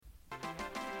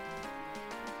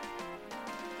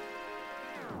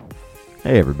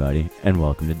Hey everybody, and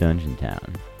welcome to Dungeon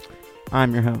Town.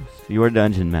 I'm your host, your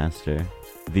Dungeon Master,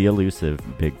 the elusive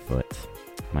Bigfoot.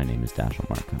 My name is Dashel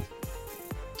Marco.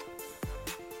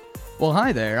 Well,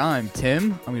 hi there, I'm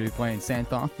Tim. I'm going to be playing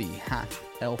Santhoth, the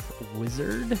half-elf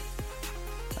wizard.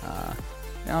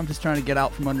 Now I'm just trying to get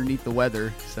out from underneath the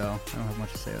weather, so I don't have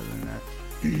much to say other than that.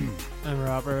 I'm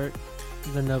Robert,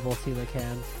 the noble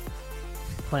Thelacan,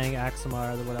 playing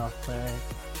Axamar, the Wood Elf cleric.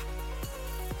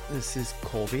 This is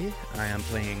Colby. I am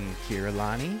playing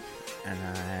Kirillani, and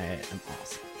I am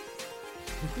awesome.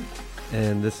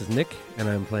 And this is Nick, and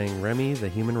I'm playing Remy, the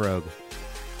human rogue.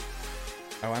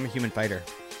 Oh, I'm a human fighter.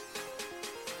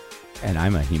 And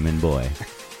I'm a human boy.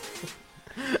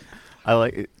 I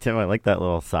like that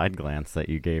little side glance that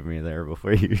you gave me there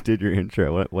before you did your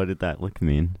intro. What did that look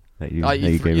mean? That you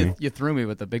gave me? You threw me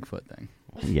with the Bigfoot thing.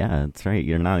 Yeah, that's right.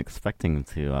 You're not expecting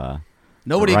to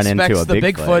Nobody run expects into a the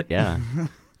Bigfoot. Yeah.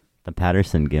 The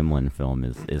Patterson Gimlin film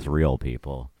is real,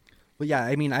 people. Well, yeah,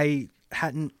 I mean, I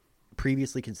hadn't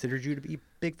previously considered you to be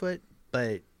Bigfoot,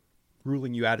 but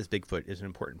ruling you out as Bigfoot is an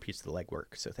important piece of the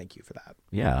legwork, so thank you for that.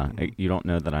 Yeah, you don't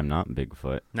know that I'm not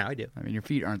Bigfoot. Now I do. I mean, your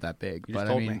feet aren't that big, You but just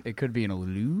I told mean, me. it could be an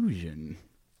illusion.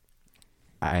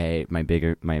 My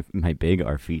big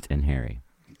are feet and hairy.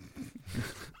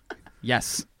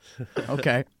 Yes.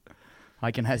 Okay.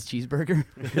 I can has cheeseburger.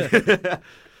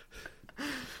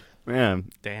 Man,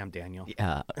 Damn, Daniel.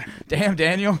 yeah, Damn,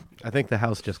 Daniel. I think the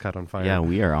house just caught on fire. yeah,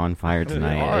 we are on fire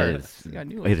tonight. are. I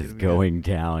knew It was is gonna be going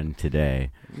down today.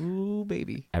 good. Ooh,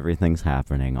 baby. Everything's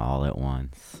happening all at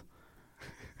once.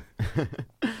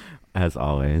 As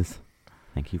always,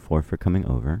 thank you for coming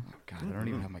over. God, I don't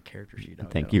even have my character sheet out.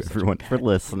 Thank That you was such a everyone for bad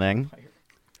listening. fire.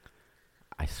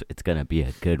 It's gonna be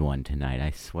a good one tonight.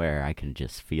 I swear, I can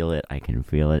just feel it. I can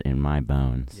feel it in my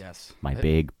bones. Yes. My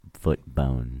big foot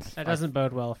bones. That doesn't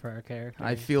bode well for our character.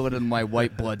 I feel it in my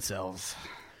white blood cells.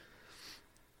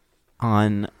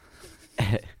 On.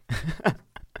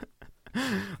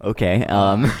 Okay.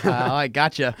 I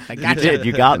gotcha. I You gotcha. did.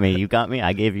 You got me. You got me.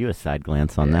 I gave you a side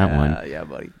glance on that one. Yeah,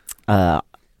 buddy.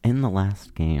 In the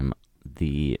last game,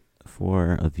 the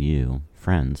four of you,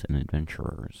 friends and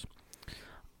adventurers,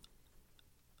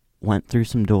 went through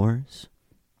some doors,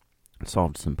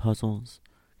 solved some puzzles,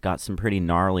 got some pretty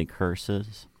gnarly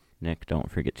curses. Nick, don't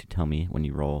forget to tell me when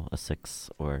you roll a 6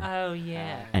 or Oh,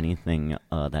 yeah. anything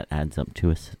that adds up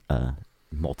to a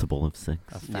multiple of 6.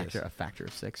 A factor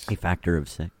of 6. A factor of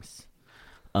 6.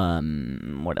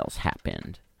 What else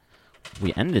happened?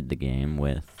 We ended the game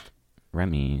with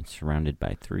Remy surrounded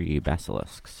by 3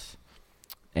 basilisks.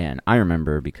 And I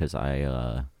remember, because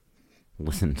I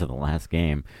listened to the last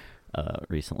game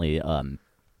recently,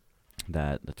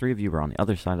 that the 3 of you were on the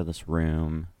other side of this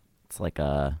room. It's like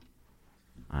a,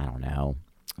 I don't know,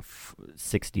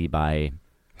 60 by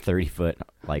 30 foot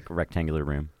like rectangular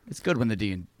room. It's good when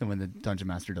the dungeon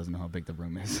master doesn't know how big the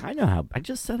room is. I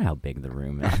just said how big the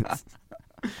room is.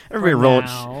 Everybody For roll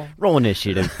now. roll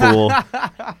initiative, fool.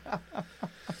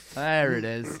 There it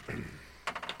is.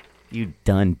 You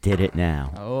done did it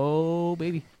now. Oh,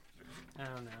 baby. I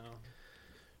don't know.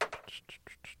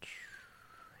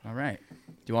 All right.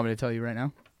 Do you want me to tell you right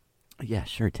now? Yeah,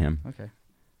 sure, Tim. Okay.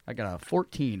 I got a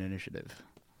 14 initiative.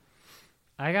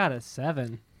 I got a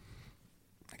 7.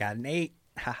 I got an 8.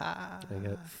 Haha. I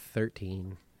got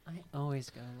 13. I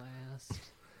always go last.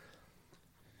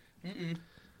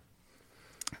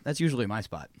 That's usually my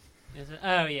spot. Is it?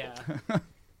 Oh, yeah. Oh,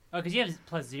 because you have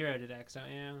 +0 to Dex, don't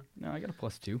you? No, I got a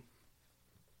 +2.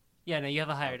 Yeah, no, you have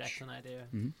a higher Dex than I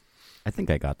do. I think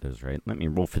I got those right. Let me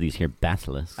roll for these here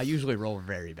basilisks. I usually roll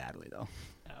very badly, though.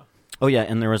 Oh. Oh yeah,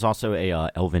 and there was also a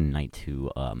elven knight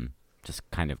who just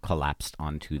kind of collapsed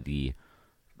onto the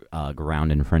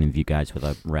ground in front of you guys with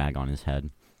a rag on his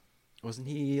head. Wasn't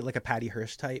he like a Patty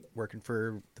Hearst type working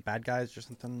for the bad guys or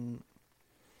something?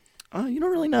 You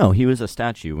don't really know. He was a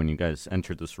statue when you guys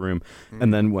entered this room,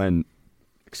 and then when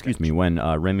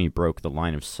Remy broke the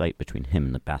line of sight between him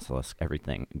and the basilisk,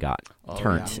 everything got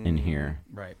turnt in here,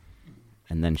 Right.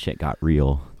 and then shit got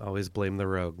real. Always blame the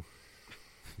rogue.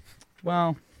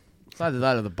 Well, it's either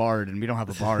that or the bard, and we don't have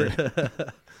a bard.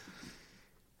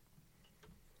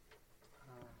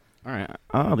 All right.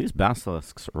 Oh, these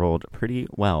basilisks rolled pretty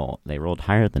well. They rolled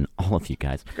higher than all of you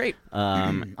guys. Great.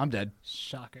 I'm dead.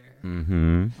 Shocker.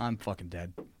 Mm-hmm. I'm fucking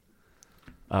dead.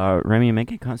 Remy,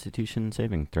 make a Constitution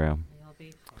saving throw I'll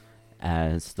be fine.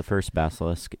 as the first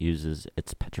basilisk uses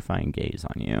its petrifying gaze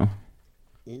on you.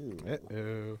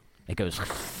 Uh-oh. It goes.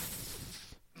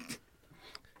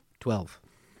 12.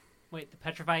 Wait, the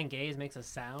petrifying gaze makes a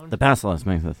sound? The basilisk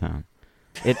makes a sound.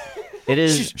 It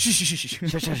is. Shh.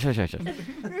 Shush, shush, shush, shush.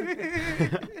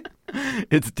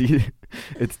 It's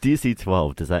DC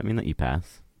 12. Does that mean that you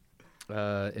pass?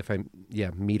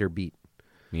 Meet or beat.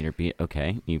 Meet or beat?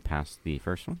 Okay, you pass the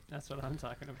first one. That's what I'm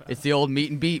talking about. It's the old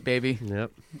meet and beat, baby.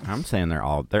 Yep. I'm saying they're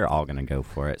all gonna go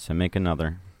for it. So make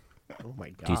another Oh my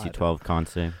god. DC 12 con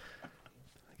save. I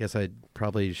guess I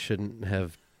probably shouldn't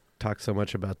have talked so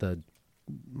much about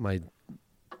my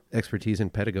expertise in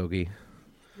pedagogy.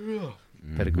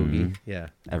 Pedagogy. Mhm. Yeah.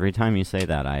 Every time you say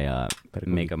that, I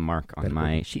Pedagogy. make a mark on my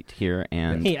Pedagogy. sheet here,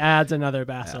 and He adds another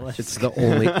basilisk. It's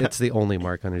the only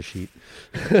mark on his sheet.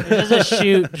 There's a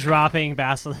chute dropping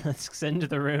basilisks into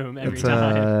the room every It's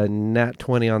time. nat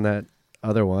 20 on that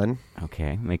other one.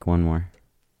 okay, make one more.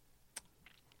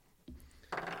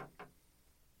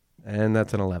 And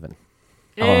that's an 11.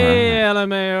 Hey,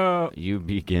 LMAO. You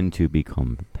begin to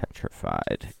become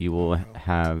petrified. You will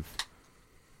have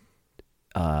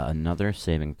another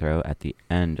saving throw at the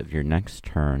end of your next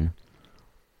turn,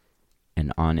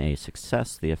 and on a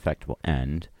success, the effect will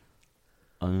end.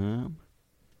 And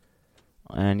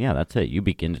yeah, that's it. You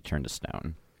begin to turn to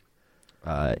stone.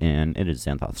 And it is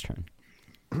Xanthoth's turn.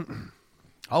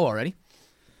 Oh, already?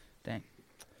 Dang.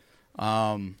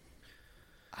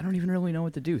 I don't even really know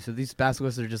what to do. So these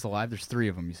basilisks are just alive. There's 3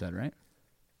 of them, you said, right?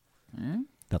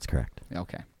 That's correct.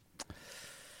 Okay.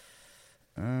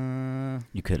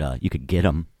 You could get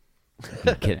him.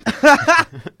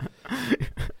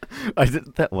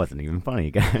 That wasn't even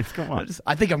funny, guys. Come on.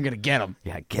 I think I'm gonna get him.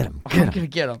 Yeah, get him. I'm gonna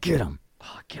get him. Get him.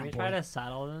 Oh, get Can him, we boy. try to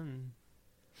saddle them?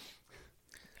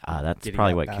 That's Getting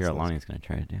probably that what basilisk. Kirillani's going to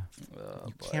try to do.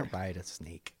 You can't ride a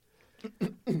snake.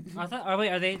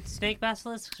 Are they snake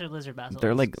basilisks or lizard basilisks?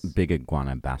 They're like big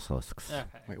iguana basilisks. Okay.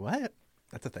 Wait, what?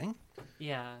 That's a thing?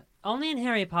 Yeah. Only in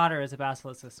Harry Potter is a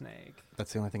basilisk a snake.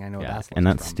 That's the only thing I know Yeah, about. and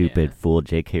that from. stupid Yeah. fool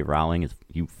J.K. Rowling is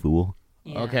you fool.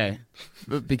 Yeah. Okay.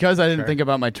 But because I didn't Sure. think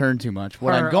about my turn too much,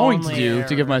 what Her I'm going to only do to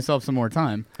give error. myself some more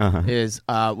time Uh-huh. is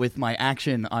with my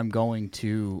action, I'm going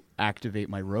to activate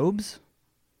my robes.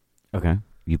 Okay.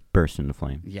 You burst into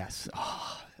flame, Yes.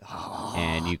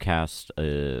 and you cast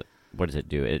a. What does it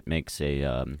do? It makes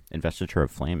a investiture of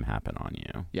flame happen on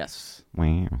you. Yes.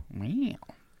 Wow.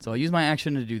 So I'll use my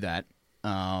action to do that.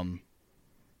 How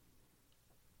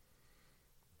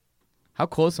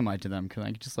close am I to them? Can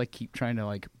I just keep trying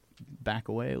to back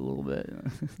away a little bit?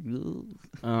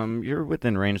 You're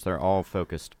within range. They're all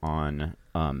focused on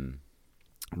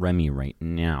Remy right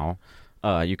now.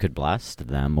 You could blast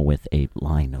them with a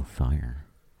line of fire.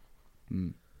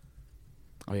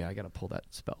 Oh yeah, I gotta pull that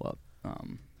spell up.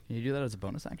 Can you do that as a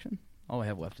bonus action? All I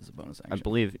have left is a bonus action. I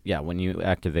believe, yeah, when you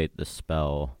activate the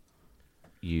spell,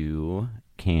 you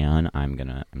can. I'm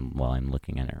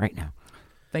looking at it right now.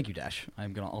 Thank you, Dash.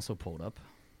 I'm gonna also pull it up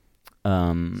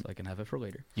So I can have it for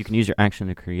later. you can use your action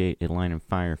to create a line of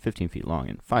fire 15 feet long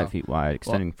and 5 feet wide,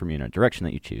 extending from you in a direction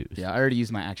that you choose. Yeah, I already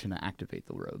used my action to activate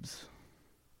the robes.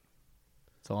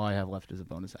 So all I have left is a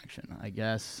bonus action. I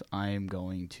guess I'm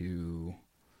going to.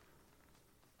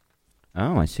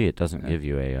 Oh, I see. It doesn't Yeah. give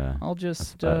you a I'll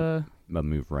just. a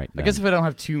move right I then. guess if I don't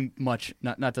have too much,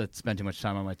 not to spend too much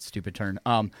time on my stupid turn.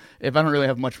 If I don't really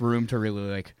have much room to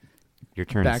really Your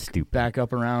turn is stupid. back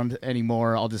up around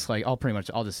anymore, I'll just I'll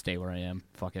just stay where I am.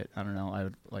 Fuck it. I don't know. I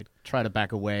would try to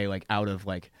back away out of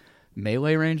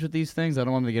melee range with these things. I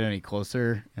don't want them to get any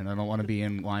closer, and I don't want to be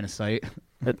in line of sight.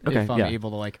 Okay, if I'm yeah. able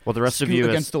to Well, the rest of scoot you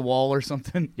against a wall or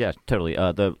something. Yeah, totally.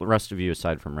 The rest of you,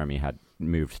 aside from Remy, had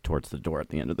moved towards the door at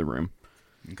the end of the room,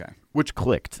 Okay. which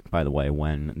clicked, by the way,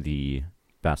 when the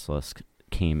basilisk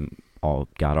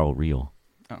got all real.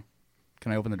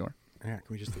 Can I open the door? Yeah, can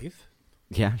we just leave?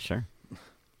 Yeah, sure.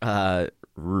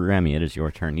 Remy, it is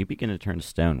your turn. You begin to turn to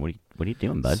stone. What are you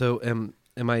doing, bud? So am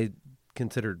I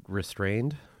considered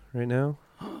restrained right now?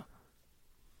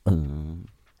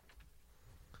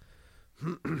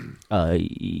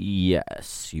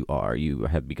 Yes, you are. You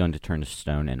have begun to turn to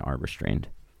stone and are restrained.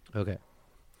 Okay.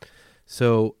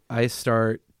 So I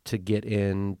start to get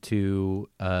into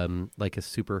a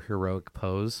super heroic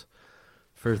pose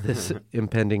for this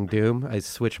impending doom. I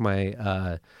switch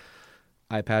my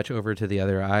eye patch over to the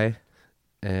other eye,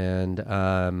 and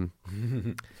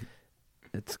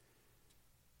it's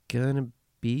gonna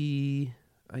be.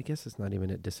 I guess it's not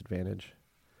even at disadvantage.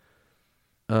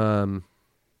 I'm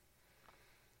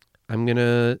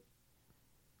gonna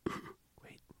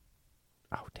wait.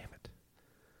 Oh, damn it.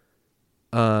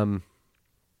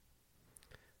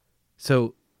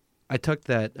 So I tucked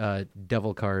that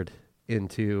devil card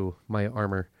into my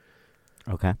armor.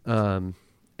 Okay. And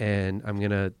I'm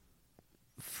gonna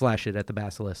flash it at the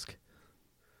basilisk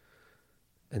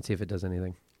and see if it does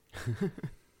anything.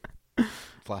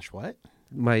 Flash what?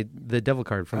 the devil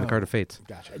card from the Card of Fates.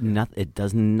 Gotcha. It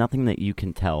does nothing that you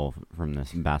can tell from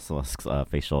this basilisk's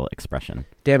facial expression.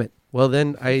 Damn it. Well,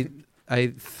 then I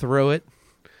throw it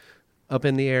up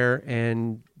in the air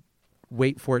and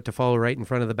wait for it to fall right in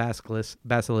front of the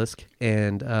basilisk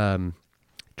and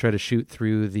try to shoot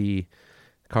through the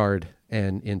card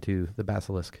and into the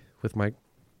basilisk with my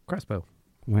crossbow.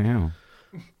 Wow.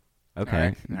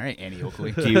 Okay. All right, Annie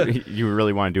Oakley. Do you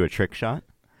really want to do a trick shot?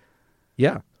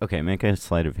 Yeah. Okay, make a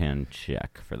sleight of hand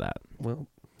check for that. Well,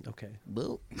 okay. A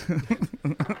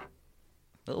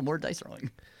little more dice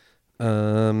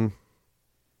rolling.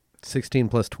 16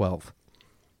 plus 12.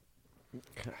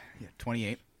 Yeah,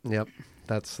 28. Yep,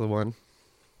 that's the one.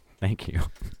 Thank you.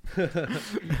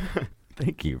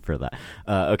 Thank you for that.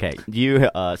 Okay, you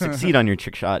succeed on your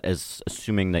trick shot as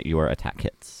assuming that your attack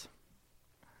hits.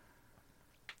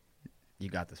 You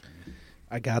got this, man.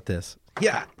 I got this.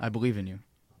 Yeah. I believe in you.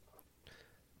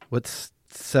 What's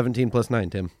 17 plus 9,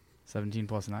 Tim? 17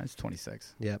 plus 9 is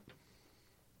 26. Yep.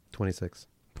 26.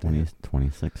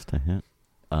 26 to hit.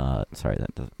 Sorry,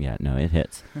 that doesn't. Yeah, no, it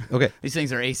hits. Okay. These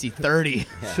things are AC 30.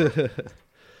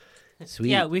 Sweet.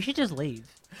 Yeah, we should just leave.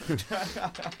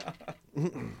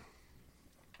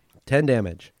 10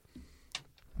 damage.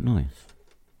 Nice.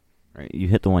 All right, you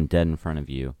hit the one dead in front of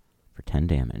you for 10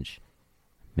 damage.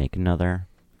 Make another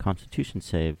Constitution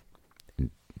save,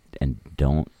 and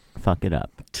don't fuck it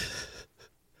up.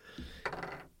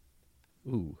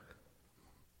 Ooh.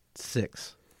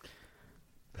 6.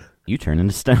 You turn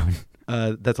into stone.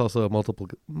 That's also a multiple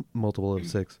of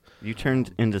 6. You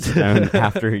turned into stone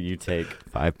after you take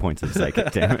 5 points of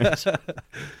psychic damage.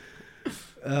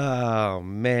 Oh,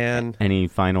 man. Any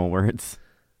final words?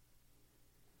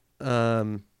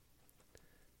 Tell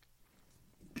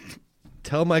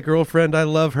my girlfriend I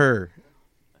love her.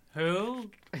 Who?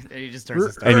 And he just turns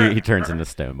to stone. And he turns into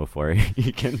stone before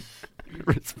he can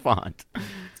respond.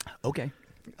 Okay.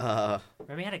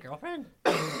 Remy had a girlfriend?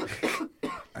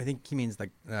 I think he means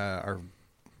like our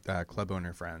club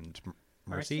owner friend,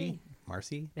 Marcy.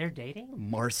 Marcy. They're dating?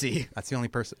 Marcy. That's the only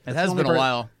person. It that's has the only been a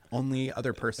while. Only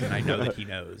other person I know that he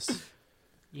knows.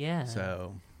 Yeah.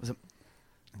 So it's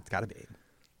got to be.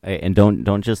 Hey, and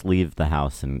don't just leave the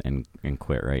house and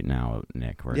quit right now,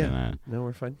 Nick. We're No,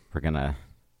 we're fine. gonna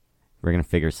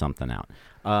figure something out.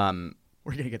 We're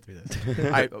going to get through this.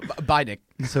 All right, bye, Nick.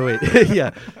 So wait,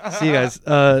 yeah. See you guys.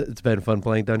 It's been fun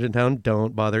playing Dungeon Town.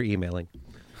 Don't bother emailing.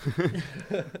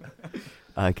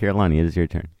 Carolani, it is your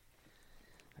turn.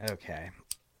 Okay.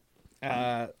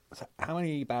 So how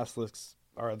many basilisks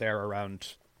are there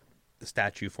around the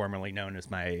statue formerly known as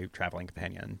my traveling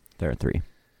companion? There are 3.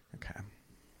 Okay.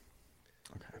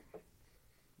 Okay.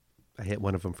 I hit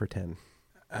one of them for 10.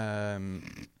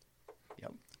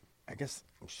 Yep. I guess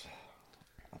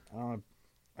I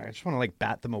just want to like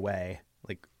bat them away,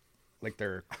 like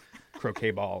they're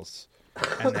croquet balls,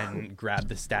 and then grab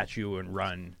the statue and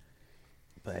run.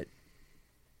 But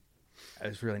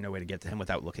there's really no way to get to him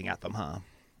without looking at them, huh?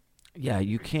 Yeah,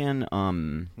 you can.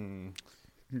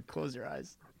 Close your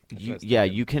eyes.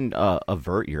 You can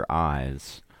avert your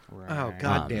eyes. Oh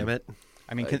God damn it!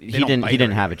 I mean, He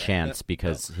didn't have a chance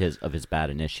because of his bad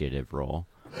initiative roll.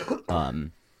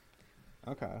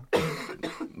 Okay.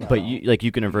 But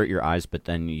you can avert your eyes, but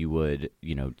then you would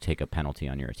take a penalty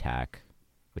on your attack,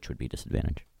 which would be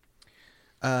disadvantage.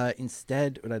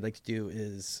 Instead, what I'd like to do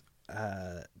is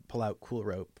pull out Cool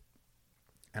Rope,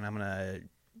 and I'm gonna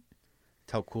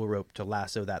tell Cool Rope to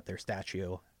lasso their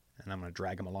statue, and I'm gonna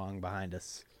drag him along behind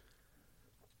us.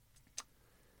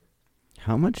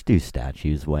 How much do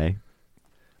statues weigh?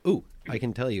 Ooh, I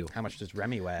can tell you. How much does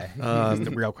Remy weigh? That's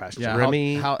the real question. Yeah,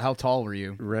 Remy- how tall were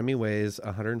you? Remy weighs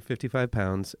 155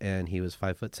 pounds, and he was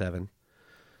 5'7".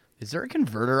 Is there a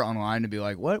converter online to be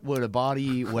like, what would a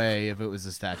body weigh if it was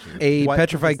a statue? A What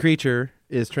petrified is- creature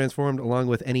is transformed along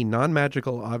with any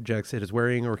non-magical objects it is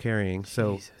wearing or carrying.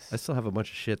 So Jesus. I still have a bunch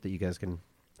of shit that you guys can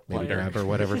maybe Wonder. grab or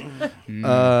whatever.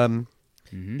 Mhm.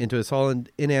 Into a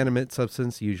solid inanimate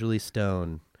substance, usually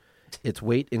stone. Its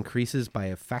weight increases by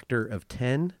a factor of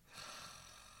 10.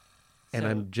 And So-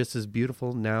 I'm just as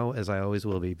beautiful now as I always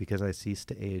will be because I cease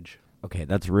to age. Okay,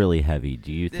 that's really heavy.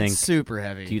 Do you think? It's super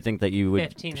heavy. Do you think that you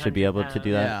should be able to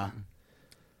do that? Yeah.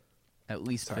 At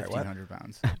least Sorry, what? 1,500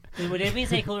 pounds. Would it be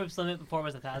say Cool Rope's limit before it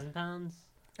was 1,000 pounds?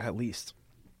 At least.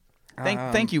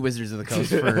 Thank you, Wizards of the Coast,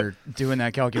 for doing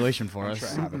that calculation for I'm us. sure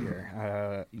I have it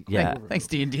here. Yeah. Thanks,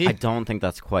 D&D. I don't think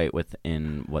that's quite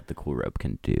within what the Cool Rope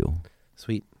can do.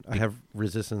 Sweet. I have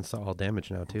resistance to all damage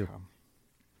now, too.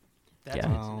 That's Yeah,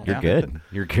 good. you're Yeah. good.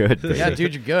 You're good. Yeah, baby.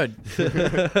 dude, you're good.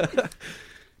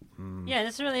 Yeah,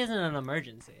 this really isn't an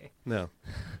emergency. No.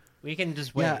 We can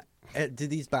just wait. Yeah. Do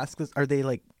these basilisks, are they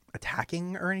like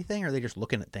attacking or anything? Or are they just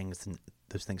looking at things and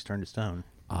those things turn to stone?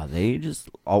 They just...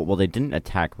 Oh, well, they didn't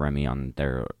attack Remy on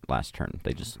their last turn.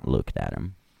 They just looked at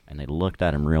him. And they looked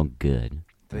at him real good.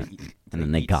 And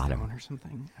then they eat got stone him. or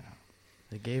something. I don't know.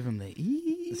 They gave him the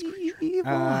evil.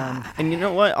 And you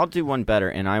know what? I'll do one better,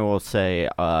 and I will say,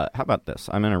 how about this?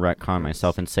 I'm going to retcon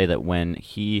myself and say that when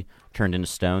he turned into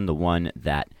stone, the one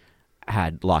that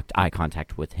had locked eye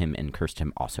contact with him and cursed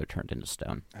him also turned into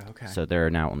stone. Okay. So there are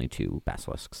now only 2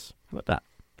 basilisks. How about that?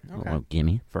 A Okay. little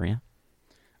gimme for you.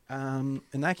 In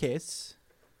that case,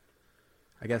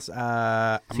 I guess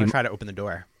I'm going to try to open the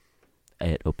door.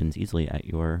 It opens easily at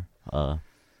your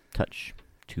touch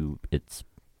to its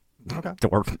Okay.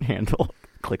 door handle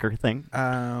clicker thing.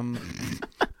 Um,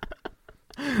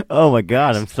 Oh my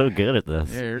god, I'm so good at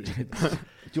this.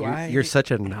 You're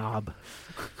such a knob.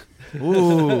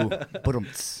 Ooh.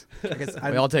 Ba-dum-ts. I guess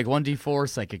We all take 1d4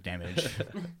 psychic damage.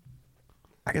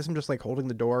 I guess I'm just like holding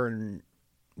the door and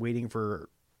waiting for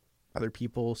other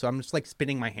people. So I'm just like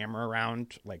spinning my hammer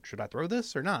around. Like, should I throw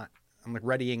this or not? I'm like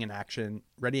readying an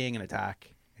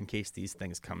attack in case these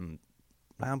things come.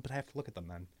 But I have to look at them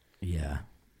then. Yeah.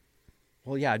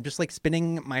 Well, yeah, I'm just like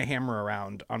spinning my hammer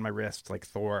around on my wrist like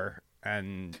Thor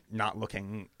and not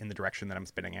looking in the direction that I'm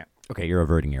spinning it. Okay, you're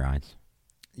averting your eyes.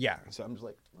 Yeah, so I'm just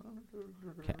like.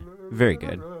 Okay. Very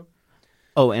good.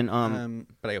 Oh, and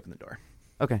But I open the door.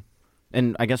 okay.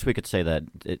 And I guess we could say that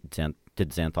did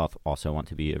Xanthoth also want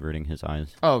to be averting his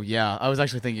eyes? Oh, yeah. I was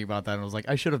actually thinking about that, and I was like,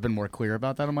 I should have been more clear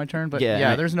about that on my turn. But Yeah,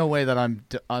 yeah, and there's no way that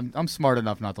I'm smart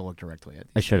enough not to look directly at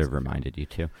these I should have things. reminded you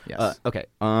too. Yes. Okay.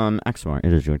 Axmar,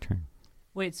 it is your turn.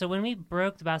 Wait, so when we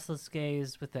broke the basilisk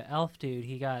gaze with the elf dude,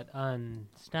 he got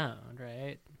unstoned,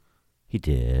 right? He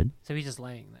did. So he's just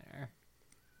laying there.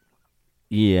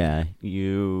 Yeah,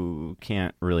 you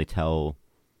can't really tell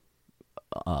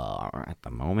at the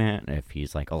moment if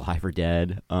he's like alive or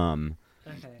dead.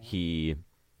 Okay. He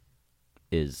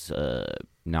is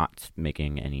not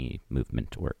making any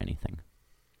movement or anything.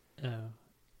 Oh.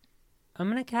 I'm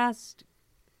going to cast...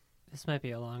 This might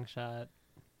be a long shot.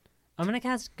 I'm going to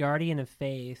cast Guardian of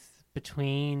Faith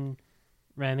between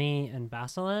Remy and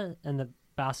Basilisk, and the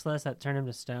Basilisk that turned him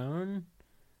to stone.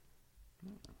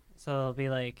 So it'll be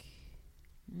like...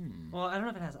 Well, I don't know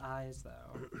if it has eyes,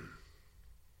 though.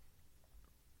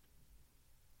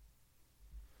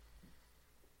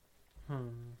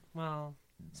 Well,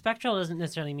 spectral doesn't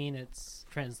necessarily mean it's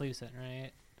translucent,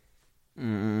 right?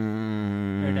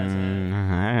 Or does it?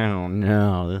 I don't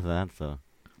know. That's a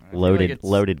I feel like it's-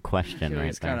 loaded I question feel like right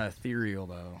it's there. kind of ethereal,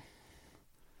 though.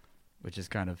 Which is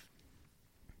kind of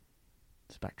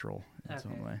spectral in its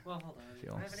own way. Well, hold on.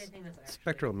 Feel Do I have anything that's actually...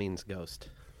 Spectral means ghost.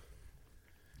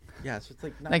 Yeah, so it's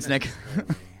like. Not Thanks, Nick.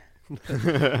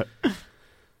 necessarily-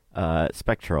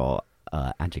 Spectral,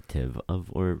 adjective of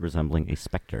or resembling a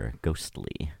specter,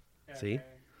 ghostly. See?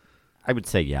 I would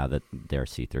say yeah that they're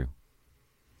see-through.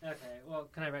 Okay, well,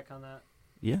 can I retcon that?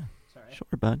 Yeah, Sorry. sure,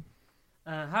 bud.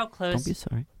 How Don't close... be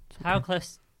sorry. It's How okay.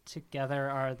 close together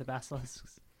are the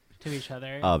basilisks to each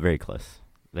other? Very close.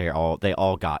 They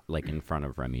all got like in front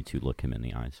of Remy to look him in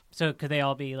the eyes. So could they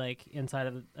all be like inside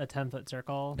of a 10-foot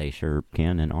circle? They sure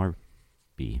can and are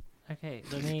be. Okay,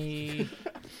 let me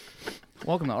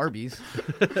Welcome to Arby's.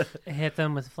 hit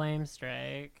them with flame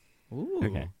strike. Ooh.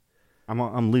 Okay. I'm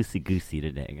loosey goosey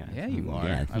today, guys. Yeah, you are.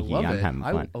 Yeah, I love I'm it. having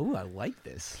fun. I like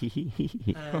this.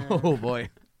 Uh, Oh, boy.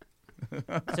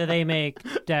 so they make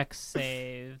dex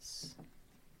saves.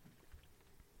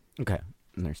 Okay,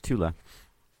 and there's 2 left.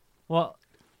 Well,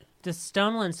 the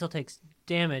stone one still takes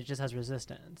damage, just has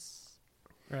resistance,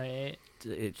 right?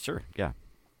 Sure, yeah.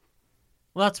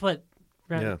 Well, that's what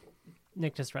Yeah.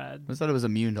 Nick just read. I thought it was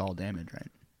immune to all damage, right?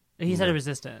 He said it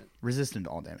resistant. Resistant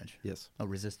to all damage. Yes. Oh,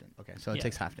 resistant. Okay, so it Yeah.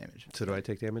 takes half damage. So do I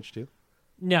take damage too?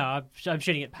 No, I'm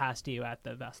shooting it past you at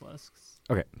the basilisks.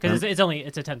 Okay. Because it's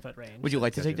a 10-foot range. Would you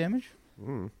like to Gotcha. take damage?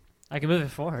 I can move it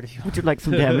forward if you Would you like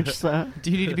some damage, sir? Do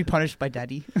you need to be punished by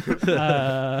daddy? want.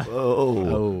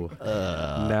 Oh.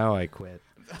 Now I quit.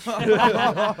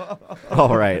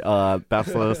 All right.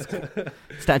 Basilisk.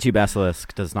 Statue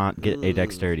Basilisk does not get a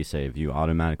dexterity save. You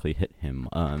automatically hit him.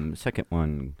 Second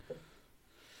one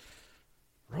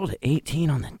rolled an 18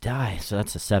 on the die, so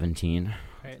that's a 17.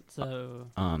 Right, so...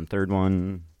 Third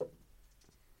one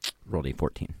rolled a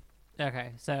 14.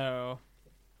 Okay, so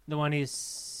the one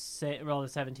who's rolled a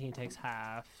 17 takes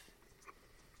half.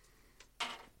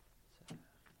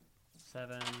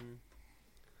 7.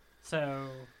 So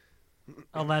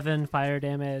 11 fire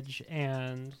damage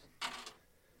and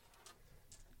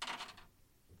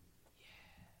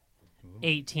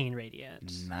 18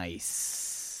 radiant.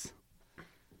 Nice.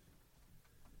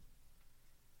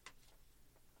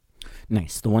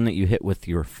 Nice. The one that you hit with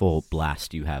your full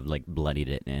blast, you have like bloodied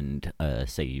it and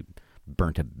say you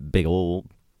burnt a big old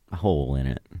hole in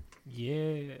it.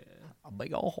 Yeah. A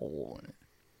big old hole in it.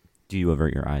 Do you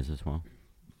avert your eyes as well?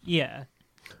 Yeah.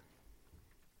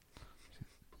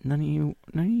 None of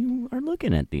you are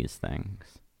looking at these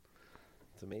things.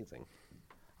 It's amazing.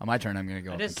 On my turn, I'm going to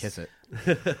go I up just- and kiss it.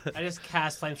 I just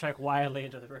cast Flame Strike wildly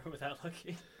into the room without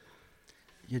looking.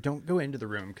 You don't go into the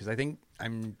room because I think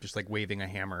I'm just like waving a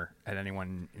hammer at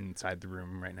anyone inside the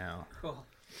room right now. Cool.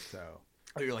 So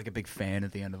Oh, you're like a big fan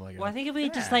at the end of like. Well, I think if we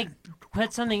just like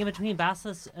put something in between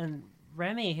Basilisk and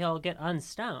Remy, he'll get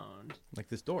unstoned. like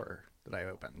this door that I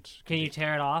opened. Can you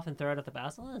tear it off and throw it at the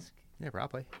Basilisk? Yeah,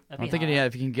 probably. That'd I'm be thinking, hot. yeah,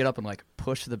 if you can get up and like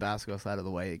push the basilisk out of the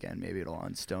way again, maybe it'll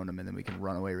unstone him, and then we can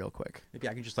run away real quick. Maybe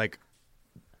I can just like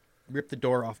rip the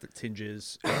door off its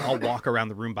hinges. And I'll walk around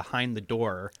the room behind the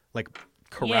door, like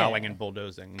corralling Yeah. and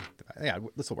bulldozing. Yeah,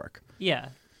 this will work. Yeah.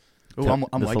 Ooh, So I'm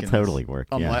this'll liking totally this. work,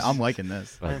 I'm, yes. I'm liking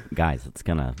this. Well, guys, it's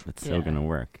so Yeah. gonna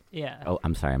work. Yeah. Oh,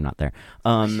 I'm sorry, I'm not there.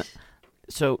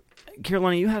 So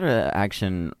Carolina, you had an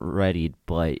action ready,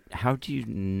 but how do you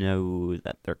know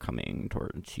that they're coming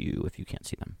towards you if you can't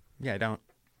see them? Yeah, I don't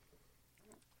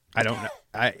know.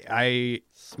 I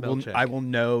Smell will, check. I will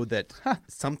know that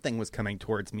something was coming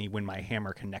towards me when my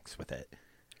hammer connects with it.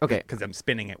 Okay. Because I'm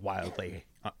spinning it wildly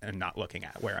and not looking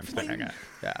at where I'm spinning it.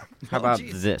 Yeah. How about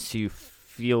this? You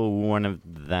feel one of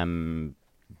them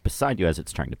beside you as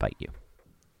it's trying to bite you.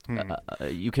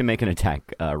 You can make an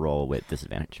attack roll with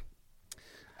disadvantage.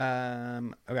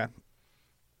 Okay.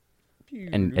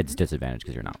 And it's disadvantage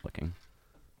because you're not looking.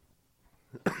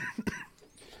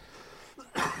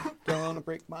 Gonna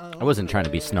break my I wasn't trying to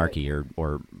be snarky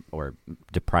or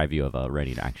deprive you of a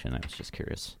ready to action. I was just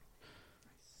curious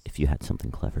if you had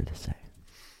something clever to say.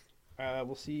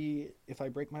 We'll see if I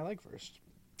break my leg first.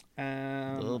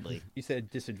 You said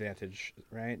disadvantage,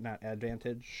 right? Not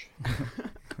advantage.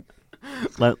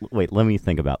 Wait, let me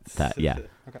think about that. Yeah.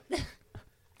 Okay.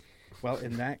 Well,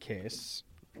 in that case,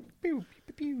 pew,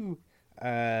 pew, pew,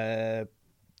 plus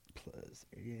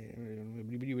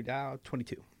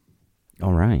 22.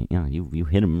 All right. Yeah, you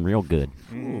hit him real good.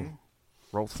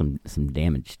 Roll some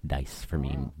damage dice for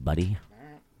me, buddy,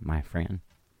 my friend.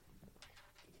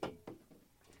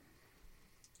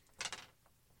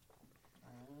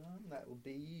 That will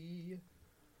be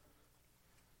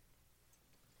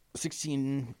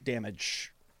 16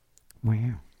 damage.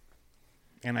 Wow.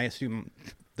 And I assume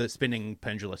the spinning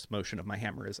pendulous motion of my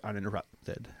hammer is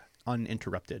uninterrupted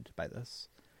by this.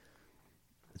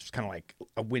 It's just kind of like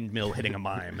a windmill hitting a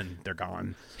mime, and they're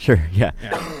gone. Sure. Yeah.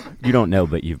 Yeah. You don't know,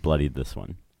 but you've bloodied this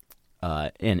one,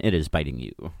 and it is biting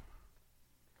you.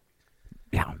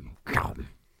 Yeah.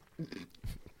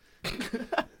 Did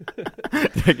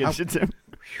I get you, Tim?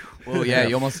 Well, yeah,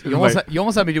 you almost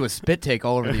had me do a spit take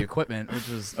all over the equipment, which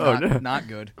was not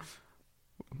good.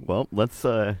 Well, let's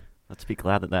be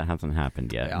glad that hasn't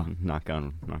happened yet. Yeah. Knock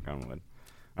on wood.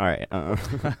 All right.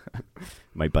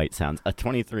 My bite sounds. A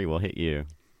 23 will hit you,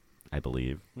 I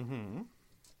believe. Mm-hmm.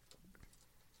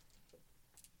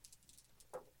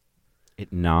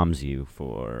 It noms you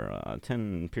for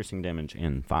 10 piercing damage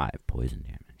and 5 poison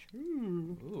damage.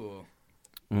 Ooh.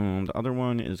 The other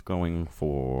one is going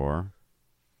for.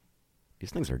 These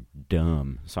things are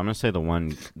dumb. So I'm gonna say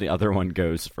the other one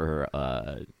goes for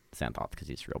Xanthoth because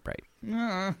he's real bright.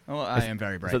 Well, I am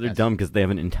very bright. So they're yes. dumb because they have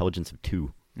an intelligence of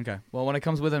 2. Okay. Well, when it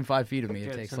comes within 5 feet of me,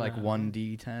 it Good takes to like know.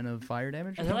 1d10 of fire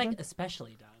damage. Or They're like something?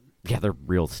 especially dumb. Yeah, they're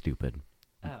real stupid.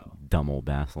 Oh. Dumb old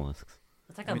basilisks.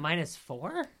 It's like a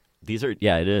 -4? These are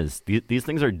it is. These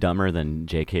things are dumber than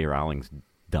J.K. Rowling's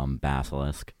dumb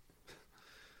basilisk.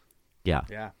 Yeah.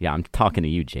 Yeah. I'm talking to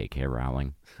you, J.K.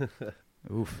 Rowling.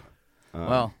 Oof.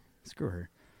 Well, screw her.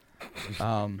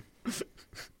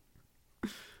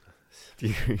 Do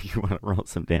you want to roll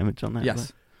some damage on that?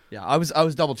 Yes. Yeah, I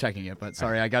was double checking it, but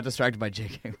sorry, I got distracted by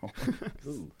J.K.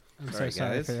 Rowling. I'm Sorry, so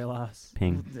sorry guys. for your loss.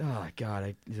 Ping. Oh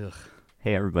God, ugh.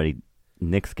 Hey, everybody.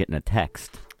 Nick's getting a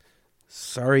text.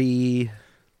 Sorry.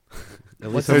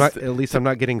 At least I'm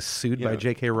not getting sued by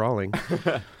J.K. Rowling.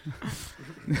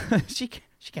 she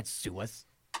can't sue us.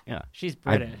 Yeah. She's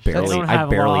I British. barely- they don't I have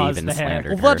barely laws even there.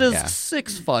 slandered Well, that her, is yeah.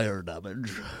 6 fire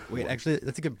damage. Wait, actually,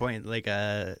 that's a good point. Like,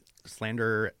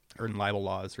 slander or libel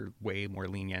laws are way more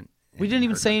lenient. We in didn't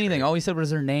even her say anything. country. All we said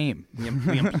was her name.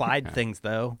 We implied things,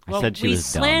 though. I Well, said she we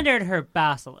was dumb. slandered her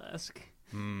basilisk.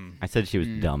 I said she was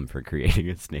dumb for creating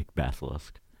a snake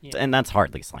basilisk. Yeah. And that's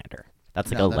hardly slander. That's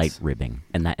like No, a light that's- ribbing.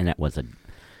 And that was a...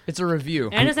 It's a review.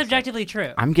 And it's objectively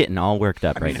true. I'm getting all worked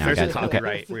up I mean, right now, if there's guys. a Okay.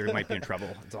 right, we might be in trouble.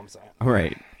 That's all I'm saying. All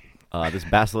right. This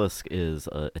basilisk is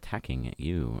attacking at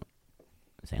you,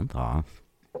 Xanthoth.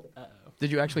 Uh-oh.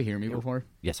 Did you actually hear me before?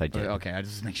 Yes, I did. Okay, I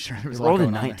just make sure there was You a lot rolled a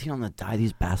going on there. 19 on the die.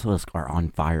 These basilisks are on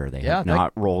fire. They Yeah, have that-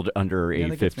 not rolled under Yeah, a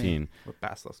that gets me. 15. What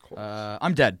basilisk holds?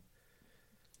 I'm dead.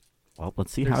 Well,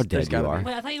 let's see There's- how there's dead you gotta are. be.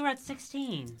 Wait, I thought you were at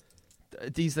 16.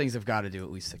 These things have got to do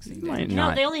at least 16 Might damage. No,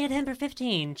 not. they only hit him for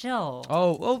 15. Chill.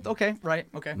 Oh, well, okay, right,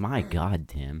 okay. My God,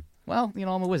 Tim. Well, I'm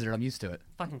a wizard. I'm used to it.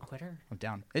 Fucking quitter. I'm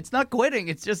down. It's not quitting.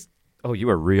 It's just Oh, you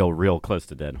are real close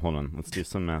to dead. Hold on. Let's do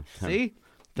some math. 10, see.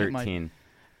 13.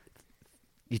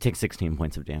 You take 16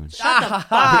 points of damage. Shut the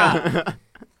fuck up.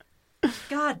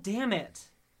 God damn it.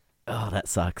 Oh, that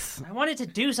sucks. I wanted to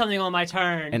do something on my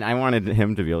turn. And I wanted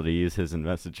him to be able to use his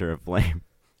investiture of flame.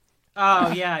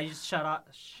 Oh, yeah, you just shut up.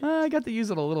 I got to use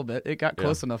it a little bit. It got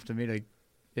close enough to me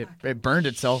to. It burned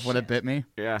itself when it bit me.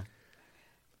 Yeah.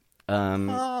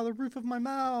 the roof of my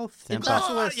mouth. Sam It's thought-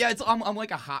 basilisk. Yeah, I'm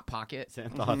like a hot pocket.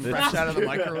 Xanthoth, Fresh out of the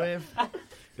microwave.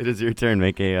 it is your turn.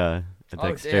 Make a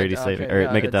dexterity damn, saving, okay, or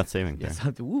yeah, make a it's- death saving throw.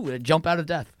 Yes, ooh, jump out of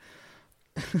death.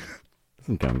 This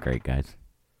is going great, guys.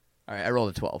 All right, I rolled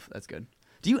a 12. That's good.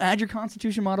 Do you add your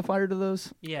Constitution modifier to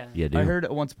those? Yeah. You do. I heard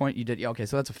at one point you did. Yeah, okay,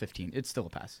 so that's a 15. It's still a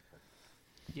pass.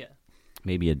 Yeah.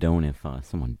 Maybe you don't if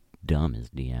someone dumb is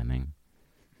DMing.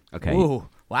 Okay. Ooh,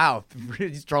 wow.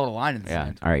 He's drawing a line in the Yeah.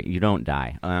 sand. All right. You don't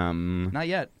die. Not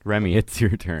yet. Remy, it's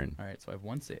your turn. All right, so I have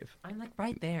one save. I'm like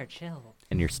right there. Chill.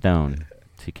 And you're stoned,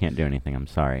 so you can't do anything. I'm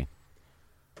sorry.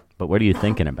 But what are you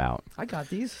thinking about? I got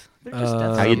these. They're just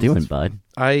death How you saves. doing, bud?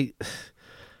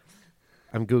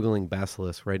 I'm Googling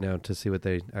basilisk right now to see what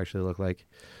they actually look like.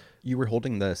 You were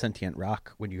holding the sentient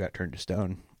rock when you got turned to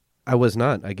stone. I was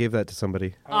not. I gave that to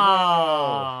somebody.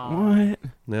 Oh. What?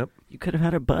 Yep. You could have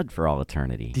had a bud for all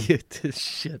eternity.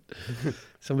 Shit.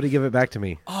 Somebody give it back to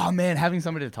me. Oh man, having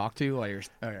somebody to talk to while you're.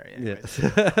 All right, anyways.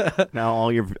 Yeah. Now all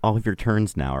of your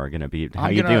turns now are gonna be. How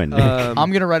I'm you gonna- doing, Nick?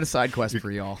 I'm gonna write a side quest for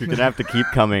y'all. You're gonna have to keep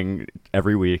coming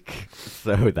every week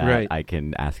so that Right. I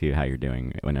can ask you how you're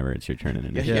doing whenever it's your turn in Yeah,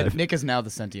 initiative. Nick is now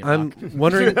the sentient I'm rock.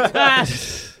 wondering.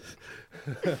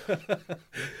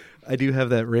 I do have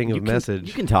that ring of message.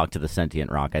 You can talk to the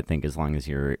sentient rock. I think as long as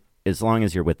you're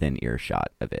within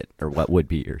earshot of it, or what would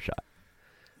be earshot.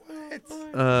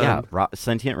 Yeah,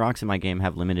 sentient rocks in my game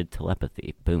have limited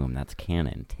telepathy. Boom, that's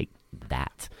canon. Take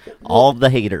that. All the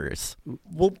haters.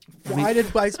 Well, why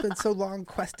did I spend so long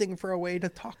questing for a way to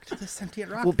talk to the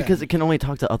sentient rock? Well, because it can only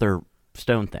talk to other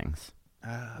stone things.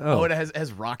 Oh, it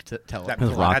has rock to tell That- it.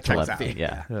 It's rock that checks telepathy.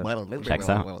 out. Yeah. Checks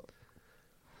out.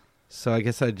 So I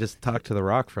guess I just talked to the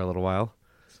rock for a little while.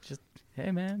 Just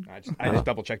hey man. I just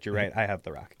double checked. You're right. I have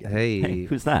the rock. Again. Hey. Hey,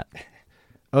 who's that?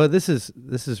 Oh, this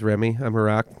is Remy. I'm a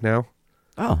rock now.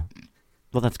 Oh,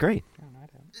 well, that's great.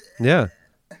 Yeah.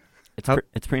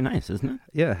 It's pretty nice, isn't it?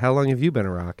 Yeah. How long have you been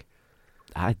a rock?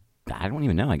 I don't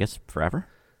even know. I guess forever.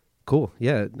 Cool.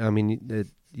 Yeah. I mean,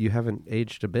 you haven't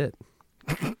aged a bit.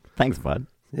 Thanks, bud.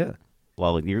 Yeah.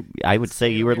 Well, I would say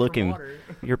you were away from looking. water.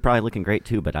 You're probably looking great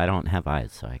too, but I don't have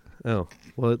eyes, so Oh,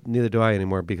 well, neither do I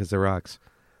anymore because they're rocks.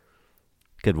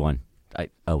 good one.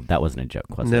 That wasn't a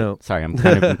joke, was No. it? Sorry, I'm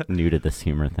kind of new to this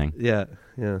humor thing. Yeah.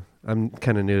 Yeah. I'm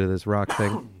kind of new to this rock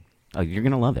thing. Oh, you're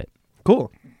gonna love it.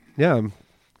 Cool. Yeah. I'm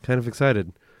kind of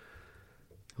excited.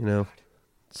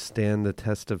 Stand the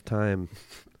test of time.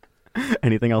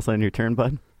 Anything else on your turn,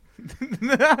 bud?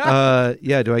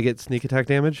 Yeah. Do I get sneak attack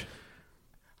damage?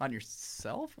 On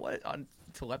yourself? What? On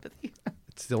telepathy?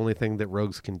 It's the only thing that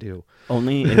rogues can do.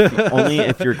 Only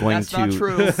if you're going That's not to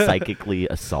true. psychically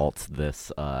assault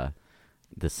this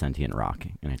sentient rock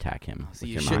and attack him. So with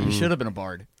you your should mind. have been a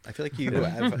bard. I feel like you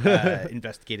have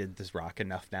investigated this rock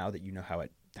enough now that you know how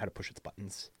to push its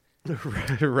buttons.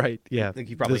 Right. Yeah. Like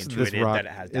you probably this intuited rock that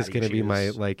it has is daddy going to be my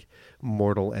issues.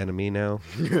 mortal enemy now.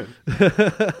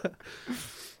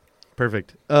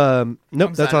 Perfect. Nope.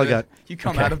 Comes That's out all I of got. it- You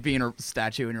come Okay. out of being a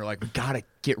statue and you're like, we gotta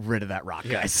get rid of that rock,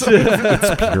 guys.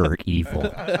 It's pure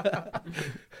evil.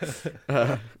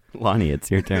 Lonnie,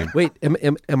 it's your turn. Wait.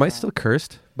 Am I still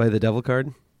cursed by the devil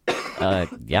card?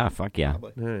 Yeah, fuck yeah.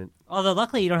 All right. Although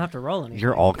luckily you don't have to roll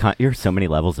anything. You're so many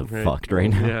levels of Right. fucked right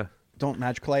now. Yeah. Don't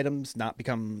magical items not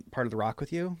become part of the rock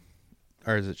with you,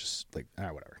 or is it just like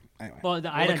whatever? Anyway, Well, the,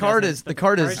 Well, item the card doesn't, is but the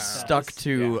card is does. stuck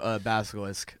to a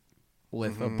basilisk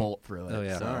with a bolt through it. Oh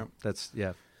yeah. So, That's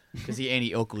because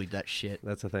he Oakley'd that shit.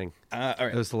 that's the thing. all That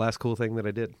right. was the last cool thing that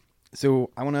I did.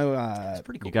 So I want It's to.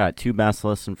 pretty cool. You got two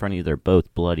basilisks in front of you. They're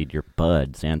both bloodied. Your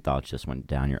bud, Xanthoth, just went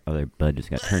down. Your other bud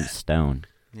just got turned to stone.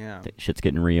 Yeah. Shit's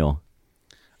getting real.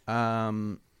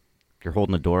 Um, You're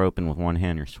holding the door open with one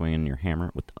hand. You're swinging your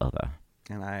hammer with the other.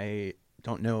 and I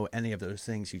don't know any of those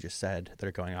things you just said that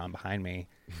are going on behind me.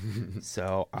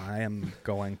 So I am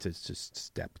going to just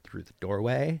step through the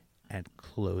doorway and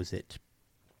close it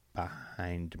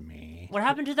behind me. What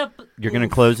happened to the? You're gonna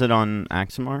close it on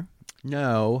Axamar,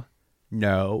 No.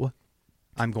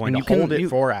 I'm going And to you can- hold it you-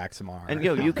 for Axamar. and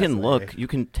you can obviously. look. You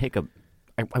can take a.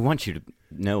 I want you to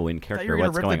know in you character were gonna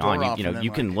what's rip the going on. door You, off you know, and then,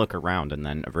 you can like- look around and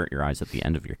then avert your eyes at the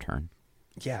end of your turn.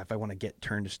 Yeah, if I want to get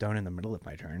turned to stone in the middle of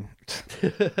my turn.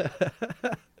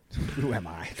 Who am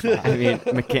I? I mean,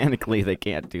 mechanically they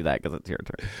can't do that because it's your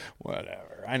turn.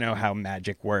 Whatever. I know how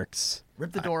magic works.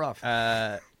 Rip the door off.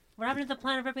 What happened to the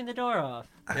plan of ripping the door off?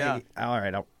 Yeah. All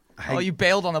right. Oh, you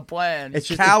bailed on the plan. It's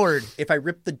just coward. If I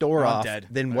rip the door I'm off, dead.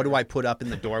 then what do I put up in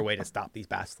the doorway to stop these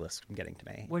basilisks from getting to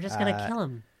me? We're just gonna kill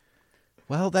him.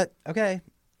 Well, okay.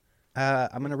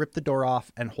 I'm gonna rip the door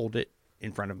off and hold it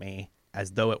in front of me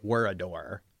as though it were a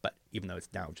door, but even though it's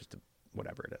now just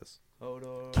whatever it is.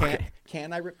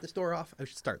 Can I rip this door off? I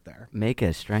should start there. Make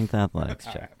a strength athletics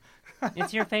check.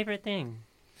 It's your favorite thing.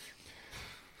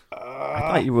 I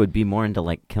thought you would be more into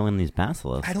like killing these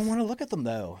basilisks. I don't want to look at them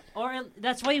though. Or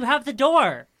that's why you have the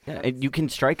door. Yeah, and you can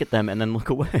strike at them and then look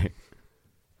away.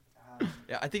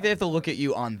 Yeah, I think they have to look at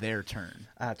you on their turn.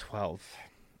 12.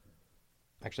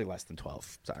 Actually, less than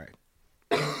 12. Sorry.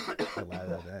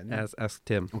 11. Ask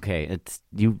Tim. Okay, it's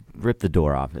you rip the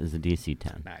door off. It's a DC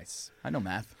 10. Nice. I know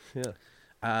math. Yeah.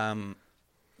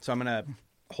 So I'm gonna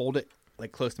hold it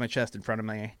like close to my chest in front of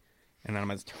me, and then I'm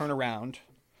gonna turn around,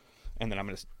 and then I'm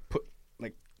gonna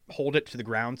hold it to the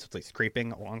ground so it's like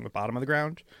scraping along the bottom of the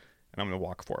ground, and I'm gonna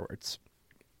walk forwards.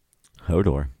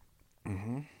 Hodor.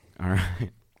 Mm-hmm. All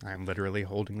right. I'm literally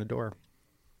holding the door.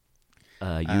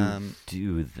 You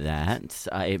do that.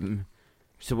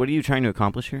 So what are you trying to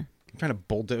accomplish here? I'm trying to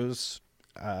bulldoze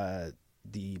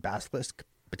the basilisk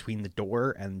between the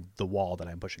door and the wall that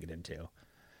I'm pushing it into.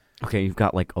 Okay, you've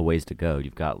got like a ways to go.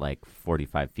 You've got like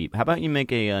 45 feet. How about you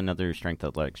make another strength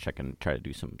athletics check and try to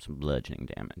do some bludgeoning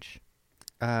damage?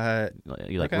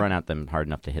 You like Okay. run at them hard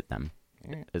enough to hit them,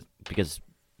 because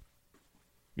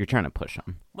you're trying to push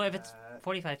them. Well, if it's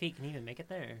 45 feet, can you even make it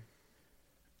there?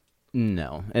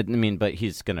 No, I mean, but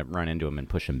he's gonna run into him and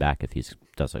push him back if he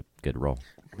does a good roll.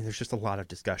 I mean, there's just a lot of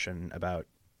discussion about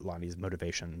Lonnie's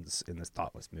motivations in this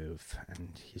thoughtless move, and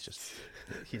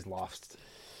he's lost.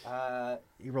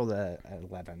 He rolled a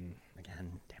 11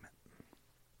 again. Damn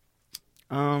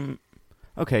it.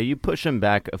 Okay, you push him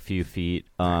back a few feet.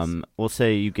 Nice. We'll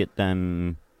say you get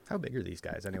them. How big are these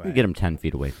guys anyway? You get them 10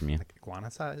 feet away from you. Like iguana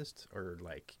sized or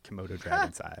like Komodo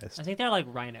dragon sized? I think they're like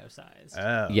rhino sized.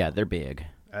 Oh. Yeah, they're big.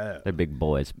 Oh. They're big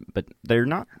boys, but they're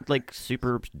not like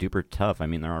super duper tough. I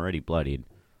mean, they're already bloodied.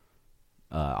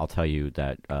 I'll tell you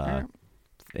that I'm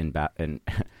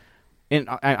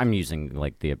using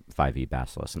like the 5e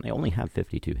basilisk, and they only have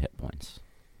 52 hit points.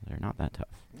 They're not that tough.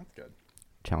 That's good.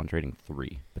 Challenge rating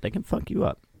 3, but they can fuck you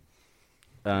up.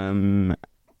 Axamar,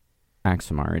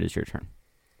 it is your turn.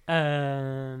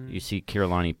 You see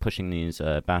Kirillani pushing these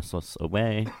basilisks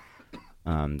away.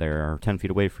 They're 10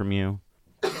 feet away from you.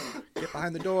 Get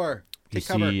behind the door. You Take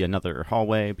cover. see another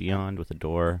hallway beyond with a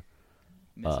door.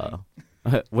 Missing.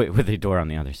 Wait, with a door on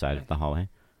the other side of the hallway.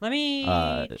 Let me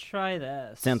try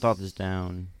this. Xanthoth is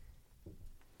down.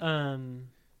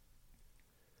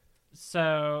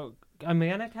 So I'm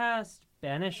gonna cast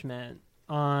Banishment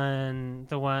on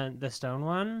the stone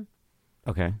one.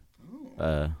 Okay.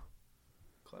 Clever.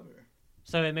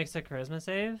 So it makes a charisma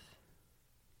save.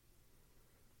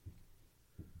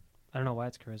 I don't know why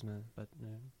it's charisma, but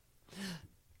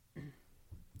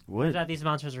What? that these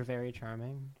monsters are very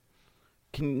charming.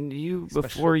 Can you, Especially-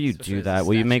 before you especially do as a that,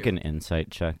 will you make statue. an insight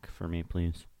check for me,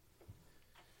 please?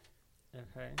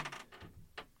 Okay.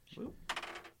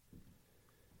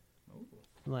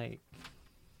 Like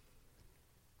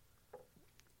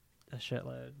a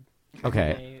shitload.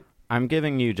 Okay. Eight. I'm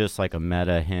giving you just like a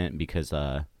meta hint because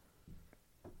I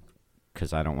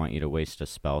don't want you to waste a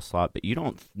spell slot, but you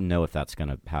don't know if that's going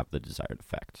to have the desired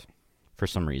effect. For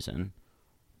some reason,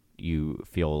 you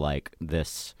feel like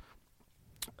this,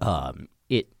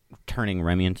 it turning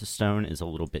Remy into stone is a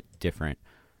little bit different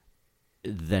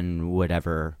than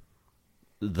whatever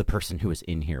the person who was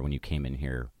in here when you came in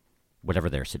here, whatever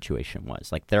their situation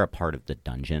was. Like, they're a part of the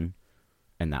dungeon,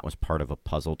 and that was part of a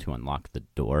puzzle to unlock the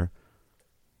door.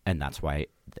 And that's why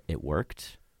it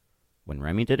worked when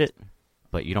Remy did it.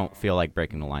 But you don't feel like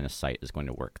breaking the line of sight is going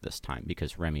to work this time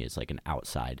because Remy is like an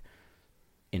outside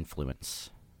influence.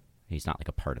 He's not like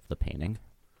a part of the painting.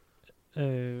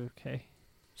 Okay.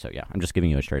 So yeah, I'm just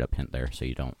giving you a straight up hint there so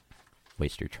you don't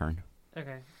waste your turn.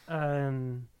 Okay.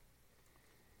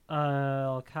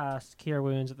 I'll cast Cure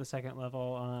Wounds at the second level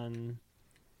on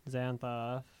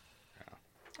Xanthoth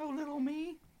Oh, little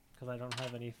me. because I don't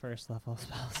have any first level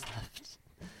spells left.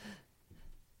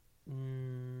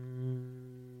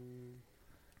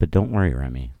 But don't worry,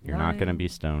 Remy. You're not going to 9 be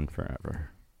stoned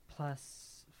forever.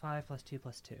 plus 5 plus 2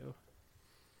 plus 2.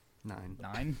 9.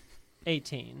 9,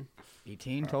 18.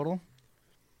 18 total.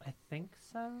 I think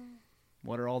so.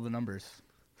 What are all the numbers?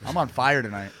 I'm on fire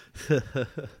tonight.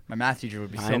 My math teacher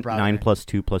would be so 9, proud. 9 of me. plus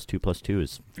 2 plus 2 plus 2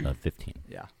 is 15.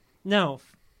 Yeah. No.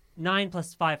 9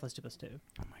 plus 5 plus 2 plus 2.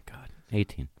 Oh, my God.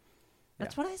 18.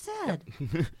 That's what I said.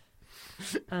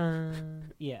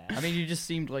 Yeah. I mean, you just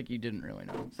seemed like you didn't really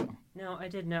know. So. No, I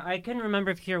did know. I couldn't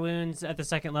remember if Cure Wounds at the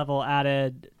second level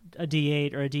added a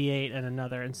D8 or a D8 and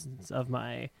another instance of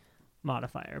my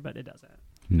modifier, but it doesn't.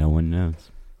 No one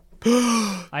knows.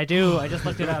 I do. I just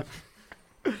looked it up.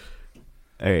 All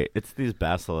right, it's these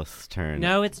basilisks' turn.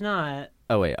 No, it's not.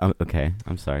 Oh, wait. Okay.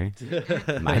 I'm sorry.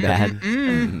 My bad.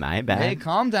 My bad. Hey,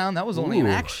 calm down. That was only an Ooh,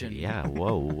 action. Yeah.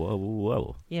 Whoa, whoa,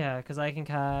 whoa. Yeah, because I can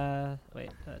cast.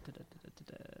 Wait.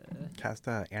 Cast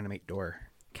animate door.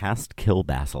 Cast Kill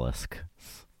Basilisk.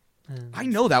 I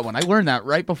know that one. I learned that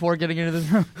right before getting into this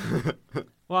room.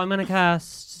 Well, I'm gonna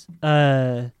cast.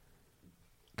 Because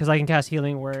I can cast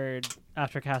Healing Word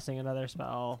after casting another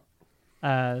spell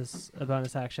as a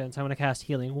bonus action. So I'm gonna cast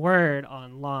Healing Word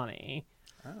on Lonnie.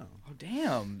 Oh. Oh,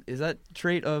 damn. Is that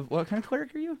trait of what kind of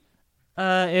cleric are you?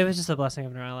 It was just a Blessing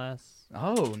of Neurelis.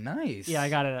 Oh, nice. Yeah, I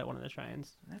got it at one of the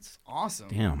shrines. That's awesome.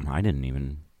 Damn, I didn't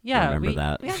even Yeah, remember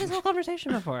that. we had this whole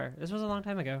conversation before. This was a long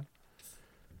time ago.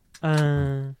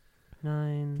 9.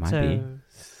 Might so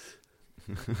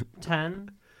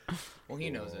 10. Well, he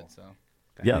knows it, so.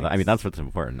 Yeah, I mean, that's what's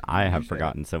important. I have should.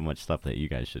 forgotten so much stuff that you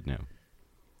guys should know.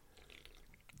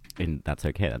 And that's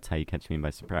okay. That's how you catch me by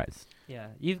surprise. Yeah,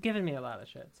 you've given me a lot of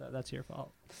shit, so that's your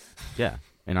fault. Yeah.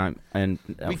 And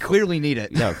We clearly need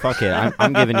it. yeah, fuck it.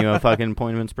 I'm giving you a fucking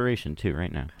point of inspiration, too,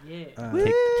 right now. Yeah. Take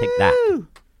that.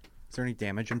 Is there any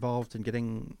damage involved in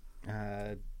getting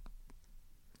net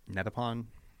upon?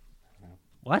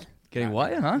 What? Getting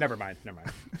what, huh? Never mind. Which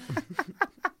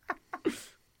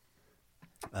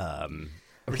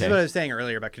is Okay. what I was saying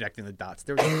earlier about connecting the dots.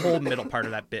 There was a whole middle part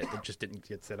of that bit that just didn't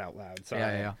get said out loud. Sorry.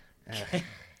 Yeah. Uh,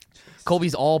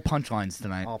 Colby's all punchlines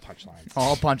tonight. all punchlines.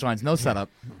 All punchlines. No setup.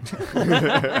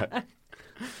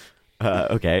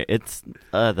 Okay, it's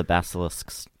the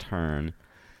basilisk's turn.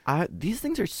 These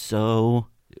things are so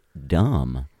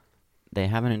dumb. They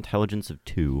have an intelligence of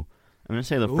 2. I'm gonna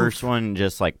say the first one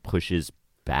just like pushes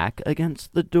back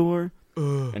against the door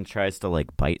and tries to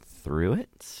like bite through it.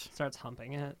 Starts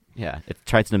humping it. Yeah, it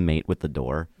tries to mate with the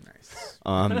door. Nice.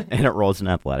 And it rolls an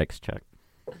athletics check.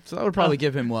 So that would probably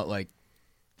give him, what, like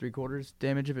 3/4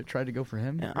 damage if it tried to go for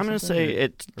him? Yeah, or I'm gonna something? say Or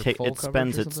it full it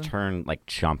spends coverage or its something? turn like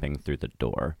chomping through the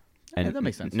door, Yeah, and that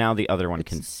makes sense. now the other one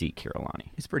can see Kirillani.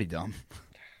 He's pretty dumb.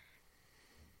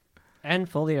 And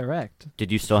fully erect.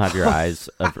 Did you still have your eyes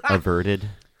averted?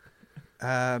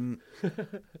 No.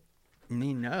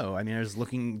 I mean, I was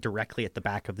looking directly at the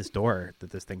back of this door that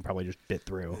this thing probably just bit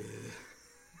through.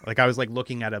 Like I was like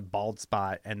looking at a bald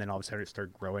spot, and then all of a sudden it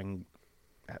started growing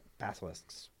at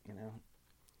basilisks. You know.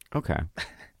 Okay.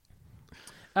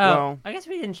 Oh, Well- I guess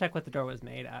we didn't check what the door was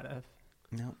made out of.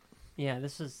 No. Yeah,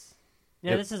 this is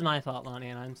Yep. this is my fault, Lonnie,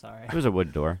 and I'm sorry. It was a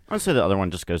wood door. I'd say the other one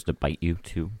just goes to bite you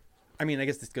too. I mean, I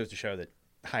guess this goes to show that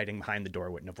hiding behind the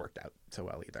door wouldn't have worked out so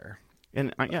well either.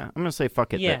 And yeah, I'm gonna say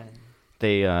fuck it. Yeah. that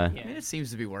They. I mean, Yeah. it seems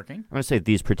to be working. I'm gonna say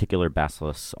these particular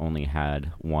basilisks only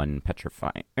had one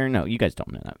petrifying. Or no, you guys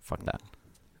don't know that. Fuck that.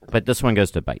 But this one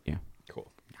goes to bite you,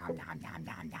 Cool.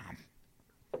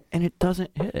 and it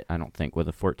doesn't hit it. I don't think with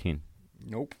a 14.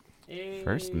 Nope.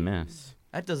 First miss.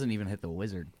 That doesn't even hit the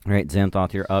wizard. All right,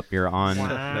 Xanthoth, you're up. You're on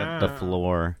Wow. the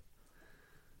floor,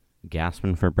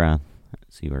 gasping for breath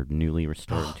as you are newly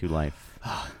restored to life.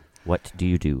 What do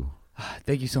you do?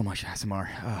 Thank you so much, Asimar.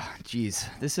 Jeez,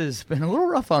 this has been a little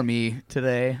rough on me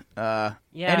today. Yeah,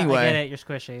 Anyway. I get it. You're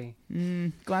squishy.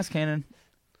 Glass cannon.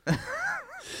 Love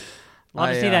to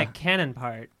I, see that cannon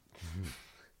part.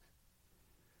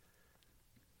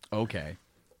 Okay.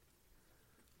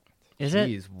 Is Jeez, it?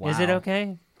 Is it wow.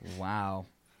 okay? Wow.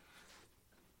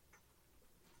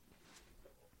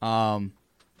 I'm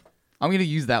gonna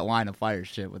use that line of fire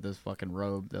shit with this fucking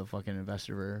robe, the fucking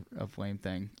Investor of Flame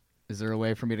thing. Is there a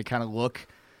way for me to kind of look,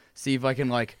 see if I can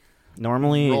like?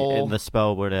 Normally, Roll. the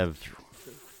spell would have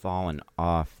fallen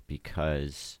off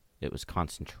because it was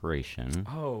concentration.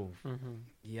 Oh, Mm-hmm.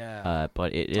 yeah.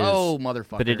 But it is. Oh,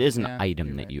 motherfucker. But it is an Yeah, item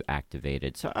you're that right. you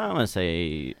activated. So I'm gonna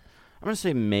say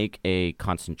make a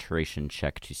concentration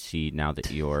check to see now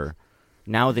that you're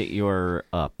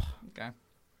up. Okay,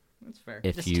 that's fair.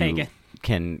 If Just you take it.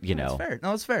 can, That's fair.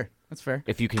 No, it's fair. That's fair.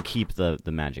 if you can keep the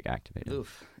magic activated.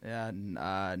 Oof. Yeah.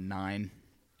 9.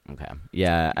 Okay.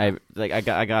 Yeah, I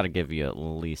got to give you at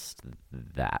least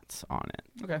that on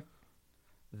it. Okay.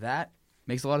 That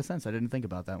makes a lot of sense. I didn't think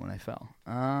about that when I fell.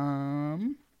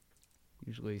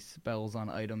 Usually spells on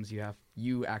items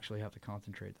you actually have to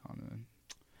concentrate on them.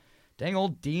 Dang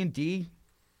old D&D.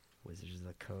 Wizards of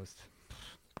the Coast.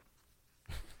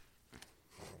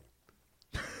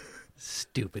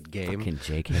 Stupid game. Fucking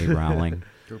J.K. Rowling.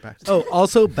 Go back to Oh,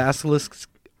 also basilisks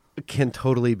can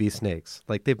totally be snakes.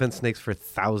 Like they've been snakes for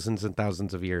thousands and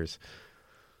thousands of years.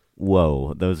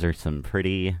 Whoa, those are some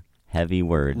pretty heavy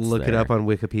words. Look it there. up on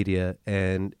Wikipedia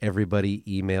and everybody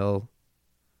email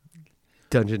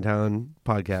Dungeon Town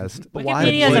podcast. Why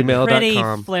Wikipedia's a would- pretty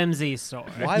gmail.com. flimsy store.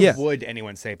 Why Yeah. would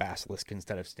anyone say basilisk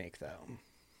instead of snake, though?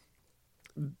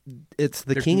 It's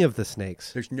the There's king n- of the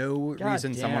snakes. There's no God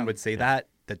reason someone damn. would say that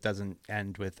doesn't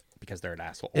end with because they're an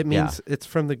asshole. It means it's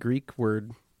from the Greek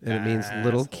word and it means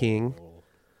little king.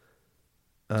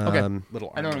 Okay.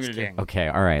 Little I know what I'm armless gonna do. king. Okay,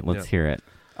 all right, let's Yeah. hear it.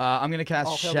 I'm going to cast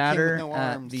All hail the king with Shatter no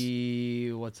at arms.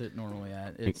 the... What's it normally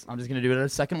at? I'm just going to do it at a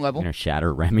second level. You know,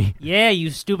 shatter Remy. Yeah, you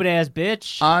stupid ass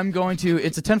bitch. I'm going to...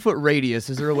 It's a 10-foot radius.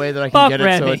 Is there a way that I can Fuck get it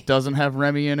so Remy. it doesn't have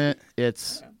Remy in it?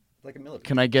 It's... Like a military.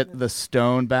 Can I get the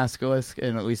stone basilisk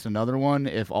and at least another one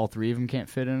if all three of them can't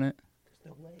fit in it?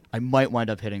 I might wind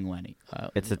up hitting Lenny.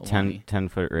 It's a Lenny.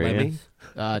 10-foot Lemmy? radius.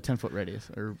 10-foot radius,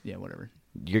 or yeah, whatever.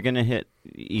 You're gonna hit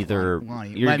either. Lonnie.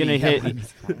 You're Lenny, gonna yeah, hit. Lenny.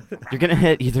 You're gonna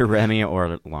hit either Remy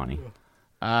or Lonnie.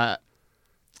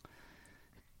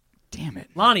 Damn it.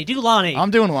 Lonnie, do Lonnie.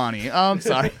 I'm doing Lonnie. I'm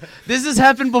sorry. This has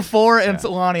happened before, and it's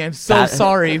Lonnie. I'm so That-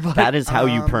 sorry. But That is how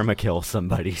you permakill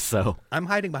somebody. So I'm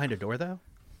hiding behind a door, though.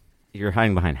 you're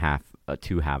hiding behind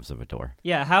two halves of a door.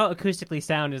 Yeah, how acoustically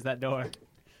sound is that door?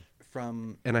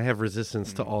 From And I have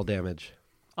resistance to all damage.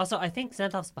 Also, I think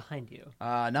Xanthoff's behind you.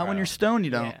 not when you're stoned,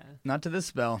 you don't. Yeah. Not to this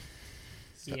spell.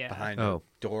 stuck Yeah. behind Oh.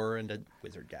 a door and a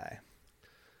wizard guy.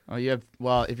 Oh, you have.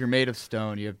 Well, if you're made of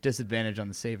stone, you have disadvantage on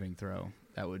the saving throw.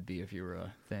 That would be if you were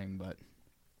a thing, but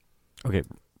Okay,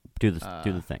 do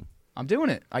the thing I'm doing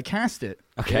it. I cast it.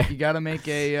 Okay. You got to make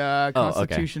a Oh, okay.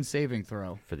 Constitution saving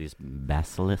throw. for these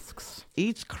basilisks.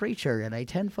 Each creature in a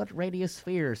 10-foot radius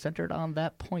sphere centered on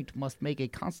that point must make a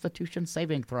Constitution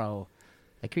saving throw.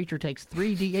 A creature takes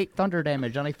 3d8 thunder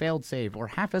damage on a failed save, or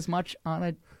half as much on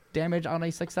a damage on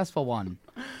a successful one.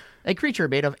 A creature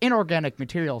made of inorganic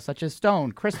material such as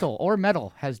stone, crystal, or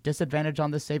metal has disadvantage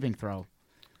on this saving throw.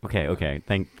 Okay.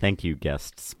 Thank you,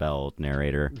 guest spell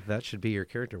narrator. That should be your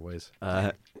character voice.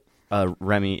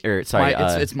 Remy, sorry,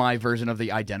 It's my version of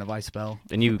the identify spell.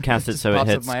 and you cast it so it Pops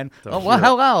up hits. my head. Oh, well,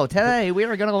 hello. Today we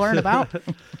are going to learn about.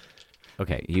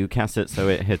 Okay, you cast it so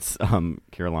it hits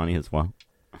Kirillani as well.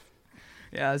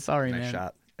 Yeah, sorry, Nice man.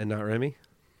 shot. And not Remy?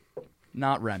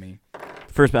 Not Remy.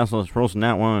 First basilisk rolls a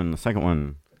nat 1. The second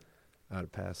one I'd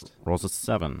have passed. rolls a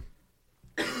 7.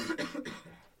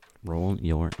 Roll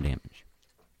your damage.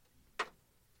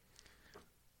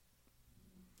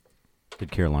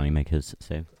 Did Kirillani make his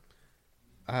save?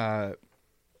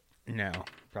 No,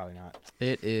 probably not.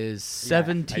 It is Yeah, I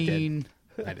 17.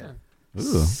 I did. Ooh.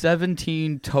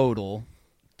 17 total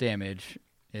damage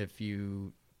if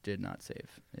you did not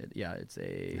save. It's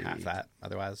a Half that.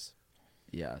 Otherwise,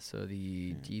 Yeah, so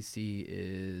the DC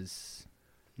is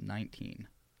 19.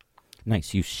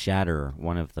 Nice. You shatter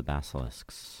one of the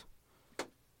basilisks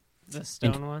The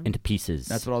stone one. into pieces.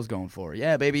 That's what I was going for.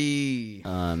 Yeah, baby.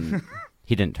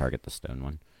 He didn't target the stone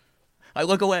one. I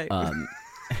look away.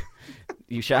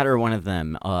 You shatter one of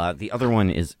them. The other one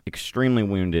is extremely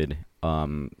wounded.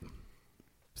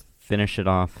 Finish it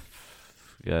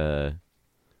off.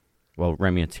 Well,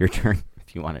 Remy, it's your turn.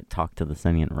 If you want to talk to the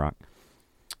sentient rock.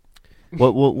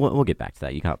 We'll get back to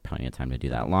that. You got plenty of time to do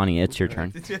that. Lonnie, it's your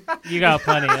turn. You got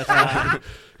plenty of time.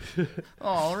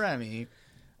 Oh, Remy.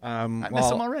 I miss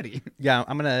well, him already. yeah,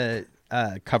 I'm gonna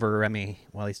cover Remy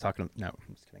while he's talking. No,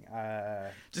 I'm just kidding.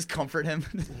 Just comfort him.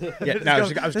 Yeah, no, I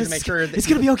was just gonna make sure that It's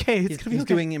going to be okay. he's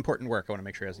doing important work. I want to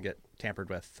make sure he doesn't get tampered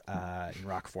with in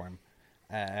rock form.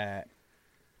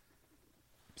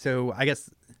 So I guess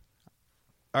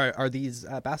are these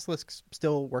basilisks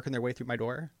still working their way through my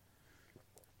door?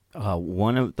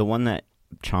 One that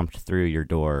chomped through your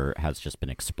door has just been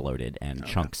exploded, and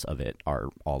chunks of it are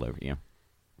all over you.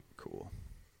 Cool.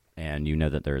 And you know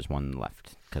that there is one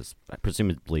left, because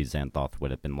presumably Xanthoth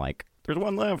would have been like, "There's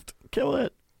one left, kill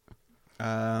it."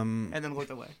 And then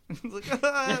looked away.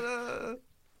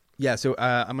 Yeah, so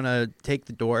I'm gonna take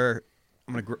the door.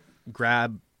 I'm gonna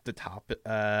grab the top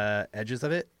edges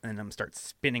of it, and I'm gonna start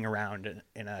spinning around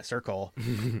in a circle.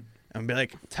 And be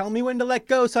like, "Tell me when to let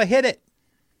go, so I hit it."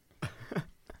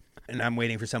 And I'm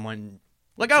waiting for someone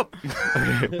Let go.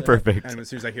 Perfect. And as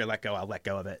soon as I hear let go, I'll let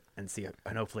go of it and see it.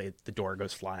 And hopefully the door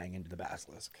goes flying into the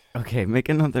basilisk. Okay, make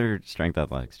another strength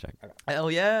athletics check. Hell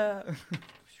yeah.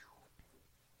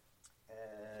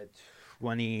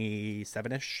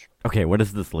 27-ish. Okay, what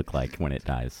does this look like when it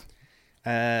dies?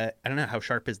 I don't know. How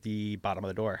sharp is the bottom of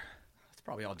the door? It's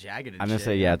probably all jagged and I'm gonna shit.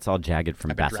 say it's all jagged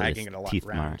from I've been basilisk dragging it a lot teeth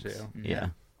around, marks. too. Yeah.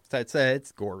 So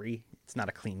it's gory. It's not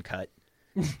a clean cut.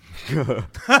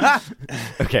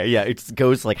 Okay, yeah, it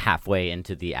goes like halfway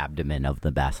into the abdomen of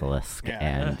the basilisk, Yeah.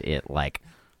 and it like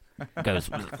goes.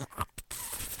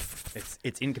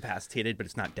 It's incapacitated, but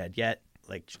it's not dead yet.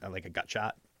 Like a gut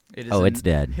shot. It is Oh, it's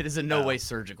dead. It is in no way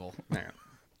surgical. Yeah.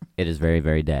 It is very,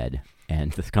 very dead,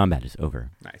 and this combat is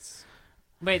over. Nice.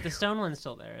 Wait, the stone one's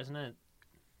still there, isn't it?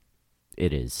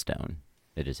 It is stone.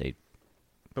 It is a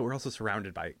But we're also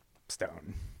surrounded by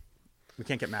stone. We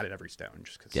can't get mad at every stone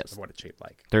just because Yes. of what it's shaped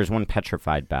like. There's one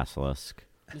petrified basilisk.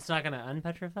 It's not gonna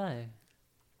unpetrify.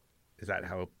 Is that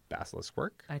how basilisks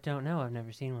work? I don't know. I've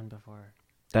never seen one before.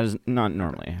 That is not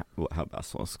normally how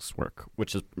basilisks work,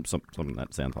 which is something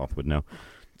that Xanthoth would know.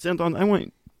 Xanthoth, I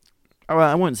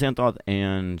want Xanthoth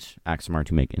and Axamar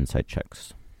to make insight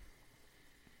checks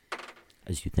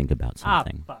as you think about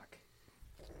something. Ah, fuck.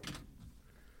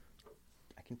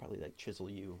 I can probably like chisel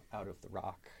you out of the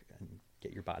rock and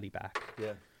get your body back.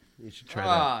 Yeah, you should try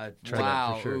that. Try that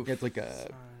wow. for sure. Oof. It's like a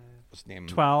what's his name?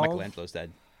 12. Michelangelo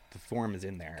said. The form is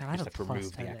in there. God, I You just have have a to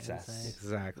remove +10 the to excess. insight.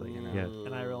 Exactly. You know? Yeah.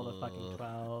 And I rolled a fucking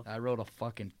 12. I rolled a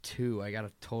fucking 2. I got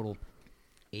a total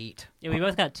 8. Yeah, we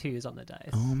both got 2s on the dice.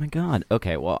 Oh my god.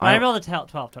 Okay, well, But I rolled a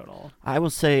 12 total. I will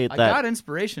say I that got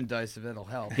inspiration dice if it'll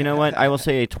help. you know what? I will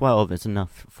say a 12 is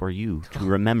enough for you to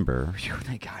remember Phew,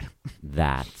 thank God.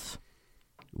 that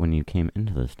when you came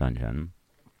into this dungeon,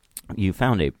 you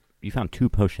found 2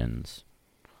 potions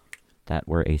that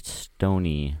were a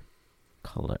stony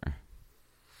color.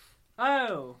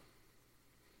 Oh!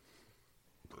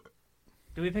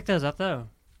 Did we pick those up, though?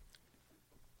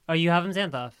 Oh, you have them,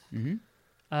 Xanthoth. Mm-hmm.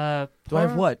 Do Do I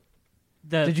have what?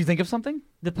 The, Did you think of something?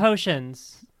 the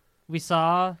potions we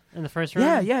saw in the first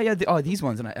room? Yeah. Oh, these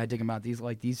ones, and I dig them out. These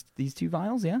 2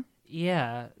 vials, yeah?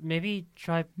 Yeah, maybe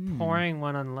try pouring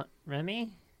one on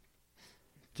Remy?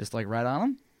 Just like right on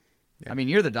them? Yeah. I mean,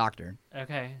 you're the doctor.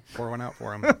 Okay, Pour one out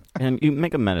for him. And you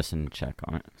make a medicine check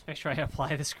on it. let's make sure I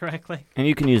apply this correctly. And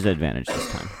you can use the advantage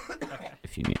this time Okay.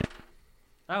 if you need it.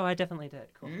 Oh, I definitely did.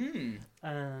 Cool. Mm.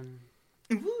 Um,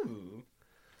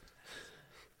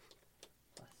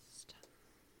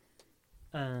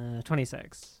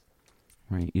 26.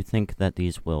 Right. You think that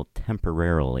these will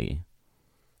temporarily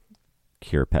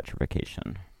cure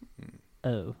petrification.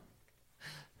 Oh.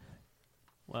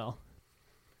 Well,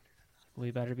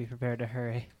 we better be prepared to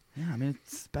hurry. Yeah, I mean,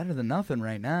 it's better than nothing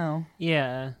right now.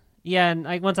 Yeah. Yeah, and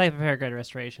once I prepare Great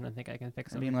Restoration, I think I can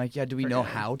fix I it. mean, like, yeah, do we know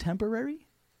Forget it. how temporary?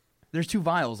 There's 2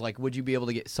 vials. Like, would you be able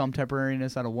to get some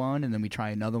temporariness out of one, and then we try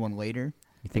another one later?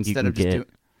 You think Instead you of can just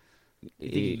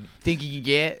get? think you can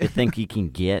get? You think you can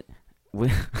get?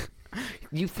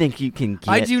 You think you can get?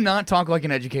 I do not talk like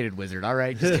an educated wizard, all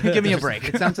right? Just give me a break.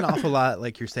 It sounds an awful lot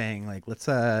like you're saying, like, let's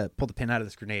pull the pin out of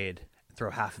this grenade and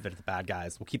throw half of it at the bad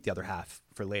guys. We'll keep the other half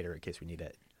for later in case we need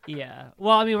it. Yeah.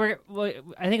 Well, I mean,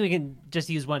 I think we can just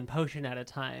use one potion at a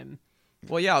time.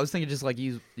 Well, yeah, I was thinking just like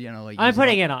use, like... I'm use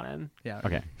putting like- it on him. Yeah.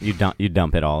 Okay. You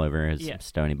dump it all over his Yeah.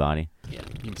 stony body. Yeah.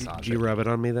 You massage Do you it, rub it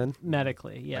on me then?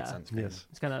 Medically, yeah. like sunscreen. Yes.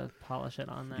 It's gonna polish it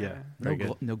on there. Yeah. No, Very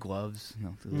good. no gloves.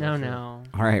 No.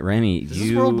 All right, Remy. Does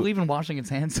this world believe in washing its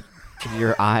hands?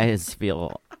 Your eyes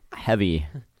feel heavy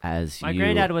as My you.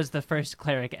 granddad was the first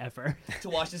cleric ever. To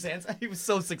wash his hands? He was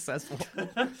so successful.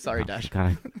 Sorry, Dash.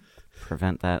 Gotta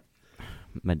prevent that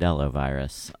Modelo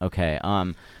virus. Okay.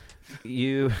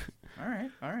 You All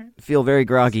right. feel very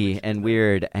groggy and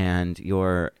weird, and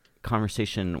your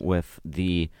conversation with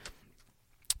the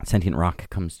sentient rock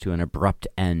comes to an abrupt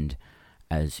end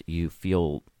as you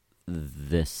feel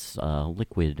this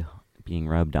liquid being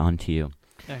rubbed onto you.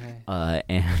 Okay.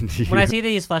 And When I you- see that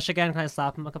he's flesh again, can I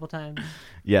slap him a couple times?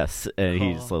 yes, he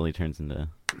Cool. slowly turns into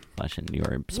flesh, and you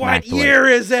are What smacked away. year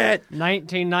is it?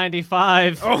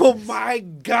 1995. Oh my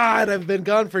God! I've been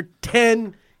gone for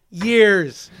 10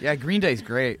 years. Yeah, Green Day's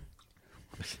great.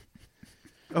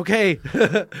 Okay,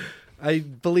 I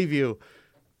believe you.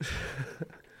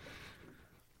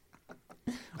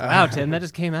 Wow, Tim, that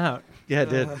just came out. Yeah, it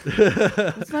did.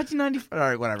 It's 1995. All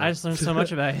right, whatever. I just learned so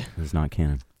much about you. This is not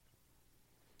canon.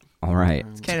 All right,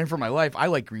 It's canon for my life. I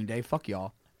like Green Day. Fuck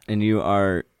y'all. and you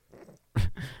are.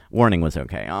 Warning was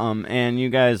okay. And you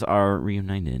guys are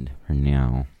reunited for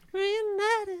now.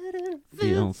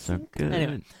 Feels so good.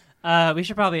 Anyway. We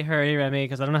should probably hurry, Remy,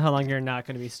 because I don't know how long you're not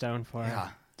going to be stoned for. Yeah.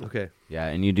 Okay. Yeah,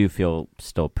 and you do feel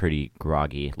still pretty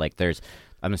groggy. Like there's,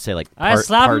 I'm gonna say like I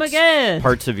slap him parts, again.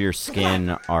 parts of your skin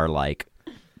are like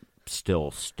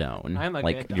still stone. I'm a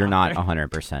like good you're not doctor.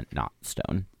 100% not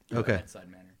stone. Okay. Bedside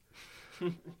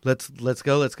manner. Let's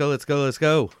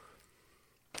go.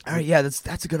 All right, yeah,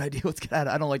 that's a good idea. Let's get out.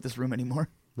 I don't like this room anymore.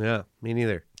 Yeah, me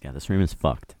neither. Yeah, this room is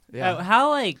fucked. Oh, how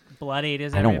like bloodied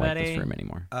is I don't everybody? like this room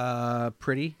anymore.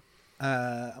 Pretty.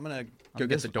 I'm gonna go get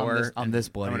this- the door. I'm and this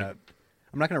bloody.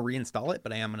 I'm not gonna reinstall it,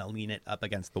 but I am gonna lean it up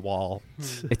against the wall.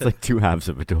 It's like two halves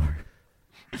of a door.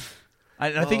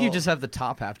 I think you just have the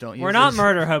top half, don't you? We're not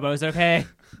murder hobos, okay?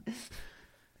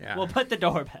 Yeah. We'll put the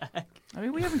door back. I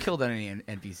mean, we haven't killed any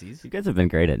NPCs. You guys have been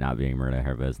great at not being murder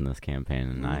herbos in this campaign,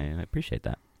 and I appreciate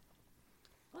that.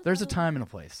 There's a time and a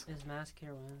place. Is Mask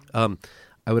here one?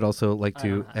 I would also like I to,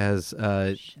 don't have-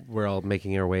 as Shit. we're all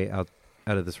making our way out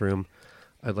of this room,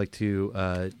 I'd like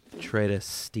to try to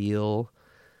steal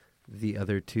the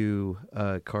other two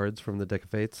cards from the deck of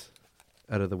fates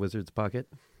out of the wizard's pocket.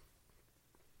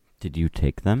 Did you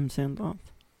take them, Sandloth?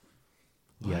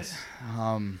 Yes.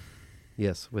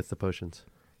 Yes, with the potions.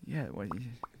 Yeah. What,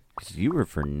 'Cause you were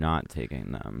for not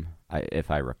taking them,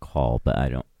 if I recall, but I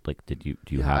don't. Like, did you?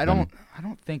 Do you have I them?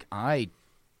 don't think I.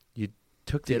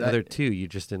 Took the Did I- other two, you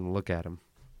just didn't look at them.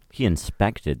 He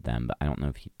inspected them, but I don't know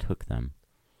if he took them.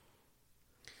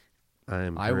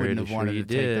 I'm I wouldn't pretty have wanted sure to you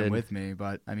take them did. with me,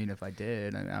 but I mean, if I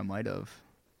did, I might have.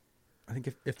 I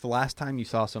think if the last time you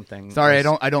saw something, Sorry,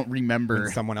 was I don't remember.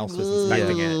 when someone else was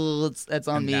inspecting it. That's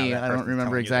on And now me. that I don't person's remember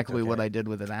telling you that's exactly what okay. I did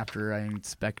with it after I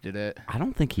inspected it. I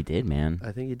don't think he did, man.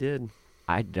 I think you did.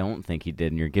 I don't think he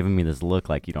did, and you're giving me this look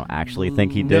like you don't actually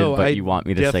think he did, No, but I you want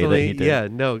me to say that definitely- he did. Yeah,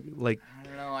 no, like, I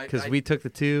don't know. because we took the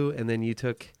two, and then you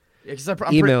took...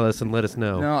 I'm Email us and let us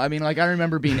know. No, I mean, like, I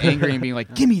remember being angry and being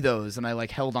like, "Give me those," and I like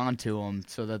held on to them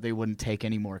so that they wouldn't take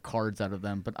any more cards out of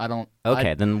them. But I don't.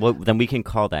 Okay, then then we can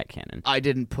call that canon. I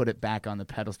didn't put it back on the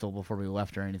pedestal before we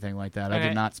left or anything like that. I Okay.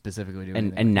 did not specifically do And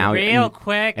anything. and now Real and,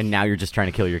 quick. and now you're just trying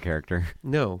to kill your character.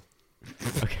 No.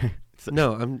 Okay.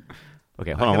 No, I'm...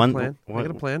 Okay, I hold on. got One. a plan. I one-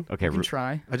 got a plan. Okay, you can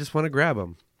try. I just want to grab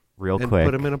them real and quick.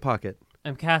 put them in a pocket.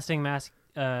 I'm casting mask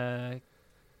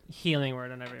healing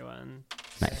word on everyone.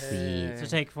 Nice. So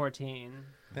take 14.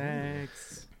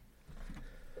 Thanks.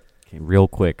 Okay, real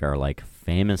quick, our like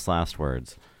famous last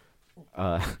words.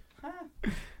 Yeah,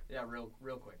 real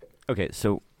quick. Okay,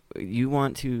 so you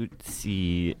want to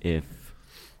see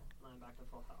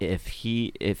if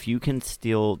you can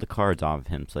steal the cards off of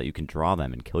him so that you can draw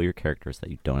them and kill your characters so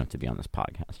that you don't have to be on this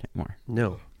podcast anymore.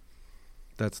 No.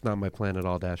 That's not my plan at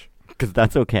all, Dash. Because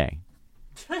that's okay.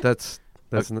 That's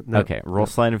no. Okay, roll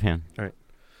sleight of hand.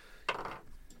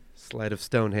 Sleight of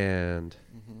stone hand.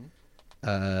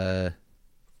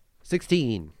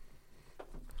 16.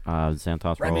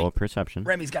 Xanthos, Remy. roll a perception.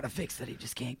 Remy's got a fix that he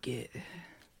just can't get.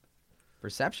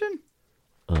 Perception?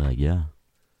 Yeah.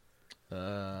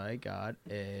 I got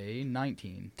a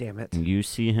 19. Damn it. And you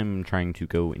see him trying to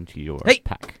go into your Hey!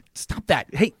 pack. Stop that!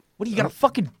 Hey, what do you got? A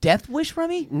fucking death wish,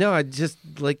 Remy? No, I just,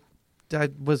 like, I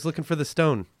was looking for the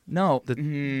stone. No,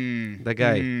 That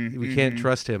guy. We can't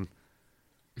trust him.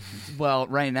 Well,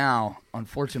 right now,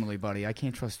 unfortunately, buddy, I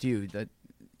can't trust you. That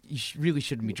you really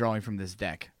shouldn't be drawing from this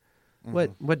deck.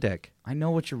 What deck? I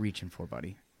know what you're reaching for,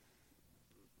 buddy.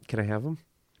 Can I have him?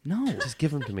 No, Just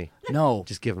give him to me. no,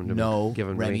 Just give him to me. no, Give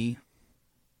him to me. Remy.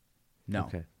 No,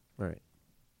 Okay. All right.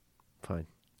 Fine.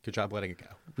 Good job letting it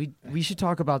go. we should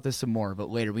talk about this some more, but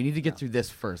later. We need to get through this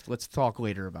first. Let's talk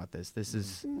later about this. This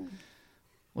is.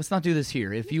 Let's not do this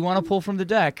here. If you want to pull from the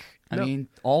deck, I No. mean,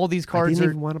 all these I cards didn't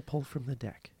are even want to pull from the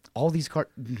deck. all these cards.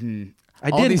 I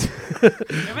All didn't. these-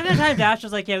 Remember that time Dash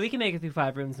was like, yeah, we can make it through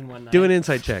 5 rooms in one night. Do an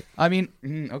insight check. I mean,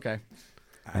 okay.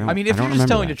 don't- I mean, if don't you're just remember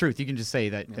telling that. the truth, you can just say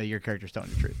that your character's telling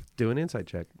the truth. Do an insight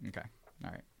check. Okay.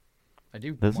 All right. I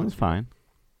do. This want one's to. fine.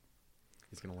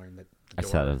 He's gonna learn that. I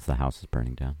said as the house is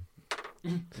burning down.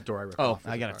 The door I ripped Oh, off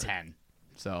I is got a hard. 10.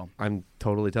 So. I'm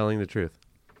totally telling the truth.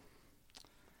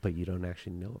 But you don't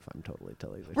actually know if I'm totally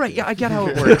telling the truth. Right, yeah, I get how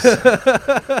it works.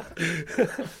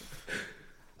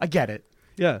 I get it.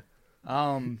 Yeah.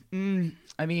 I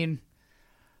mean,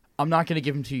 I'm not going to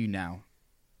give them to you now.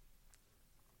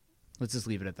 Let's just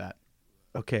leave it at that.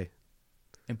 Okay.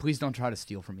 And please don't try to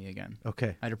steal from me again.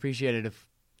 Okay. I'd appreciate it if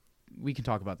we can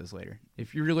talk about this later.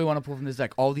 If you really want to pull from this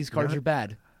deck, all these cards Not- are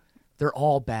bad. They're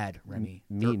all bad, Remy.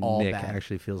 Me, They're all Nick, bad.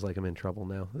 actually feels like I'm in trouble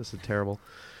now. This is terrible.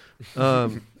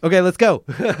 Okay, let's go.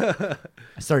 I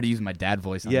started using my dad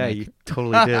voice on Yeah, Nick. you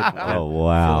totally did. I Oh feel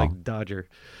wow, like Dodger.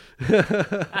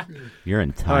 you're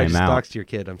in Oh, I just timeout. doxed your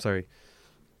kid. I'm sorry.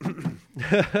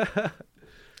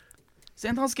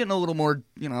 Xanthal's getting a little more,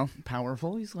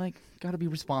 powerful. He's like, got to be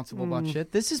responsible about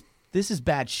shit. This is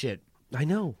bad shit. I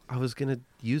know. I was gonna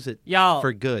use it Y'all,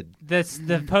 for good.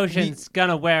 the potion's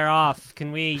gonna wear off.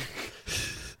 Can we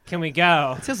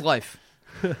go? It's his life.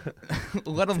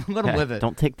 let him live it.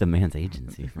 Don't take the man's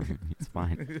agency from him. It's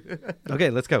fine. Okay,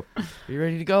 let's go. Are you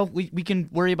ready to go? We can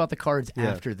worry about the cards Yeah.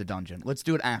 after the dungeon. Let's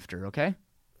do it after, okay?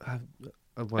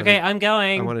 Okay, I'm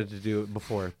going. I wanted to do it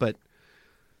before, but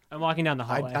I'm walking down the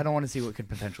hallway. I don't want to see what could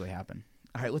potentially happen.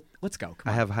 All right, let's go. Come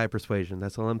I on. have high persuasion.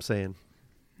 That's all I'm saying.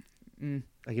 Mm,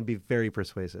 I can be very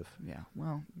persuasive. yeah.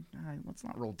 Well, let's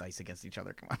not roll dice against each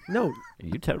other. Come on. No,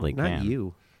 You totally not can.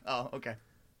 you. Oh, okay.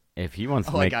 If he wants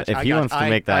to Oh, I make got if you. he wants to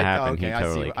make that happen, okay, he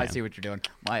totally I can. see what you're doing.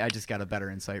 I just got a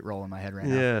better insight roll in my head right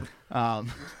Yeah, now.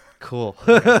 cool.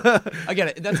 I get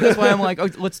it. That's why I'm like,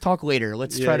 let's talk later.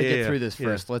 Let's try to get through this Yeah.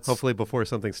 first. Let's Hopefully before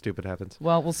something stupid happens.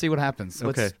 Well, we'll see what happens.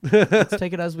 Okay. Let's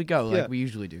take it as we go, like Yeah. we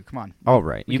usually do. Come on. All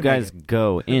right, We you can make guys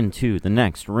go into the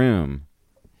next room.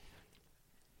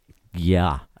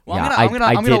 Yeah. Well, yeah, I'm gonna-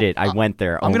 I I'm did gonna- it. I went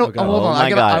there. I'm oh, gonna- God. hold on, Oh I my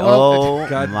gotta- god. I wanna- Oh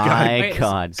God, my Wait,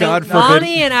 god. So God Lonnie forbid-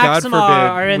 and God Axamar forbid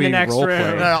are in the we next roleplay.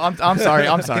 room. No, I'm sorry.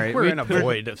 I'm I sorry. think we're in a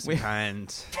void of some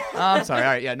kind. I'm sorry. All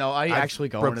right. Yeah. No, I I've actually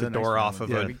go broke into the next door room. off of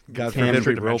Yeah. a God forbid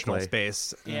we interdimensional roleplay.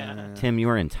 space. Yeah. Tim, you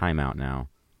are in timeout now.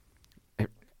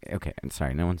 Okay, I'm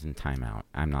sorry. No one's in timeout.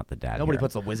 I'm not the dad. Nobody here.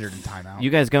 puts a wizard in timeout. You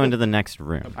guys go into the next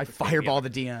room. I fireball the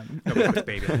DM. Nobody puts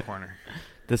baby in the corner.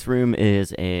 This room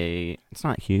is it's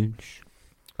not huge.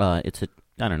 It's a,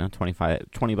 I don't know,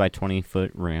 20 by 20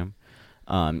 foot room.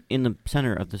 In the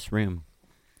center of this room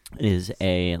is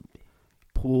a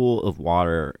pool of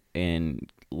water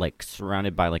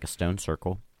surrounded by like a stone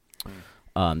circle.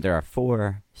 There are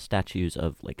 4 statues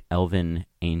of like elven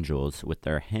angels with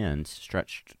their hands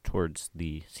stretched towards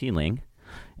the ceiling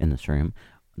in this room.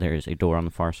 There is a door on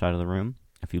the far side of the room.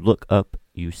 If you look up,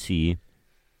 you see...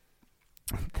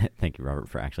 Thank you, Robert,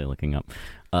 for actually looking up.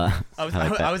 I was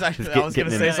going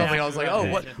to say something. I was like, oh,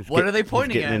 what are they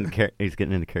pointing at? He's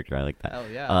getting into character. I like that. Oh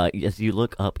yeah. As you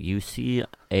look up, you see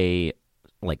a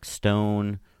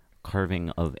stone carving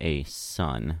of a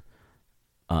sun,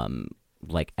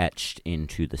 etched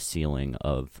into the ceiling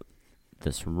of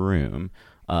this room,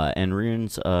 and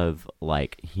runes of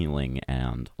healing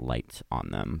and light on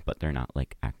them, but they're not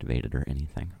activated or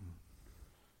anything.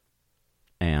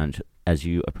 And as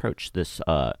you approach this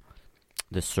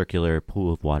circular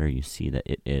pool of water, you see that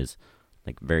it is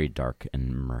very dark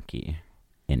and murky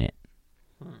in it.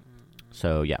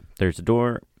 So yeah, there's a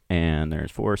door, and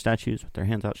there's 4 statues with their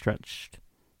hands outstretched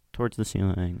towards the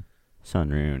ceiling.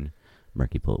 Sun rune,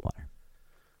 murky pool of water.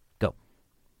 Go.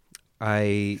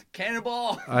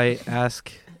 Cannonball. I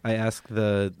ask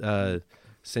the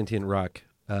sentient rock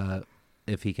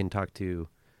if he can talk to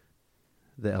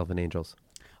the elven angels.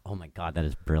 Oh my god, that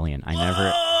is brilliant!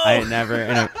 I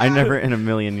never in a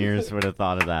million years would have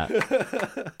thought of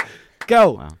that.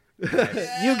 Go. Wow.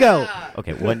 You go.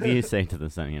 Okay, what do you say to the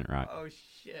sentient rock? Oh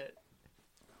shit.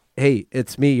 Hey,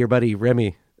 it's me, your buddy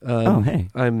Remy. Oh hey,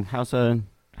 I'm how's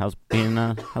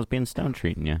being stone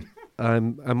treating you?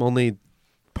 I'm only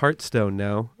part stone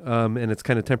now, and it's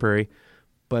kind of temporary.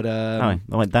 But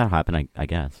well, that happened, I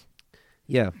guess.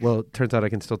 yeah. Well, it turns out I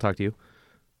can still talk to you.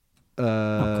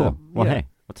 Oh, cool. Well, yeah. hey,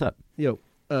 what's up? Yo,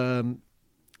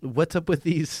 what's up with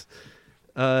these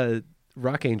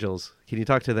rock angels? Can you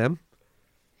talk to them?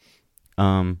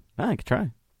 I could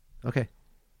try. Okay.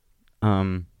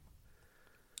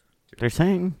 They're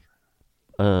saying,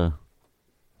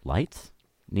 lights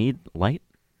need light,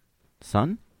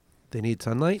 sun, They need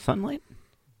sunlight. sunlight,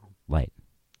 light.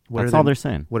 What That's are all their, they're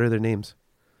saying. What are their names?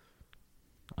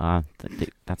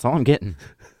 That's all I'm getting.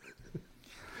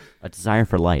 A desire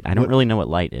for light. I don't What- really know what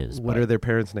light is. What but are their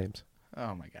parents' names?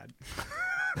 Oh my god.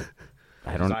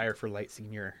 I don't. Desire for light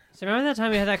senior. So remember that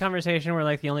time we had that conversation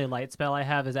where the only light spell I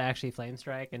have is actually Flame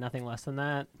Strike and nothing less than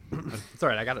that? It's all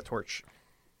right. I got a torch.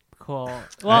 Cool.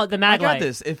 Well, the I Mad got Light.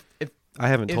 this. If I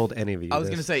haven't If- told any of you. I was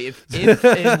this. gonna say if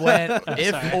and when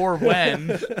if sorry. or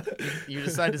when you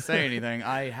decide to say anything,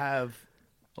 I have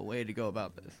a way to go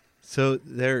about this. So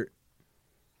they're.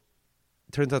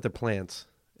 Turns out they're plants,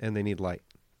 and they need light.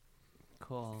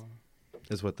 Cool.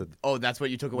 Is what the Oh, that's what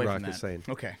you took away rock from that. is saying.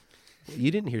 Okay.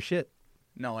 You didn't hear shit.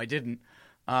 No, I didn't.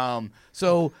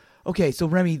 So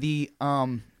Remy, the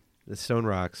The stone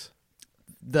rocks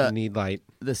the need light.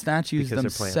 the statues because they're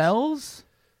plants. themselves,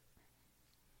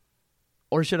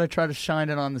 or should I try to shine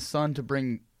it on the sun to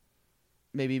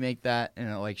make that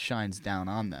shines down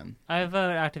on them? I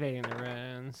vote activating the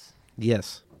runes.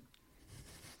 Yes.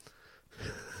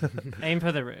 Aim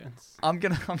for the runes. I'm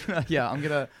gonna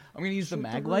use the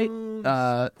mag light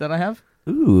that I have.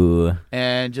 Ooh.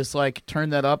 and just like turn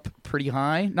that up pretty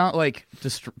high. Not like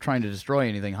just trying to destroy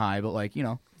anything high, but like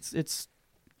it's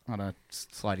on a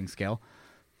sliding scale.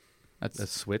 That's A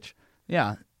switch.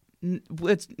 yeah.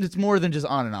 It's more than just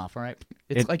on and off. All right,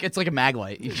 it's like a mag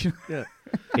light. Yeah.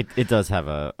 It does have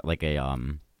a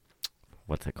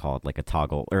what's it called? Like a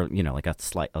toggle, or like a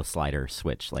slider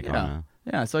switch, like on a.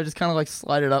 Yeah, so I just kind of like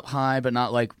slide it up high, but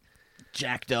not like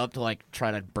jacked up to like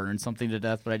try to burn something to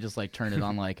death. But I just like turn it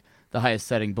on like the highest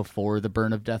setting before the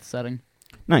burn of death setting,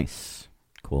 Nice,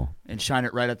 cool. and shine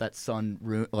it right at that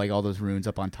sun, like all those runes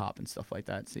up on top and stuff like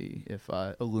that. See if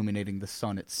illuminating the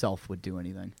sun itself would do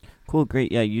anything. Cool,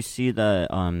 great. Yeah, you see the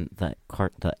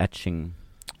etching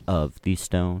of the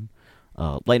stone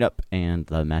light up, and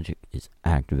the magic is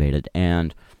activated,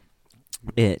 and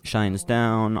it shines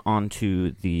down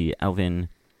onto the elven,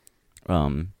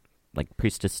 like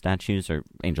priestess statues or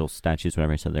angel statues,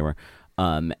 whatever I said they were.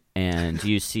 And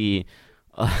you see.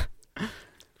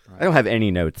 I don't have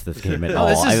any notes this game at all.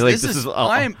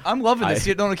 I'm loving this.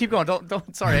 No, keep going.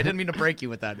 Don't. Sorry, I didn't mean to break you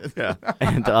with that. Yeah.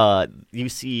 And you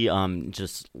see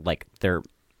just like their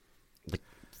like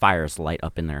fires light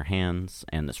up in their hands,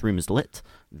 and this room is lit.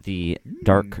 The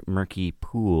dark, murky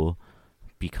pool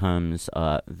becomes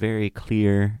very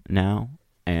clear now,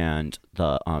 and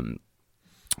the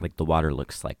like the water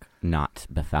looks like not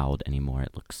befouled anymore.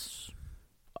 It looks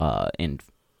in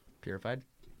Purified.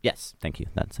 yes, thank you.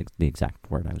 That's the exact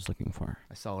word I was looking for.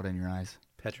 I saw it in your eyes.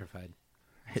 Petrified.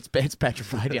 It's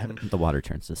petrified. Yeah. The water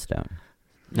turns to stone.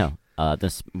 No,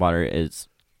 this water is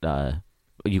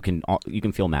you can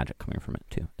feel magic coming from it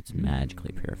too. It's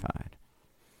magically purified.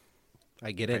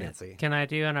 I get it. Fancy. Can I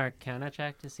do an Arcana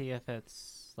check to see if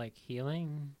it's like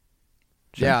healing?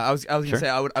 Sure. Yeah, I was gonna Sure. say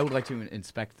I would like to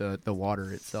inspect the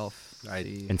water itself.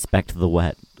 Inspect the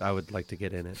wet. I would like to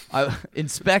get in it.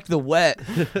 Inspect the wet.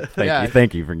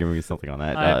 Thank you for giving me something on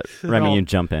that. Remy, roll- you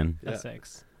jump in. A Yeah.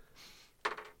 6.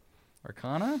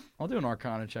 Arcana? I'll do an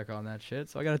Arcana check on that shit.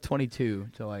 So I got a 22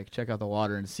 to like check out the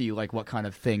water and see like what kind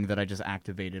of thing that I just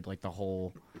activated, like the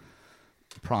whole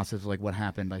process, like what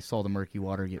happened. I saw the murky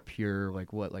water get pure.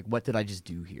 Like what did I just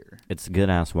do here? It's good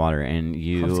ass water, and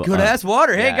you. It's good ass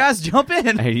water. Hey yeah. guys, jump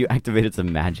in. You activated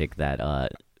some magic that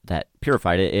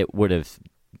purified it. It would have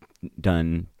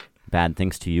done bad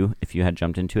things to you if you had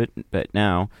jumped into it, but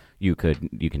now you can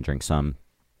drink some,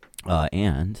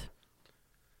 and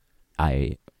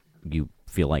you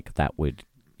feel like that would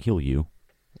heal you.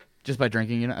 Just by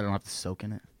drinking it, I don't have to soak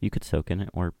in it. You could soak in it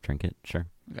or drink it. Sure.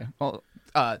 Okay. Well,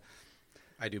 I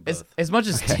do both. as much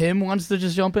as Okay. Tim wants to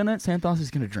just jump in it, Santhos is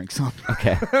gonna drink some.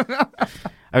 Okay.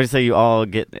 I would say you all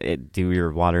do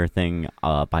your water thing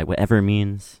by whatever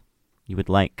means you would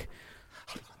like.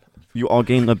 You all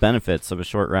gain the benefits of a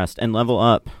short rest and level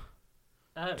up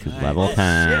to level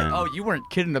 10. Shit. Oh, you weren't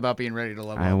kidding about being ready to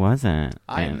level I up. wasn't.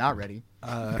 I am And- not ready.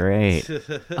 Great. Just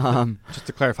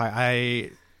to clarify,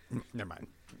 never mind.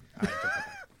 I take that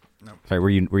back. Sorry,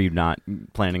 were you not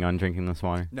planning on drinking this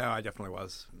water? No, I definitely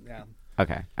was. Yeah.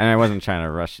 Okay, and I wasn't trying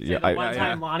to rush you. The one yeah.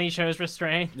 time Lonnie shows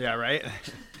restraint. Yeah. Right.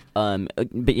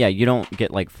 But yeah, you don't get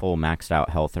like full maxed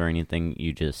out health or anything.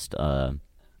 You just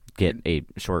get a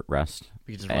short rest,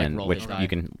 You just like and roll which hit die. you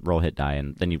can roll hit die,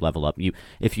 and then you level up.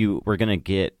 If you were gonna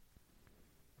get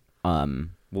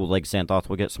well, like Xanthoth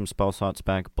will get some spell slots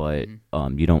back, but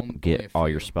Mhm. you don't Only get a all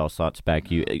your few. spell slots back.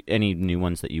 Any new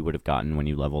ones that you would have gotten when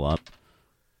you level up,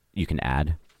 you can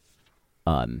add.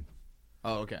 Oh,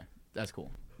 okay. That's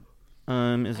cool. Is I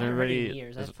haven't read it in everybody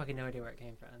years. I have fucking no idea where it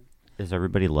came from. is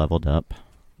everybody leveled up?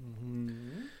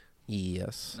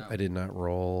 Yes. No. I did not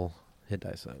roll hit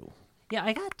dice, so Yeah,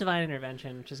 I got Divine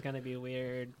Intervention, which is going to be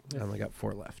weird I with only got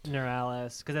 4 left.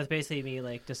 Neuralis, because that's basically me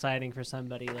like deciding for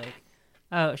somebody like,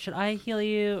 oh, should I heal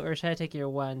you or should I take your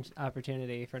one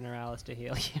opportunity for Neuralis to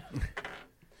heal you?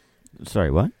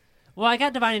 Sorry, what? Well, I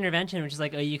got Divine Intervention, which is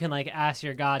like, oh, you can like ask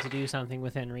your god to do something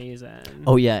within reason.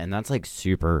 Oh yeah, and that's like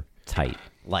super tight.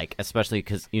 Like especially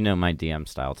because my DM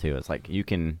style too. It's like you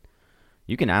can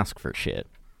ask for shit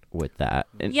with that.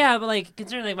 And Yeah, but like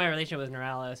considering like my relationship with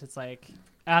Neuralis, it's like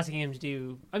asking him to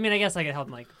do. I mean, I guess I could help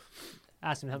him like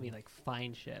ask him to help me like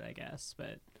find shit. I guess,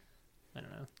 but I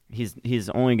don't know. he's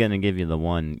only gonna give you the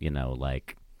one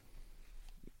like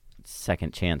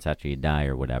second chance after you die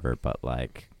or whatever. But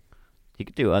like he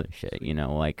could do other shit.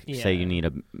 Like say you Yeah. need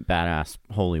a badass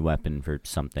holy weapon for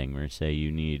something, or say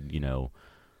you need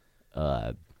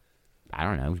I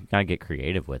don't know. You gotta get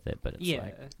creative with it. But it's Yeah,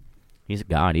 like he's a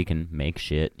god. He can make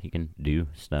shit. He can do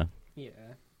stuff. yeah.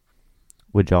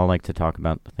 Would y'all like to talk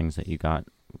about the things that you got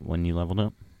when you leveled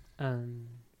up?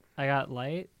 I got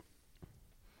light,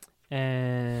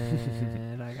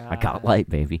 and I got I got light,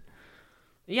 baby.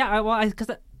 Yeah,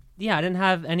 I didn't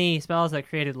have any spells that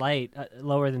created light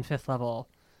lower than 5th level,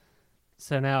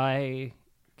 so now I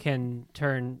can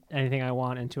turn anything I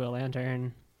want into a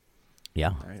lantern.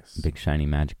 Yeah. Nice. Big shiny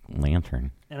magic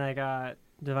lantern. And I got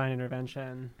divine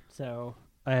intervention, so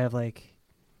I have like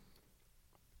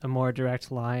a more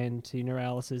direct line to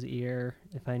Neuralis's ear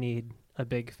if I need a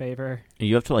big favor.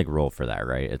 You have to like roll for that,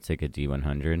 right? It's like a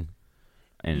D100.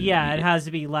 And Yeah, it has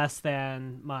to be less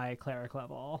than my cleric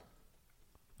level.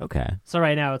 Okay. So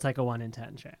right now it's like a 1 in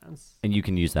 10 chance. And you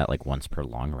can use that like once per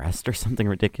long rest or something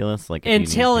ridiculous, like if you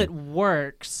Until need it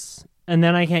works, and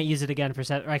then I can't use it again for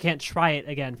or I can't try it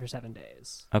again for 7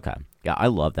 days. to. Okay. Yeah, I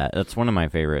love that. That's one of my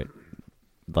favorite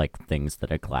like things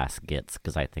that a class gets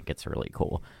because I think it's really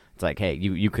cool. It's like, hey,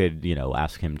 you could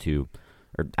ask him to,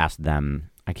 or ask them.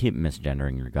 I keep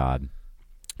misgendering your god.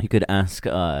 You could ask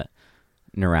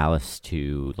Neuralis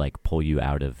to like pull you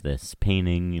out of this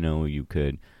painting. You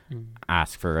could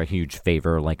ask for a huge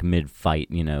favor like mid-fight.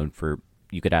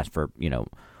 You could ask for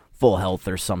full health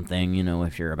or something.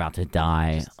 If you're about to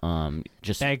die.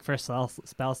 Just Beg for spell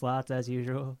slots as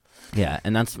usual. yeah,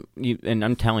 and that's you. And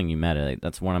I'm telling you, meta.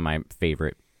 That's one of my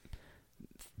favorite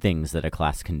things that a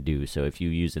class can do. So if you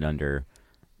use it under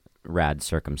rad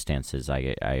circumstances,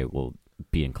 I will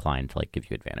be inclined to like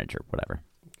give you advantage or whatever.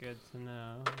 Good to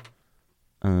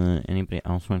know. Anybody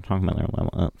else want to talk about their level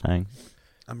up thing?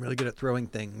 I'm really good at throwing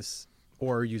things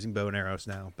or using bow and arrows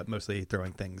now, but mostly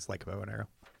throwing things like a bow and arrow.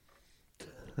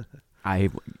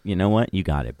 You know what? You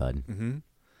got it, bud. Mm-hmm.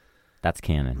 That's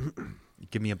canon.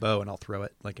 Give me a bow and I'll throw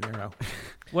it like an arrow.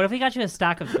 What if we got you a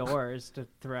stack of doors to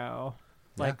throw?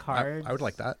 Like Yeah, cards? I would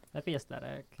like that. That'd be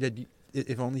aesthetic. Yeah,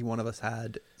 if only one of us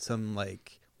had some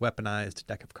like weaponized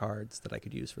deck of cards that I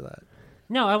could use for that.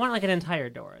 No, I want like an entire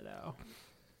door though.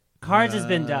 Cards has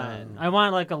been done. I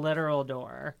want like a literal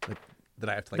door That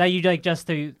I have to like. that you like just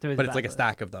through the but it's back like a with.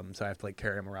 stack of them, so I have to like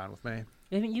carry them around with me.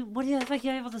 I mean, what do you think you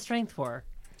have the strength for?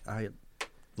 I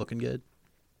looking good.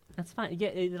 That's fine. Yeah,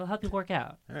 it'll help you work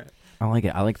out. All right. I like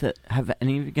it. I like that. Have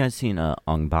any of you guys seen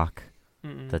Ong Bak,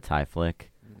 Mm-mm. the Thai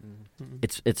flick? Mm-mm.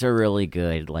 It's a really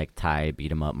good like Thai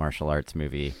beat 'em up martial arts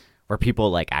movie where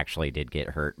people like actually did get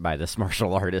hurt by this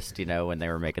martial artist, when they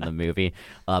were making the movie.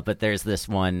 But there's this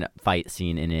one fight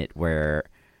scene in it where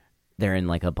they're in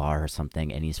like a bar or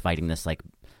something, and he's fighting this like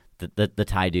the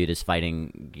Thai dude is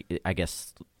fighting, I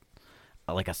guess,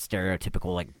 like a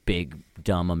stereotypical like big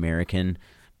dumb American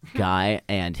guy,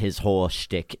 and his whole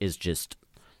shtick is just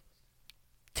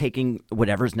taking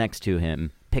whatever's next to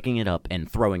him, picking it up,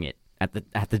 and throwing it at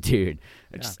the dude.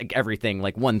 Just like everything,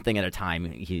 like one thing at a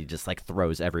time. He just like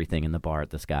throws everything in the bar at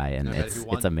this guy, and No matter who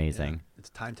won, it's amazing. yeah. It's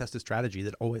a time-tested strategy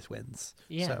that always wins.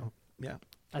 Yeah. So yeah.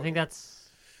 I think that's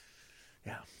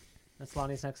Yeah.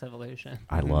 Lonnie's next evolution.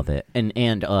 I love it. And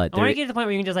I want to get to the point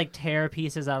where you can just like tear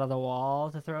pieces out of the wall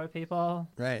to throw at people.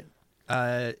 Right.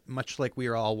 Much like we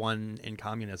are all one in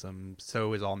communism,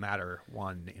 so is all matter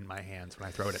one in my hands when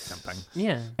I throw it at something.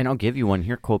 Yeah. and I'll give you one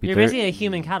here, Colby. You're There- basically a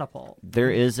human catapult.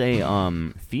 There is a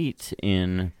feat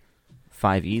in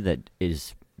 5e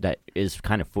that is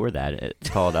kind of for that. It's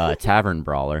called Tavern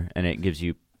Brawler, and it gives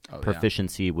you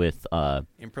proficiency with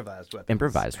Improvised weapons.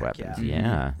 improvised Heck weapons. Yeah.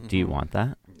 Yeah. Do you want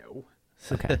that? No.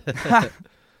 Okay.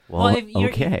 Well, if you're-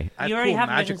 okay. I have You already cool have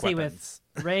magic proficiency weapons.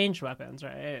 with ranged weapons,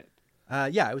 right?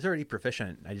 Yeah, I was already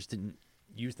proficient. I just didn't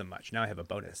use them much. Now I have a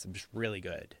bonus. I'm just really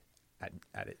good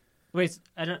at it. Wait,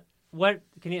 I don't. What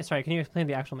can you? Sorry, can you explain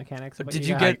the actual mechanics? Of what Did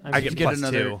you got? get- I'm I Did get you get plus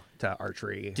another- 2 to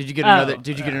archery. Did you get Oh. another?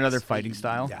 Did you get another fighting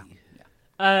style?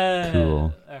 Yeah.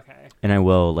 Cool. Okay. And I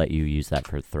will let you use that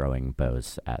for throwing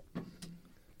bows at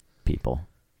people.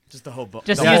 Just the whole bow.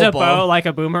 Just the use whole a bow like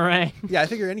a boomerang. Yeah, I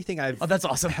figure anything I've Oh, that's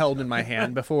awesome. held in my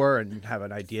hand before and have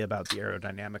an idea about the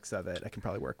aerodynamics of it, I can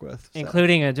probably work with. So.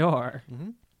 Including a door. Mhm.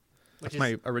 Which That's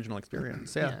my original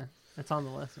experience. Yeah. it's on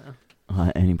the list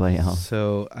now. Anybody else?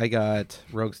 So I got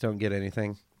rogues don't get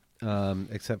anything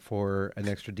except for an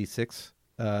extra d6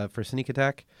 for sneak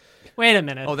attack. Wait a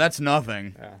minute. Oh, that's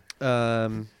nothing.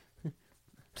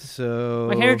 So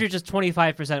My character's just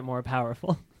 25% more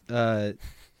powerful.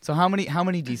 So how many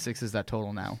d6 is that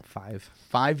total now? 5.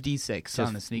 5 d6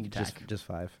 on a sneak attack. Just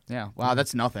 5. Yeah. Wow,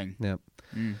 that's nothing. Yep.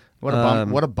 What a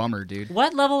what a bummer, dude.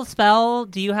 What level spell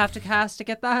do you have to cast to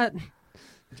get that?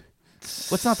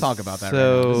 Let's not talk about that.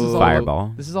 So right now. This is all,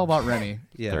 Fireball. This is all about Remy.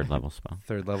 Yeah. Third level spell.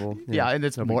 Third level. Yeah, and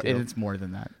it's no big more. deal. And it's more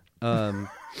than that.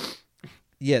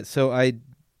 Yeah, so I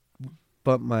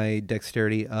bumped my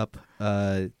dexterity up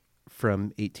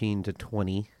from 18 to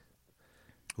 20.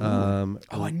 Oh,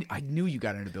 I knew you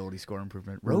got an ability score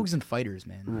improvement. Rogues and fighters,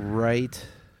 man. Right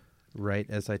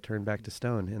as I turned back to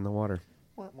stone in the water.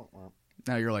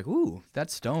 Now you're like, ooh,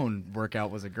 that stone workout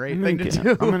was a great I'm thing to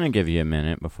do. gonna give you a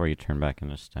minute before you turn back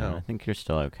into stone. Oh. I think you're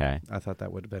still okay. I thought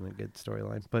that would have been a good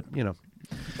storyline, but you know.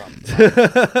 Well,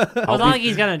 it's not like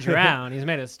he's gonna drown. He's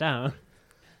made of stone.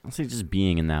 Honestly, just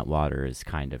being in that water is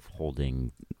kind of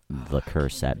holding the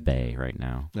curse at bay right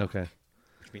now. Okay.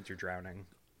 Which means you're drowning.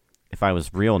 If I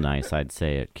was real nice, I'd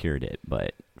say it cured it,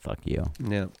 but fuck you.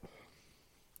 Yeah.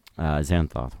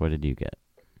 Xanthoth, what did you get?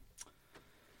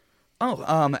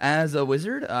 Oh, as a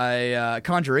wizard,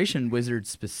 conjuration wizard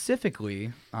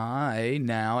specifically, I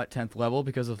now at 10th level,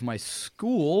 because of my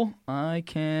school, I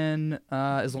can,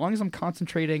 as long as I'm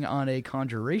concentrating on a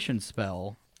conjuration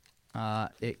spell,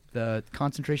 the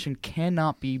concentration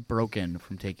cannot be broken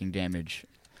from taking damage,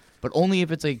 but only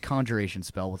if it's a conjuration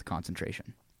spell with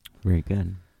concentration. Very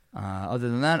good. Other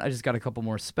than that, I just got a couple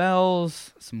more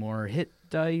spells, some more hit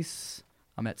dice.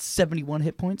 I'm at 71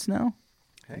 hit points now.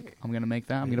 Hey. I'm gonna make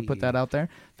that. I'm gonna put that out there.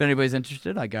 If anybody's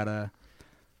interested, I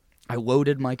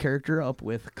loaded my character up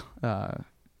with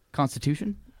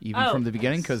Constitution even Oh, from the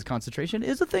beginning nice. because concentration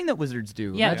is a thing that wizards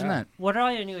do. Yeah. Imagine that. What are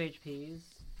all your new HPs?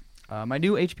 My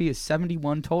new HP is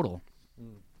 71 total.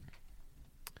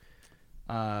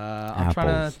 I'm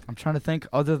trying to think.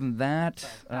 Other than that,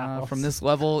 Apples. from this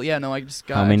level, yeah, no, I just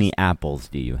got. How many apples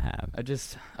do you have?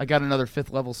 I got another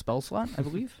 5th level spell slot, I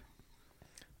believe,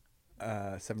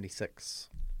 76.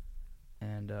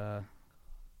 and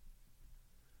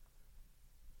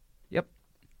yep,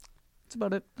 that's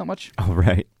about it. Not much. All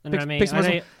right. And Pick- Remy, pick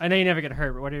some I know you never get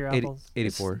hurt, but what are your 80, apples?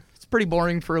 84. It's pretty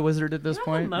boring for a wizard at this You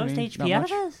point. have the I most mean, not HP out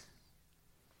much. of us?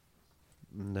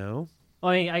 No.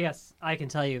 Well, I mean, I guess I can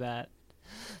tell you that.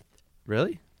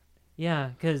 Really? Yeah,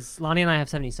 because Lonnie and I have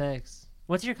 76.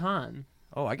 What's your con?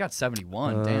 Oh, I got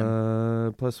 71.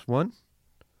 Damn. Plus 1?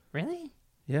 Really?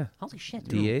 Yeah. Holy shit.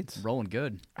 D8s. Rolling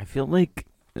good. I feel like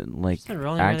She's been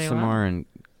rolling really Axamar well. and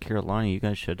Kirillani, you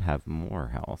guys should have more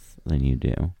health than you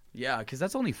do. Yeah, because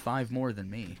that's only 5 more than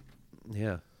me.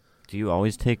 Yeah. Do you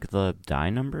always take the die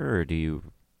number, or do you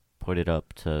put it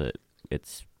up to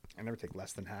its... I never take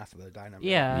less than half of the die number.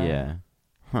 Yeah. yeah.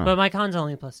 Huh. But my con's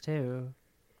only +2.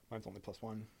 Mine's only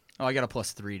 +1. Oh, I got a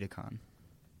 +3 to con.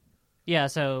 Yeah,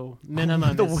 so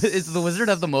minimum Does the wizard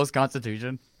have the most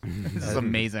constitution? This is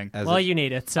amazing. As Well, a- you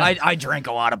need it. So. I drank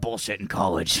a lot of bullshit in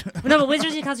college. No, but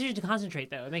wizards need constitution to concentrate,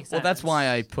 though. It makes sense. Well, that's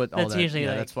why I put all That's that. usually Yeah,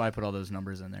 like- that's why I put all those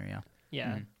numbers in there. Yeah,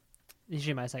 Yeah. Mhm.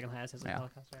 Usually my second highest is like Yeah.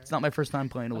 Holocaust. it's not my first time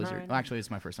playing a Oh, wizard. alright. Well, actually,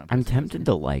 it's my first time. I'm playing a tempted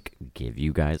to, like, give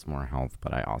you guys more health,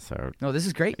 but I also... No, this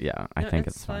is great. Yeah, I think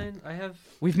it's fine. I have.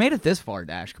 We've made it this far,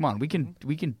 Dash. Come on, we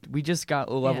just got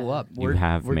a level Yeah. up. You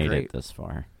have we're made great. it this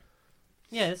far.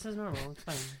 Yeah, this is normal. It's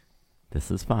fine.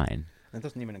 This is fine. That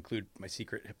doesn't even include my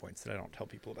secret hit points that I don't tell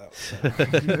people about. So.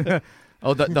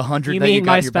 Oh, the 100 You that mean you got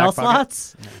my in your spell back pocket?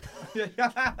 slots?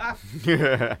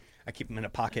 I keep them in a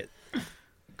pocket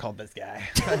called this guy.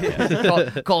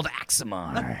 called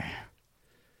Axamar.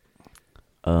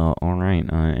 All right.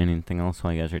 Anything else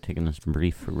while you guys are taking this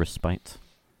brief respite?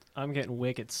 I'm getting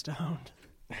wicked stoned.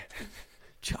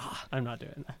 I'm not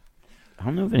doing that. I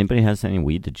don't know if anybody has any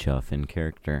weed to chuff in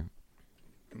character.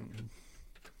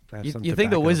 have You some think the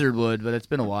tobacco. wizard would, but it's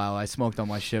been a while. I smoked on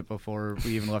my ship before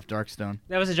we even left Darkstone.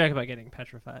 That was a joke about getting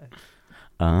petrified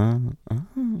Hmm.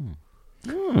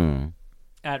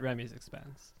 at Remy's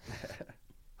expense.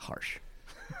 Harsh.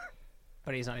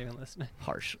 But he's not even listening.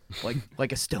 Harsh.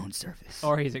 Like a stone surface.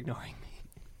 Or he's ignoring me.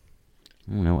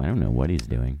 I don't know what he's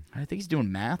doing. I think he's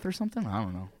doing math or something. I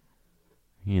don't know.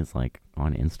 He is, like,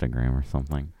 on Instagram or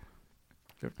something.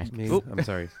 Me? Oop. I'm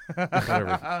sorry.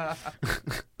 Whatever.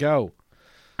 Go.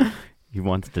 He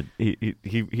wants to.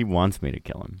 He wants me to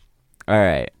kill him. All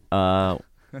right.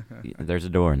 There's a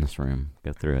door in this room.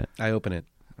 Go through it. I open it.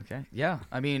 Okay. Yeah.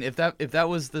 I mean, if that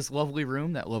was this lovely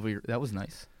room, that was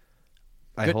nice.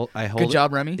 I Good- hold. Good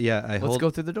job, Remy. Yeah, Let's go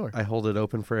through the door. I hold it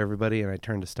open for everybody, and I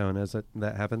turn to stone as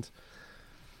that happens.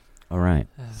 All right.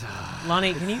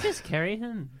 Lonnie, can you just carry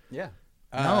him? Yeah.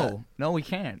 No, we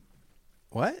can't.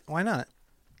 What? Why not?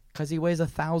 Because he weighs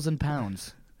 1,000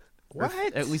 pounds. Or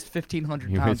What? at least 1,500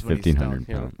 He pounds weighs when he's 1,500 stoned.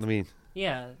 Here, pounds. let me.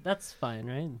 Yeah, that's fine,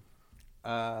 right?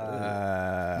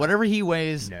 Whatever he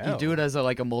weighs, you no. do it as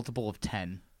a multiple of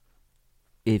 10.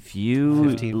 If you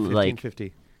 15, like,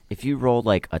 50. if you roll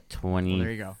like a Well,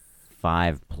 there you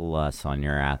 25 go. plus on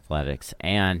your athletics,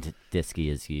 and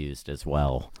Disky is used as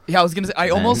well. Yeah, I was gonna say I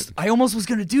Then- almost was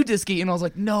gonna do Disky, and I was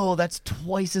like, no, that's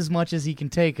twice as much as he can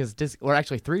take, or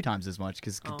actually 3 times as much,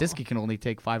 because Oh. Disky can only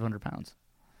take 500 pounds.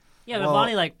 Yeah, but Well-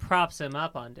 Lonnie props him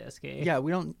up on Disky. Yeah,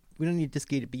 we don't need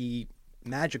Disky to be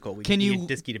magical. We Can need you-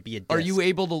 Disky to be a disc. Are you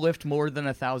able to lift more than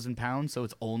 1,000 pounds? So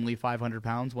it's only 500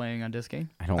 pounds weighing on Disky.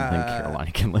 I don't think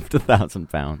Carolina can lift 1,000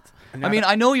 pounds. I mean,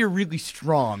 I know you're really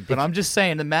strong, but I'm just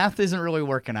saying the math isn't really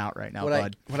working out right now,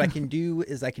 bud. what I can do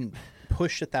is I can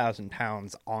push 1,000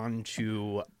 pounds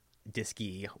onto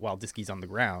Disky while Disky's on the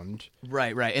ground.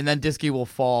 Right, and then Disky will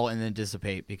fall and then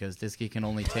dissipate because Disky can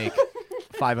only take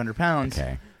 500 pounds.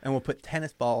 Okay. And we'll put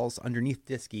tennis balls underneath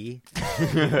Disky,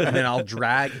 and then I'll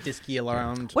drag Disky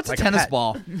around. What's like a tennis pet.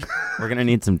 ball? We're going to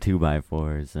need some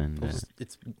 2x4s. And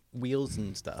It's wheels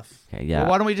and stuff. okay, yeah.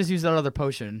 Well, why don't we just use that other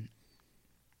potion?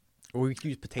 Or we could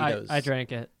use potatoes. I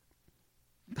drank it.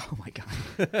 Oh my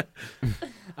god!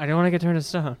 I don't want to get turned to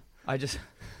stone. I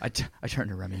turn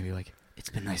to Remy and be like, "It's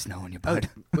been nice knowing you, Oh, bud."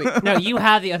 wait. No, you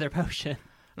have the other potion.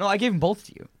 No, I gave them both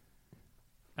to you.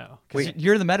 Oh. 'Cause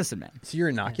you're the medicine man. So you're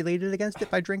inoculated against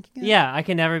it by drinking it? Yeah, I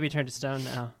can never be turned to stone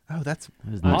now. Oh, that's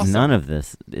There's Awesome. None of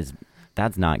this is.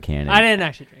 That's not canon. I didn't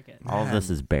actually drink it. All of this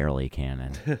is barely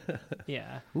canon.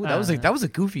 Yeah. Ooh, that was a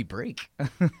goofy break.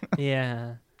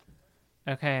 Yeah.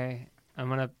 Okay, I'm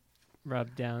gonna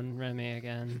rub down Remy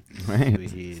again. Right?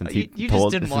 Sweet. Since You he just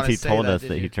told, didn't since wanna he say told that, us did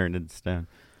that he you? turned into stone.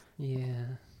 Yeah.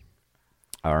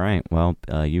 All right. Well,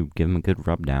 you give him a good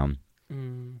rub down.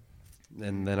 Mm.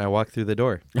 And then I walk through the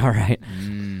door. All right.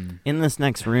 No In this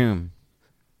next room,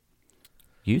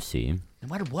 you see,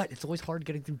 matter what, it's always hard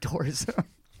getting through doors.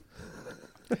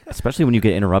 especially when you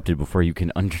get interrupted before you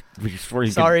can before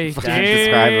you Sorry, can Dad.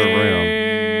 describe the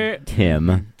room.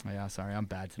 Tim, Oh, yeah, sorry, I'm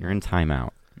bad. you're in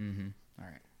timeout. Mm-hmm. All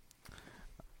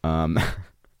right.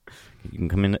 You can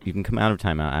come in. You can come out of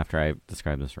timeout after I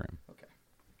describe this room. Okay.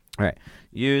 All right.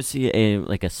 You see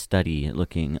a study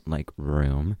looking like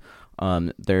room.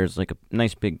 There's like a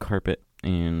nice big carpet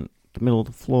in the middle of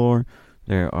the floor.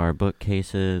 There are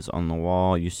bookcases on the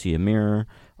wall. You see a mirror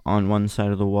on one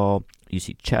side of the wall. You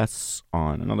see chests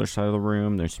on another side of the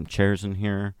room. There's some chairs in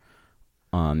here.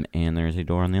 And there's a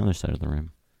door on the other side of the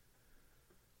room.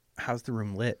 how's the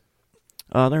room lit?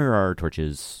 There are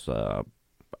torches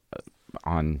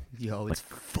on Yo, it's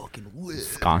fucking lit.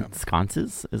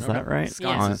 sconces. Is that right?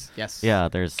 Sconces, yes. Yeah,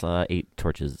 there's 8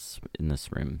 torches in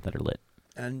this room that are lit.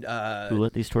 And Who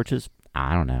lit these torches?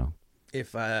 I don't know.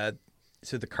 if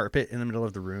so the carpet in the middle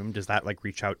of the room, does that like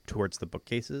reach out towards the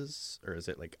bookcases, or is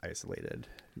it like isolated?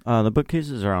 The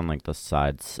bookcases are on like the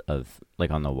sides of like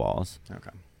on the walls.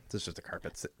 Okay, so it's just a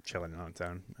carpet chilling on its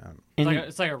own. It's, And,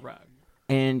 it's like a rug.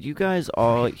 and you guys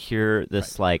all hear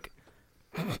this like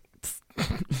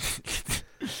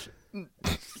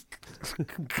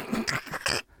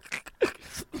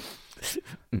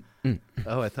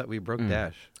Oh, I thought we broke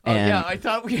Dash. Oh, and yeah, I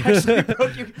thought we actually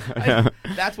broke you.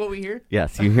 That's what we hear?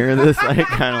 yes, you hear this like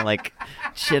kind of like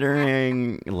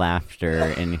chittering laughter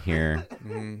in here.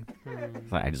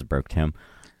 Mm-hmm. I just broke Tim.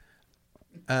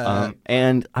 Uh,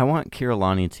 And I want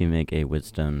Kirillani to make a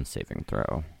wisdom saving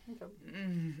throw.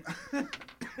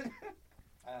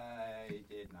 I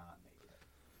did not make it.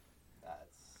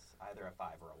 That's either a 5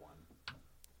 or a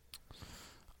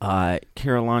 1.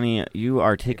 Kirillani, you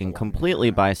are taken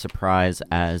completely by surprise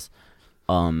as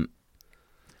a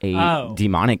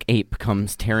demonic ape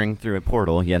comes tearing through a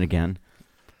portal yet again.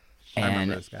 I remember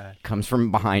And this guy. comes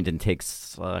from behind and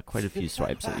takes quite a few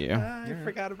swipes at you. I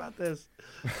forgot about this.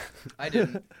 I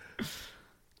didn't.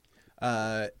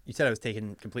 You said I was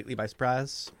taken completely by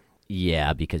surprise.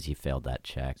 Yeah, because you failed that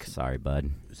check. Sorry,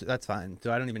 bud. So that's fine.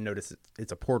 So I don't even notice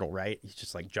it's a portal, right? He's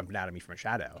just like jumping out at me from a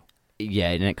shadow. Yeah,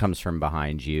 and it comes from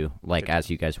behind you. Like, as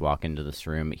you guys walk into this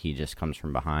room, he just comes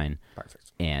from behind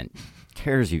Perfect. and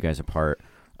tears you guys apart.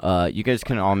 You guys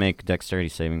can all make dexterity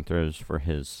saving throws for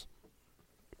his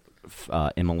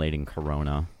immolating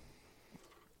corona.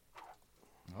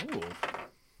 Oh,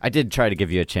 I did try to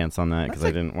give you a chance on that because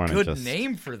I didn't want to good just...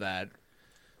 name for that.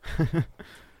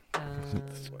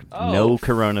 No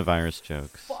coronavirus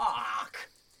jokes. Fuck.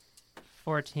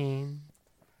 14.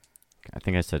 I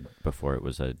think I said before it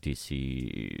was a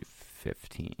DC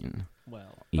 15.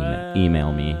 Well,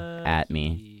 Email me, at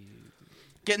me.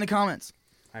 Get in the comments.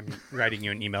 I'm writing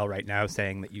you an email right now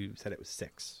saying that you said it was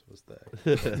 6. Was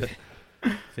the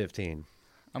 15.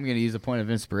 I'm going to use a point of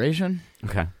inspiration.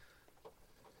 Okay.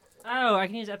 Oh, I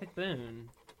can use Epic Boon.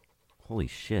 Holy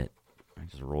shit. I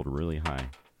just rolled really high.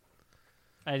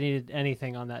 I needed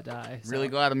anything on that die. So. Really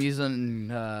glad I'm using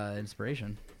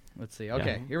inspiration. Let's see.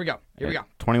 Okay, Yeah. here we go. Here we go.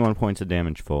 21 points of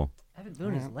damage full. Epic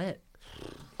Boon is lit.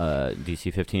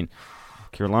 DC 15.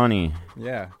 Kirillani,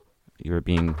 yeah, you're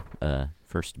being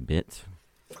first bit.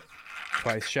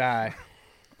 twice shy.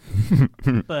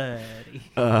 Buddy.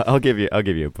 I'll give you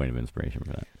a point of inspiration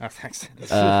for that. Oh, thanks.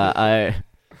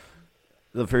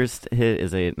 The first hit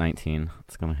is a 19.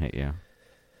 It's gonna hit you.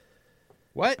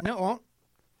 What? No, it won't.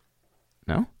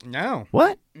 No? No.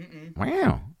 What? Mm-mm.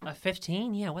 Wow. A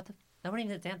 15? Yeah, what the? That wouldn't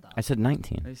even hit Xanthoth. I said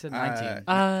 19. You said 19.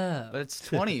 Oh. But it's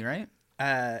 20, right?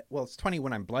 Well, it's 20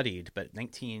 when I'm bloodied, but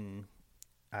 19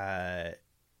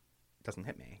 doesn't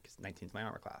hit me because 19's my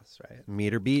armor class, right?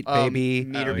 Meter beat, baby.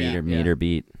 Meter Oh, beat. yeah. Meter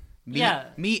beat. Yeah.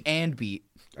 Meet and beat.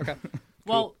 Okay.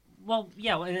 Well,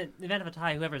 yeah. Well, in the event of a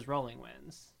tie, whoever's rolling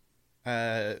wins.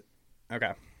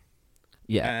 Okay.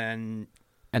 Yeah. And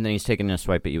And then he's taking a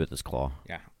swipe at you with his claw.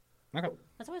 yeah. Okay.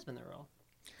 That's always been the rule.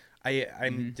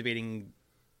 I'm debating.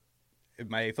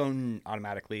 My phone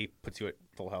automatically puts you at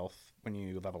full health when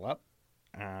you level up.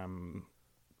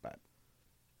 But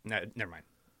no, never mind.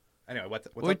 Anyway, what's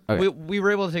up? Okay. We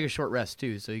were able to take a short rest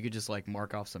too, so you could just like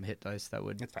mark off some hit dice that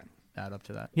would It's fine. add up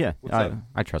to that. Yeah, What's up?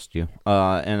 I trust you.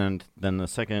 And then the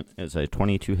second is a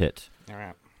 22 hit. All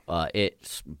right.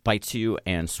 It bites you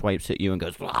and swipes at you and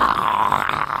goes,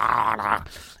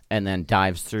 and then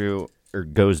dives through or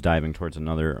goes diving towards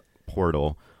another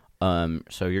portal.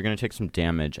 So you're gonna take some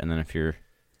damage, and then if you're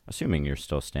assuming you're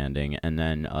still standing, and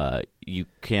then you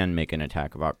can make an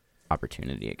attack of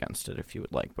opportunity against it if you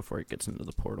would like before it gets into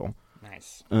the portal.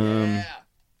 Nice.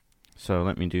 So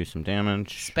let me do some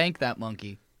damage. Spank that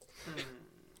monkey.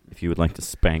 If you would like to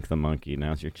spank the monkey,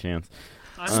 now's your chance.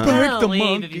 I'm Spank gonna the leave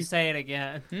if monkey. you say it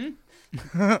again.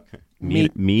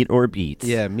 Meat or beat.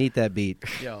 Yeah, meet that beat.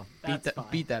 Yo, That's fine.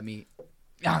 beat that meat.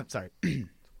 Ah, sorry.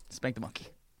 Spank the monkey.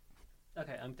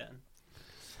 Okay, I'm done.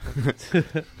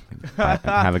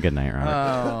 Have a good night,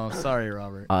 Robert. Oh, sorry,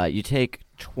 Robert. You take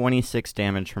 26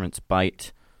 damage from its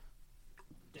bite,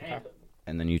 Damn.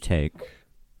 and then you take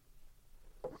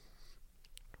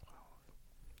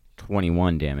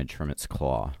 21 damage from its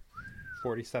claw.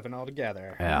 47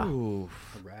 altogether. Yeah. Ooh.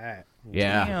 All right.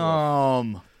 Yeah.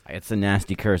 Damn. It's a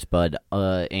nasty curse, bud.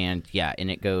 And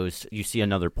it goes, you see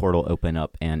another portal open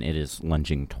up, and it is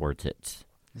lunging towards it.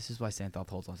 This is why Santhoth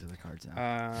holds onto the cards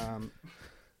now.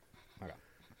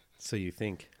 So you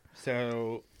think.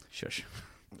 So Shush.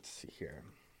 let's see here.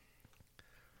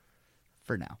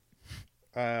 For now.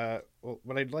 Well,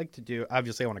 what I'd like to do,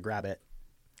 obviously, I want to grab it.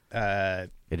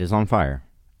 It is on fire.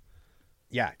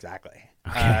 Yeah, exactly.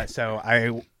 So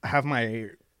I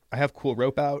have cool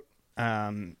rope out.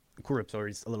 Cool rope's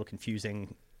always a little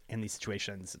confusing in these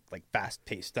situations, like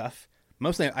fast-paced stuff.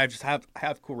 Mostly, I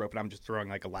have cool rope, and I'm just throwing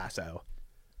like a lasso,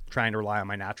 trying to rely on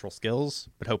my natural skills,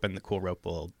 but hoping the cool rope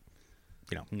will,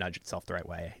 nudge itself the right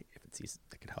way if it sees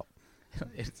it could help.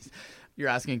 You're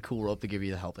asking Cool Rope to give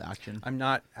you the help action. I'm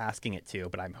not asking it to,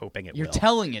 but I'm hoping it You're will.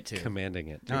 telling it to. Commanding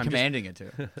it. You're I'm just- commanding it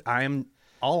to.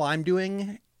 All I'm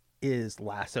doing is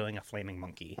lassoing a flaming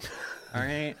monkey. All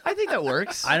right. I think that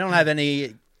works. I don't have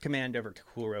any command over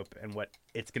Cool Rope and what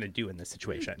it's going to do in this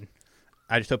situation.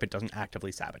 I just hope it doesn't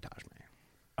actively sabotage me.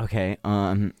 Okay,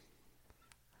 I'm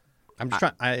just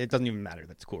trying. It doesn't even matter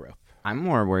that it's Cool Rope. I'm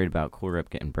more worried about Cool Rope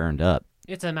getting burned up.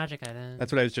 It's a magic item.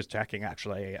 That's what I was just checking,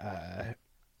 actually.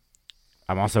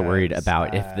 I'm also worried Because,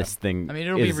 about if this thing I mean,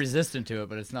 it'll be is- resistant to it,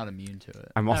 but it's not immune to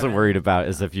it. I'm also Okay. worried about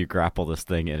is if you grapple this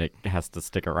thing and it has to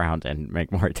stick around and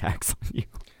make more attacks on you.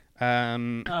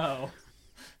 Oh.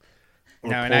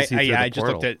 No, and pulls you through the I just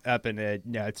looked portal. it up, and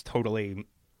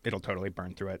it'll totally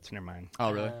burn through it. So never mind.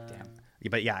 Oh, really? Damn.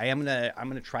 But yeah, I'm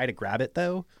gonna try to grab it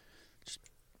though, just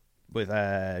with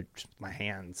just my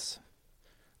hands,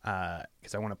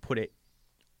 because I want to put it.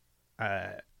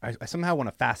 I somehow want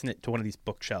to fasten it to one of these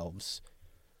bookshelves,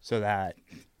 so that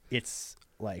it's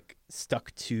like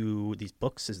stuck to these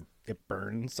books as it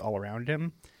burns all around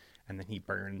him, and then he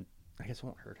burned. I guess it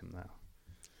won't hurt him though.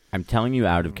 I'm telling you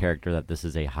out of character that this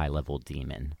is a high-level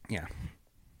demon. Yeah.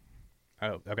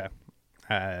 Oh, okay.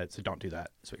 So don't do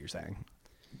that. Is what you're saying.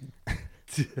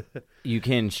 You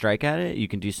can strike at it. You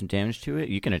can do some damage to it.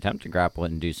 You can attempt to grapple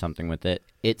it and do something with it.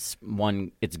 Its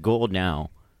goal now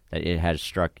that it has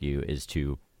struck you is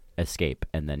to escape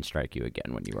and then strike you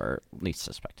again when you are least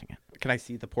suspecting it. Can I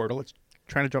see the portal it's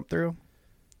trying to jump through?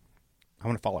 I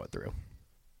want to follow it through.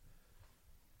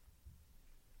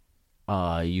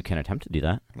 You can attempt to do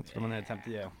that. That's what I'm gonna attempt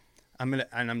to do. I'm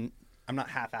not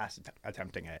half-assed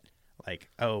attempting it. Like,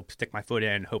 stick my foot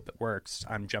in, hope it works.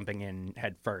 I'm jumping in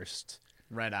head first,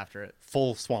 Right after it.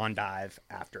 full swan dive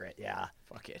after it. Yeah.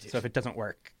 Fuck it, dude. So if it doesn't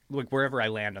work, like wherever I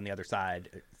land on the other side,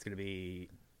 it's gonna be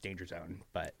danger zone.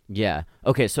 But Yeah.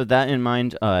 Okay, so that in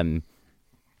mind,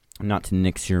 not to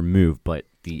nix your move, but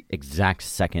the exact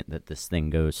second that this thing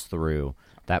goes through,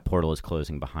 that portal is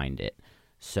closing behind it.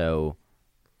 So,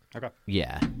 okay.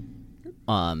 yeah.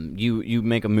 You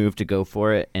make a move to go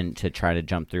for it and to try to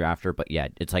jump through after, but yeah,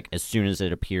 it's like as soon as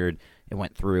it appeared, it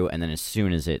went through, and then as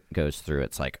soon as it goes through,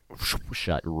 it's like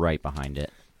shut right behind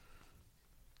it.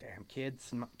 Damn.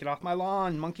 kids, get off my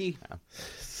lawn, monkey.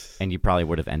 And you probably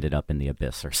would have ended up in the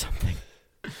abyss or something,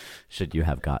 should you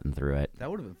have gotten through it. That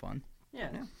would have been fun. Yeah.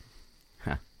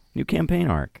 New campaign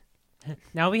arc.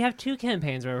 Now we have 2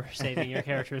 campaigns where we're saving your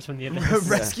characters from the abyss.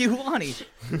 Rescue Lonnie.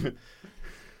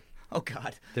 Oh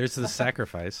God. There's the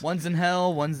sacrifice. One's in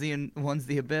hell. One's the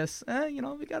abyss.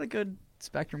 We got a good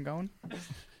spectrum going.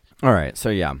 All right, so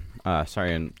yeah,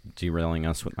 sorry I'm derailing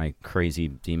us with my crazy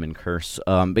demon curse.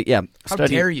 But yeah, How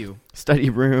dare you? study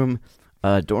room,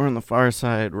 door on the far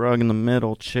side, rug in the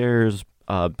middle, chairs,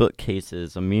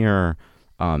 bookcases, a mirror,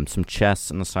 some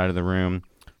chests in the side of the room.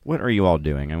 What are you all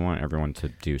doing? I want everyone to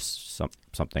do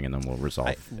something, and then we'll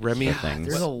resolve Remy- the things.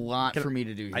 There's a lot Can I- for me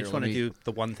to do here. I just want to do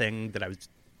the one thing that I was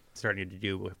starting to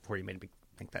do before you made me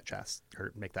make that chest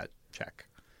or make that check,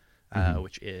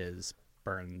 which is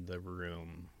burn the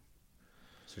room.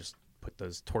 So just put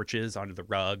those torches onto the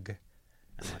rug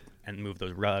and move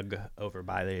the rug over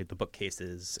by the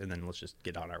bookcases, and then let's just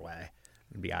get on our way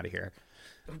and be out of here.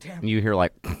 Oh, damn. You hear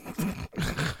like.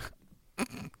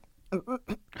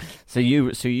 So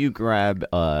you grab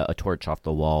a torch off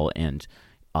the wall and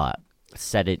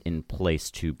set it in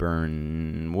place to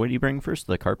burn. What do you bring first?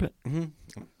 The carpet?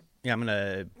 Mm-hmm. Yeah, I'm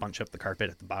gonna bunch up the carpet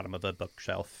at the bottom of the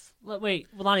bookshelf. Wait,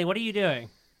 Lonnie, what are you doing?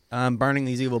 Burning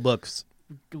these evil books.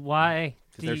 Why?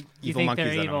 'Cause Do there's you evil think monkeys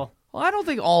they're in 'em. evil? Well, I don't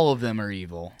think all of them are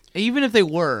evil. Even if they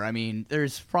were, I mean,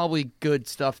 there's probably good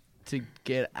stuff to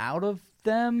get out of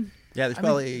them. Yeah, I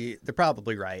mean- they're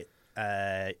probably right.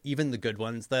 Even the good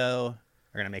ones though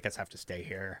are gonna make us have to stay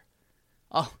here.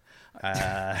 Oh,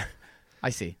 Uh, I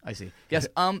see. Yes.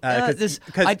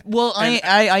 'cause-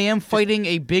 I am fighting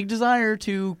a big desire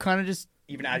to kind of just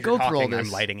even as go you're through all talking, I'm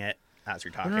this. lighting it as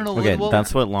you're talking. no. Okay, Well-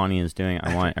 that's what Lonnie is doing.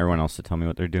 I want everyone else to tell me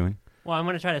what they're doing. Well, I'm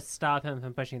going to try to stop him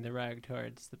from pushing the rug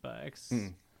towards the books.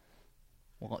 Mm.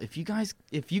 Well, if you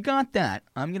got that,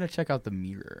 I'm gonna check out the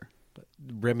mirror.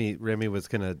 Remy was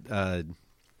gonna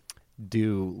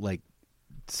do like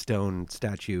stone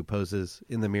statue poses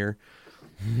in the mirror,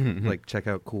 like check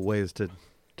out cool ways to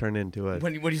turn into a.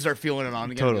 When you start feeling it on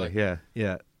again, Totally, you're like,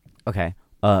 yeah. Okay.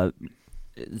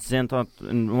 Xanthoth,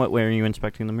 in what way are you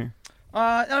inspecting the mirror?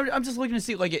 I'm just looking to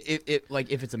see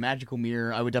if it's a magical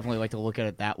mirror. I would definitely like to look at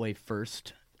it that way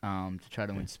first, to try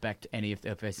to inspect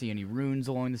if I see any runes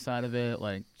along the side of it.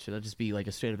 Like, should that just be like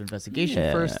a straight up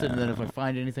investigation first, and then if I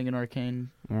find anything in arcane,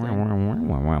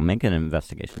 thing? Make an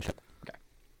investigation check.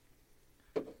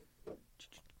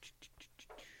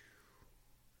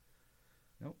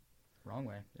 Nope, wrong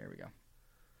way. There we go.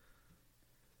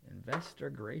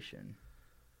 Investigation.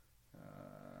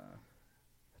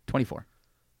 24.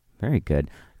 Very good.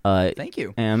 Thank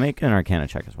you. And make an Arcana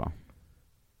check as well.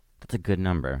 That's a good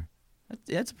number.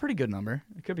 That's a pretty good number.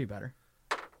 It could be better.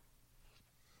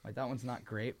 Like, that one's not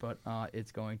great, but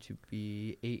it's going to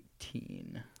be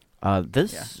 18.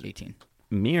 This Yeah, 18.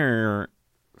 mirror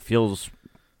feels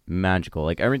magical.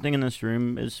 Like everything in this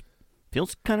room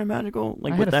feels kind of magical.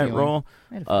 Like I with had a that feeling. roll.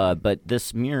 I had a feeling. But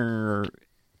this mirror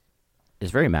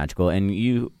is very magical, and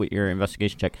you, with your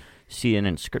investigation check, see an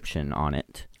inscription on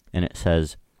it, and it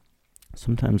says,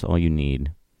 "Sometimes all you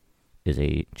need is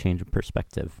a change of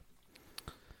perspective."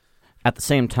 At the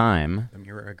same time, The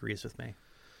mirror agrees with me.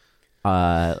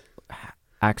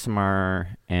 Axamar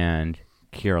and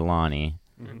Kirillani,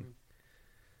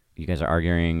 you guys are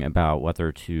arguing about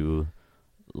whether to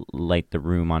light the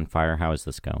room on fire. How is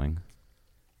this going?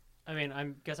 I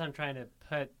mean, guess I'm trying to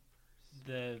put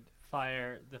the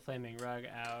flaming rug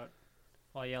out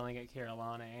while yelling at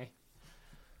Kirillani.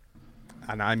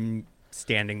 And I'm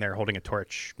standing there holding a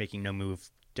torch, making no move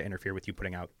to interfere with you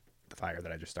putting out the fire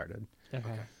that I just started.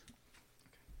 Okay.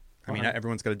 I mean,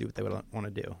 everyone's got to do what they want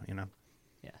to do, you know?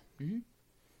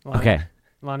 Okay.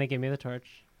 Lonnie, give me the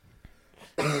torch,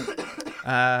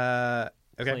 Okay.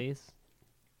 please.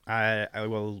 I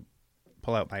will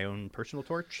pull out my own personal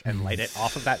torch and light it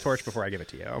off of that torch before I give it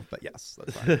to you. But yes,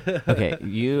 that's fine.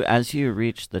 Okay, as you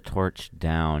reach the torch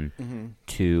down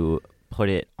to put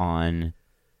it on,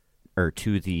 or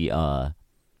to the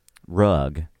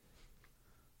rug,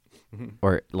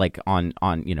 or like on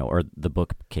or the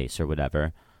bookcase or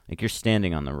whatever, like you're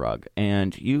standing on the rug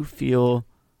and you feel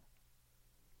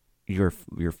your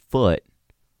foot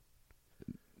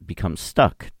become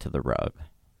stuck to the rug.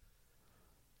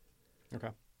 Okay.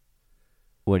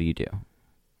 What do you do?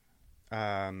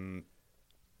 I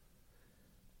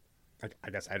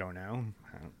guess I don't know.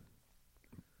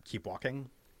 Keep walking.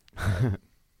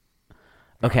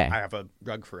 Okay. I have a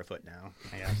rug for a foot now,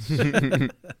 I guess.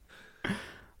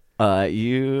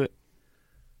 You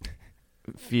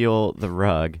feel the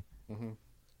rug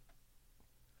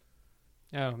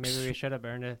Oh, maybe we should have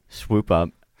burned it. swoop up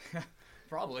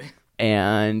Probably.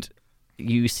 and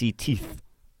you see teeth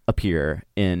appear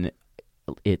in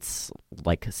its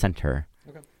like center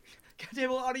God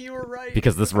damn, Lonnie, you were right.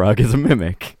 because this rug is a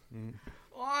mimic.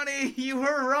 Lonnie, you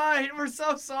were right. We're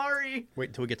so sorry. Wait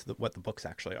until we get to what the books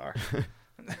actually are.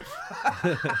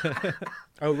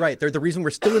 Oh, right. They're the reason we're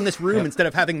still in this room instead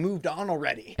of having moved on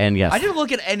already. And yes, I didn't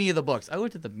look at any of the books. I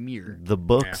looked at the mirror. the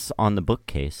books on the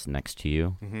bookcase next to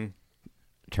you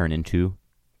turn into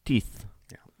teeth,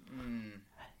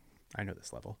 I know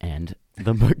this level. and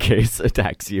the bookcase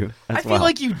attacks you as I feel well.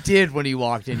 like you did when you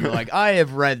walked in. You're like, I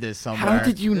have read this somewhere. How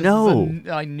did you This is know?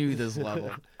 I knew this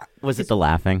level. Was it the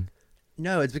laughing?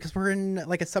 No, it's because we're in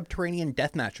like a subterranean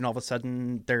death match, and all of a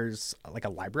sudden there's like a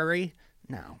library.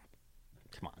 No,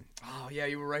 come on. Oh yeah,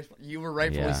 you were right. You were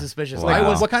rightfully Yeah. suspicious. Wow. Like, I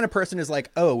was. what kind of person is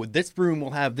like, oh, this room will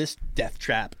have this death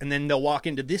trap, and then they'll walk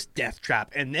into this death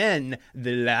trap, and then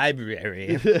the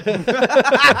library.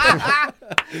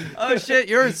 Oh shit,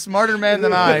 you're a smarter man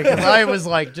than I. Because I was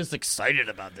like just excited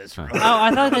about this. Oh,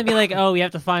 I thought they'd be like, oh, we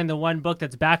have to find the one book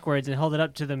that's backwards and hold it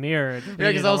up to the mirror. Yeah,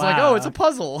 because I was like, oh, it's a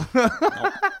puzzle.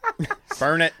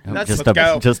 Burn it. Oh, Let's just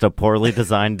go. just a poorly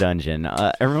designed dungeon.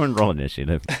 Everyone roll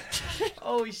initiative.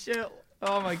 Holy shit.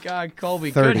 Oh my god,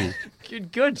 Colby. 30.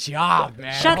 Good job,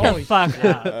 man. Shut Holy the fuck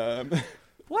up.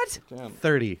 What?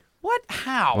 30. What?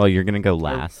 How? Well, you're gonna go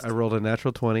last. I rolled a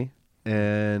natural 20,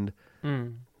 and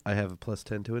Mm. I have a plus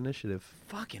 10 to initiative.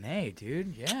 Fucking A,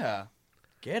 dude. Yeah.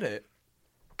 Get it.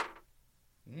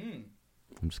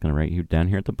 I'm just gonna write you down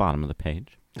here at the bottom of the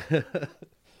page.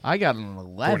 I got an When it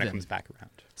 11. comes back around.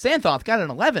 Santhoth got an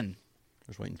 11.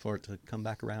 Just waiting for it to come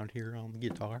back around here on the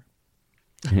guitar.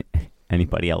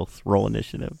 Anybody else roll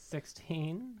initiative?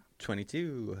 16.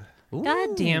 22.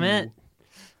 God damn it.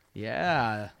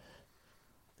 Yeah.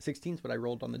 16 is what I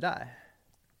rolled on the die.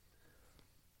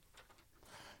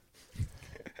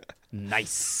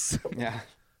 Nice. Yeah.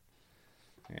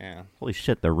 Yeah. Holy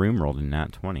shit! The room rolled a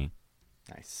nat 20.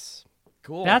 Nice.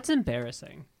 Cool. That's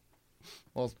embarrassing.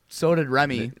 well, so did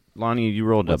Remy. Lonnie, you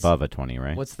rolled What's- above a 20,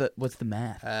 right? What's the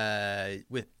math?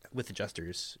 With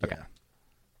adjusters. Okay. Yeah.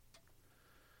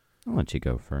 I'll let you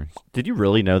go first. Did you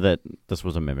really know that this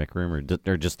was a mimic room, or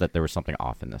just that there was something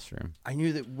off in this room? I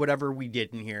knew that whatever we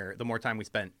did in here, the more time we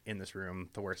spent in this room,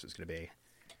 the worse it's going to be.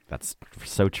 That's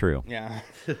so true. Yeah.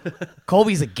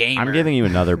 Colby's a gamer. I'm giving you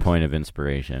another point of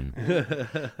inspiration.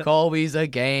 Colby's a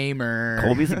gamer.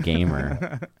 Colby's a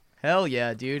gamer. Hell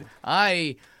yeah, dude.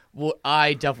 I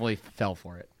definitely fell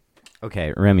for it.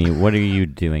 Okay, Remy, what are you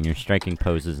doing? You're striking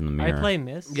poses in the mirror. I play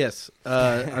Miss. Yes,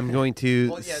 I'm going to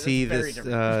Well, yeah, see that's this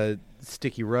very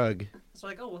sticky rug It's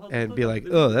like, oh, well, and be like,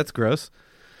 oh, that's gross.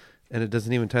 And it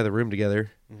doesn't even tie the room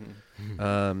together.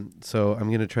 So I'm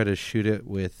going to try to shoot it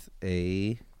with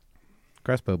a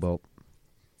crossbow bolt.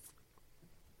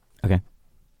 Okay.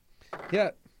 Yeah.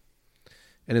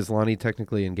 And is Lonnie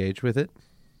technically engaged with it?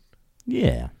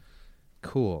 Yeah.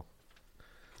 Cool.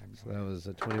 So that was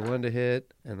a 21 to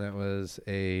hit, and that was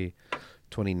a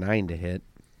 29 to hit.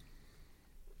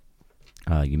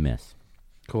 You miss.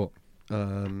 Cool.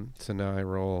 So now I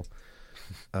roll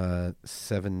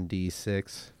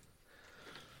 7d6.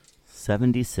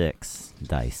 76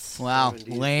 dice. Wow,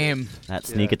 76. lame. That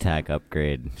sneak attack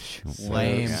upgrade.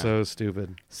 Lame. So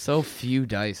stupid. So few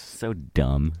dice. So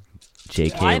dumb.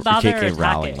 Why bother JK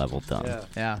Rowling attacking? level dumb.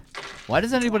 Yeah. Why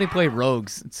does anybody play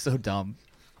rogues? It's so dumb.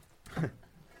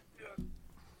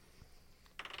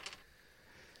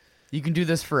 You can do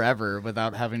this forever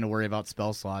without having to worry about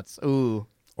spell slots. Ooh.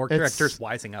 Or It's- characters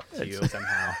wising up to you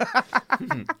somehow.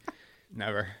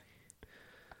 Never.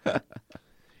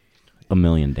 A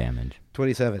million damage.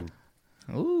 27.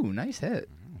 Ooh, nice hit.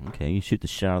 Okay, you shoot the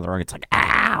shit out of the rug. It's like,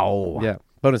 ow! Yeah.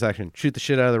 Bonus action. Shoot the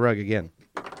shit out of the rug again.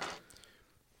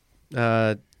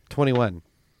 21.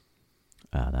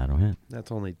 That'll hit.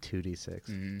 That's only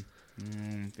 2d6.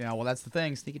 Yeah, well, that's the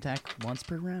thing. Sneak attack once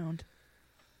per round.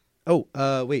 Oh,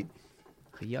 wait.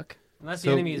 Yuck. Unless So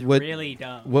the enemy is what- really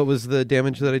dumb. What was the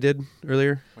damage that I did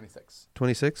earlier? 26.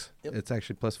 26? Yep. It's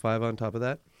actually plus 5 on top of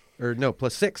that. Or no,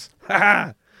 plus 6. Ha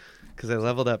ha! Because I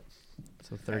leveled up.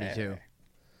 So 32.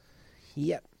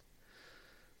 Yep.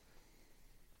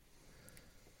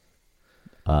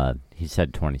 He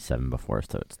said 27 before,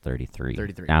 so it's 33.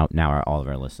 33. Now all of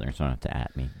our listeners don't have to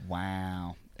at me.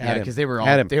 Wow. Add Yeah, him. because they were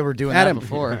Add him. they were doing Add that him.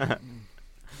 before.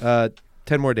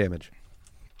 10 more damage.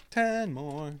 10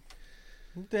 more.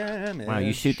 Damage. Wow,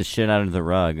 you shoot the shit out of the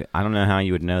rug. I don't know how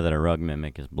you would know that a rug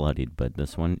mimic is bloodied, but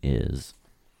this one is.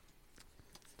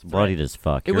 It's bloodied as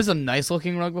fuck. It was a nice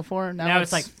looking rug before. Now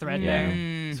it's like threadbare.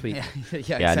 Yeah. Sweet. Yeah, yeah.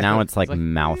 exactly. Now it's like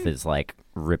mouth is like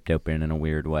ripped open in a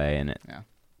weird way, and Yeah.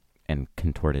 and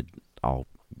contorted all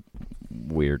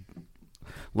weird.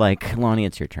 Like, Lonnie,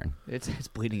 it's your turn. It's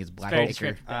bleeding. It's black Very acre.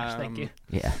 script dash, thank you.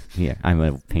 Yeah. I'm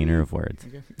a painter of words.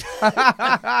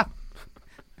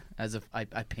 As if I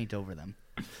paint over them.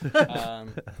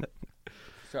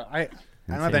 So I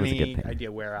don't have Sam was a any good painter.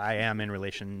 idea where I am in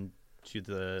relation to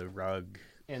the rug.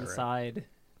 Inside.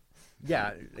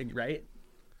 Yeah, right.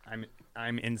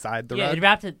 I'm inside the Yeah, rug. it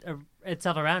wrapped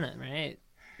itself around it, right?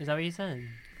 Is that what you said?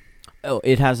 Oh,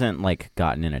 it hasn't, like,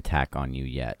 gotten an attack on you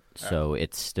yet. So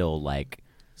it's still, like,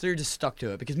 So you're just stuck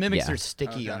to it because mimics Yeah. are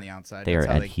sticky Okay. on the outside. they are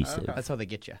That's how adhesive. okay. That's how they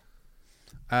get you.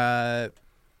 Well,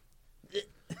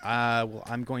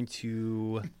 I'm going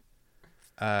to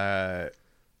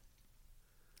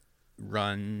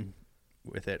run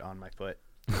with it on my foot.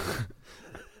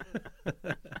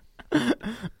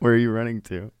 Where are you running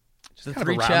to? Just The kind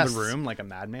three of around chests. the room like a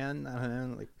madman. I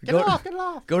don't know, like, get Go- it off, get it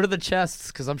off. Go to the chests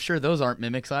because I'm sure those aren't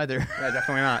mimics either. Yeah,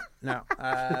 definitely not. No.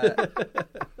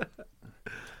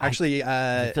 Actually,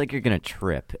 I feel like you're going to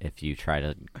trip if you try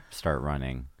to start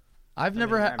running. I've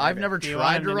never mean, I I've might never Do you tried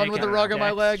want to him to run make with a a rug on my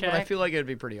dex leg, but I check? feel like it'd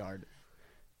be pretty hard.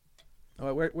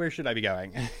 where should I be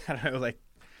going? I don't know. Like,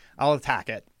 I'll attack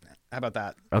it. How about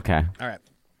that? Okay. All right.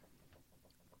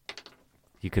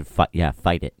 You could fight. Yeah,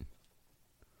 fight it.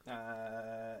 Let's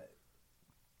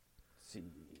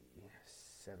see,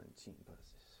 17 plus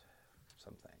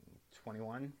something,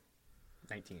 21,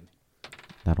 19,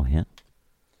 That'll hit.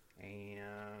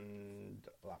 and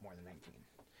a lot more than 19.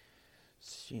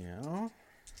 So,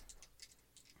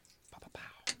 pow, pow,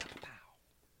 pow, pow, pow.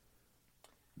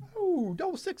 Oh,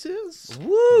 double sixes.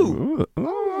 Woo!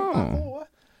 Ooh.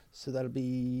 So that'll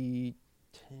be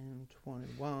 10,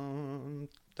 21,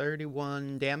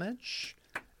 31 damage.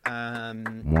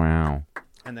 Wow.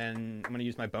 And then I'm going to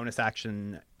use my bonus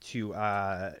action to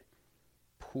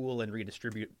pool and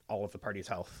redistribute all of the party's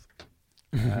health.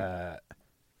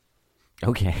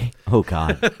 Okay. Oh,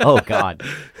 God. Oh, God.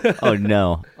 Oh,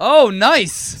 no. Oh,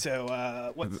 nice.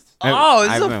 So what's Oh,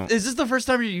 I is this the first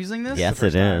time you're using this? Yes,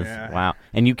 first it time, is. yeah. Wow.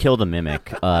 And you killed a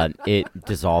mimic. It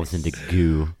dissolves into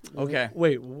goo. Okay.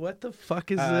 Wait, what the fuck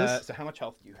is this? So how much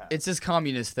health do you have? It's this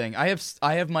communist thing. I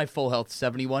have my full health,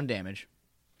 71 damage.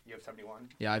 You have 71.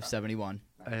 Yeah, I have 71.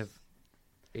 I have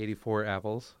 84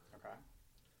 apples. Okay.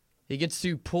 He gets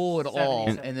to pull it 70, all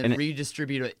and- and then and it-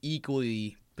 redistribute it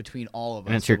equally between all of us.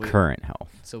 And it's so your current health.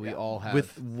 So we all have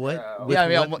With what? Yeah. With Yeah,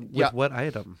 yeah, what, what- with yeah. what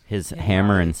item? His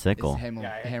hammer and It's sickle. hammer,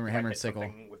 Yeah, I hammer, I hammer hit and sickle.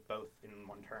 something with both in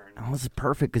one turn. Oh, this is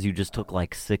perfect because you just took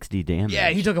like 60 damage. Yeah,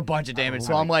 he took a bunch of damage,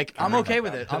 so I'm like, I'm okay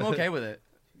with it. I'm okay with it.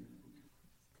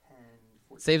 10,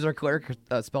 14. Saves our cleric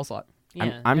spell slot.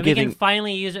 Yeah. I'm and we giving- can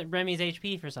finally use Remy's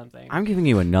HP for something. I'm giving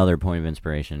you another point of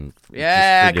inspiration.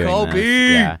 Yeah, just for doing Kobe!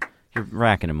 this. Yeah, you're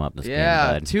racking him up this game,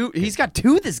 Yeah, bud. two. He's got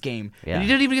two this game, Yeah. and he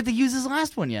didn't even get to use his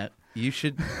last one yet. You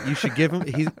should give him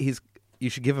you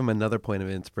should give him another point of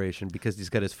inspiration because he's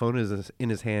got his phone in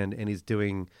his hand and he's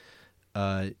doing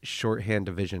shorthand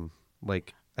division.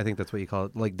 Like I think that's what you call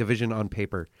it, like division on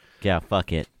paper. Yeah,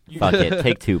 fuck it. Fuck it.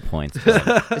 Take 2 points.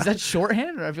 bud. Is that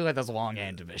shorthand, or I feel like that's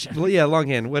longhand division? Well, yeah,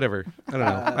 longhand, whatever. I don't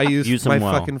know. I use Use my them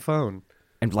well. fucking phone.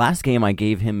 And last game, I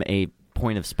gave him a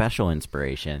point of special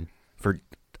inspiration for.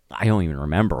 I don't even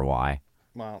remember why.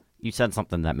 Well, You said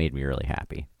something that made me really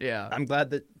happy. Yeah. I'm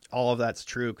glad that all of that's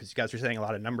true because you guys were saying a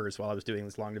lot of numbers while I was doing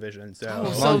this long division. So Oh,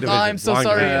 Long so division, I'm so long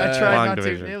sorry. division, I tried long not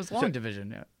division. to. It was long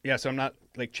division. Yeah. yeah, so I'm not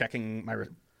like checking my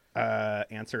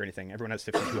answer or anything. Everyone has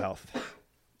 52 health.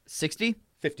 60?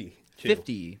 50.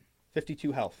 50.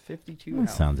 52 health. 52 That health.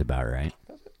 sounds about right.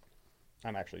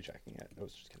 I'm actually checking it. I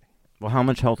was just kidding. Well, how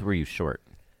much health were you short?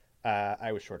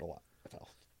 I was short a lot of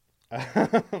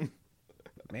health.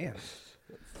 Man,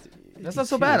 That's not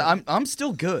so bad. I'm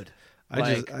still good.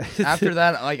 I After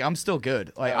that, like I'm still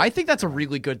good. Like I think that's a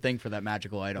really good thing for that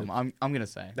magical item. I'm gonna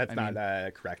say. That's I not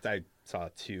mean- correct. I saw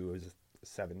 2. It was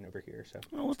 7 over here. So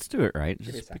Well, let's do it right. me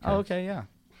a Just second. Oh, okay, yeah.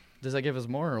 Does that give us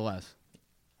more or less?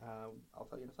 I'll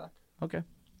tell you in a sec. Okay.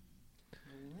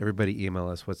 everybody email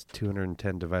us. What's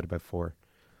 210 divided by 4?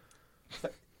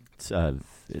 It's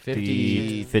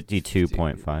 50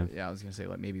 52.5. Yeah, I was gonna say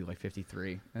like maybe like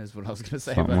 53. Is what I was gonna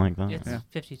say. Something but- like that. It's Yeah.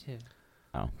 52.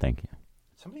 Oh, thank you.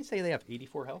 Somebody say they have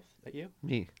 84 health. That you?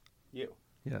 Me. You.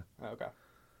 Yeah. Oh, okay.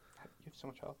 You have so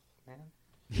much health, man.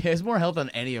 He has more health than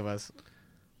any of us.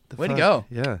 The Way to fuck? go.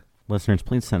 Yeah. Listeners,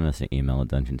 please send us an email at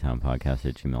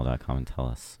dungeontownpodcast@gmail.com and tell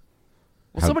us.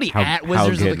 Well, how- somebody how- at how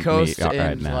Wizards of good the Coast we are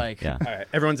at and math. like, Yeah. All right.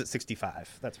 Everyone's at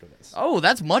 65. That's what it is. oh,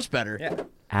 that's much better. Yeah.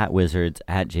 At Wizards,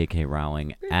 at JK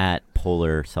Rowling, at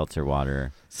Polar Seltzer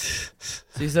Water. So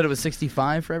you said it was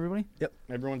 65 for everybody? Yep.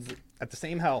 Everyone's at the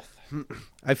same health.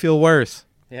 I feel worse.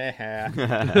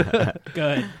 Yeah.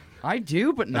 Good. I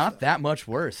do, but not that much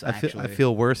worse. I Actually,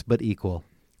 feel worse, but equal.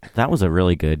 That was a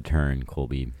really good turn,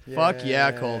 Colby. Fuck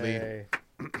yeah, Colby.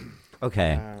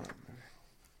 Okay.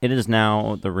 It is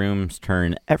now the room's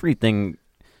turn. Everything...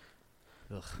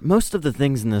 Most of the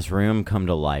things in this room come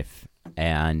to life.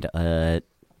 And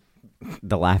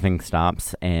the laughing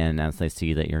stops. And as they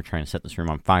see that you're trying to set this room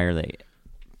on fire, they...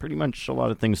 Pretty much a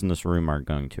lot of things in this room are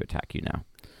going to attack you now.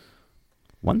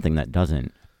 One thing that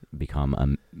doesn't become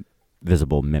a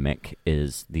visible mimic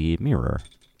is the mirror.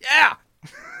 Yeah.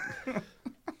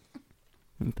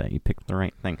 That you picked the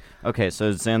right thing. Okay,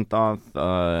 so Xanthoth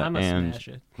I'm gonna and smash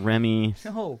it. Remy,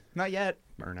 No, not yet.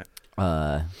 Burn it.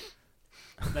 uh,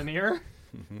 The mirror?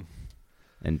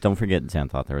 and don't forget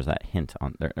Xanthoth. There was that hint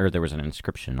on there, or there was an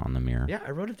inscription on the mirror. Yeah,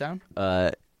 I wrote it down.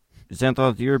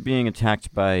 Xanthoth, you're being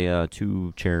attacked by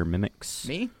 2 chair mimics.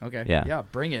 Me? Okay. Yeah. Yeah,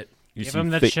 bring it. You Give see him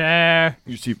the fa- chair.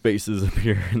 You see faces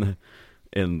appear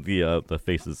in the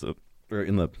faces of, or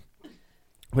in the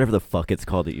whatever the fuck it's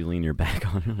called that you lean your back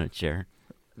on a chair.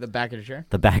 The back of the chair.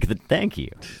 The back of the. Thank you.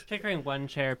 Picturing one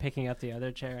chair, picking up the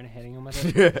other chair, and hitting him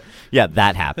with it. Yeah,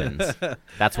 that happens.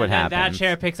 That's what And then happens. That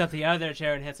chair picks up the other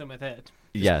chair and hits him with it.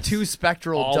 Yes. 2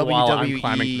 spectral All while I'm WWE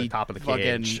climbing to the top of the fucking-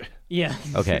 cage. Yeah.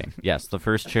 Okay. Yes, the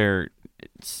first chair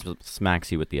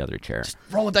smacks you with the other chair.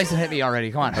 Roll a dice and hit me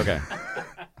already. Come on. Okay.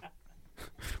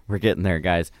 We're getting there,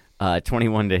 guys.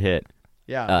 21 to hit.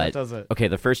 Yeah, that does it. Okay,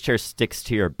 the first chair sticks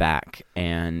to your back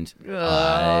and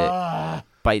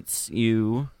bites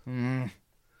you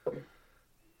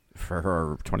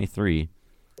for 23.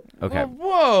 Okay.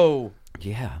 Whoa.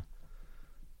 Yeah.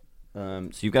 So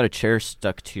you've got a chair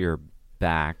stuck to your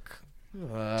back,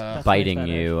 That's biting much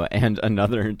better. you, and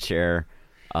another chair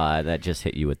that just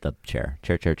hit you with the chair.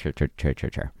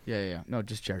 Chair. Yeah. No,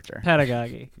 just chair.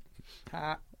 Pedagogy.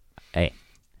 Hey.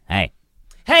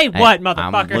 Hey, what, I'm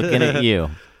motherfucker? looking at you.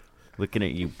 Looking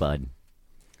at you, bud.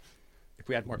 If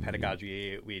we had more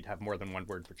pedagogy, we'd have more than one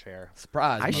word for chair.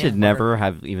 Surprise. I should never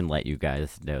have even let you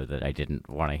guys know that I didn't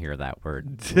want to hear that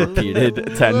word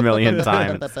repeated 10 million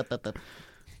times.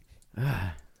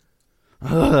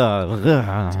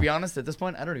 To be honest, at this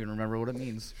point, I don't even remember what it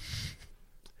means.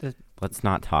 Let's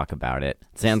not talk about it.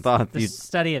 Xanthoth, The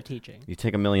study of teaching. you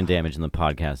take 1 million damage and the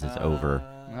podcast is over.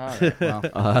 All right. Well,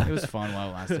 it was fun while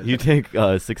it lasted. You take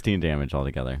 16 damage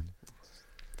altogether.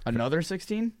 Another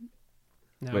 16?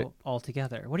 No, Wait.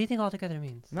 altogether. What do you think altogether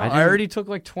means? No, I I, didn't- already took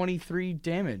like 23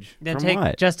 damage. Then From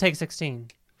what? just take 16.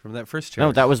 From that first chair.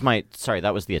 No, that was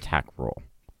that was the attack roll.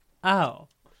 Oh.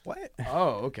 What? Oh,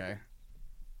 okay.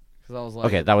 Because I was like,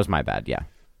 Okay, that was my bad, yeah.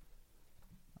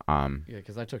 yeah,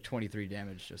 because I took 23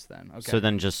 damage just then. Okay. So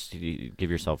then just give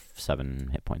yourself 7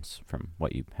 hit points from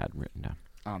what you had written down.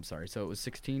 Oh, I'm sorry. So it was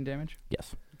 16 damage.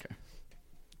 Yes.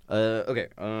 Okay.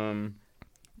 Okay.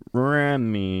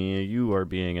 Remy, you are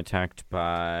being attacked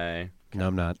by. No,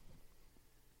 I'm not.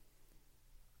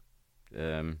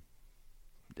 Yeah,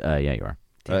 you are.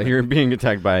 You're being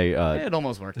attacked by. It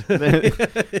almost worked.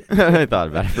 I thought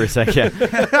about it for a second.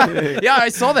 Yeah, I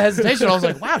saw the hesitation. I was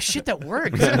like, wow, shit, that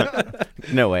works.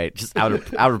 No way, just out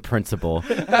of principle.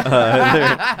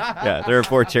 There are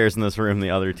 4 chairs in this room.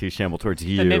 The other 2 shamble towards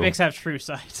you. The mimics have true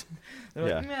sight.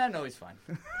 They're like, Yeah. no, he's fine.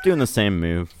 Doing the same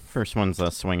move. First one's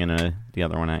swinging the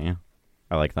other one at you.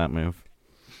 I like that move.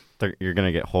 You're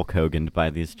gonna get Hulk Hogan'd by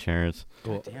these chairs.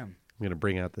 Cool. Damn. I'm gonna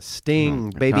bring out the sting,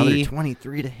 Another baby.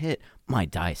 23 to hit. My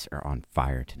dice are on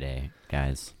fire today,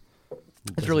 guys.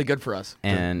 It's really good for us.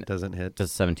 And Doesn't hit.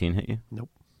 does 17 hit you? Nope.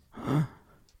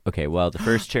 Okay, well, the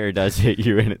first chair does hit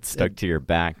you, and it's stuck to your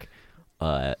back,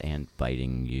 and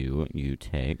biting you. You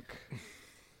take.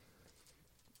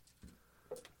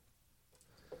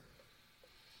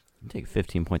 You take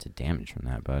 15 points of damage from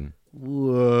that, bud.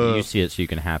 Whoa. You see it, so you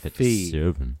can half it to Fee.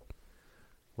 7.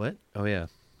 What? Oh yeah.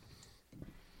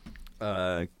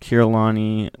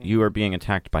 Kirillani, you are being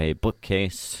attacked by a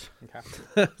bookcase.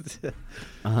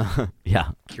 Yeah.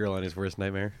 Carolina's worst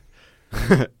nightmare.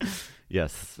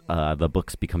 Yes. The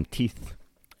books become teeth,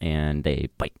 and they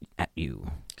bite at you.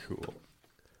 Cool.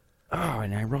 Oh,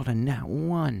 and I rolled a nat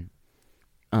 1.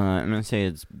 I'm going to say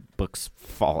its books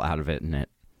fall out of it, and it,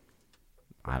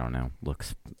 I don't know,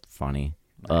 looks funny.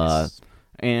 Nice.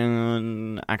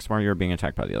 And Axmar, you're being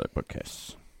attacked by the other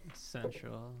bookcase.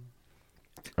 Sensual.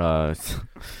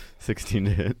 16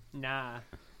 to hit. Nah.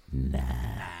 Nah.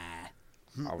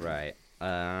 All right.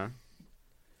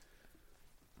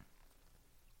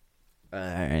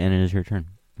 And it is your turn,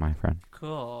 my friend.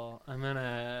 Cool.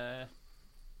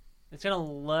 It's gonna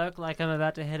look like I'm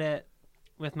about to hit it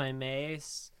with my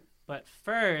mace, but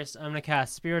first I'm gonna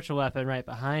cast Spiritual Weapon right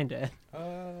behind it,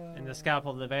 and the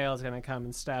Scalpel of the Veil is gonna come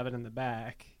and stab it in the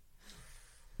back.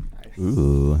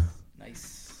 Ooh.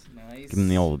 Nice. Give him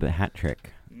the old hat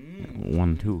trick.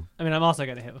 1, 2. I mean, I'm also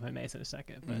gonna hit with my mace in a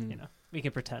second, but you know, we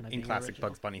can pretend. I'm In being classic original.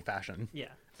 Bugs Bunny fashion. Yeah.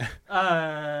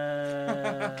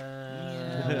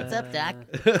 What's up, Doc?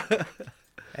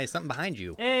 Hey, something behind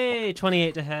you. Hey,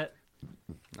 28 to hit.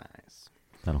 Nice.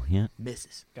 That'll hit.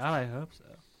 Misses. God, I hope so.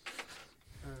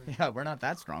 Yeah, we're not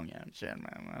that strong yet. Shit,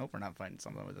 man. I hope we're not fighting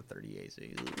something with a 30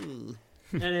 AC. Ooh.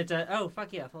 And it, oh,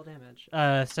 fuck yeah, full damage.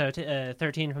 So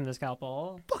 13 from the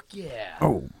scalpel. Fuck yeah.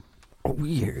 Oh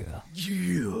yeah.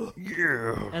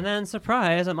 Yeah. And then,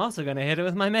 surprise, I'm also going to hit it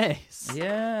with my mace.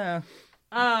 Yeah.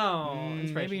 Oh, Maybe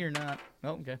inspiration. you're not. Oh,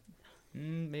 okay.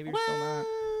 Maybe you're still not.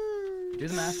 Do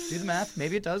the math. Do the math.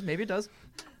 Maybe it does. Maybe it does.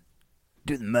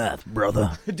 Do the math,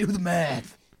 brother. Do the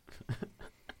math.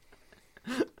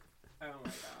 Oh my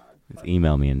god. Just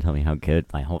email me and tell me how good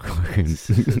my Hulk Hogan's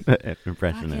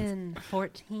impression is. Fucking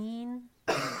 14?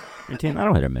 13,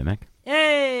 that'll hit a mimic.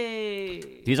 Yay!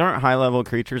 These aren't high-level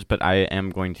creatures, but I am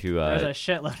going to. There's a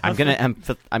shitload I'm of gonna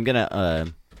them. I'm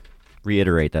gonna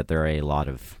reiterate that there are a lot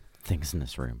of things in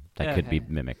this room that could be Okay.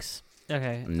 mimics.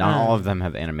 Okay. Not all of them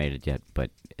have animated yet, but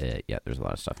yeah, there's a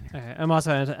lot of stuff in here. Okay, I'm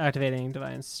also activating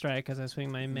Divine Strike as I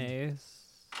swing my mace.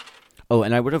 Oh,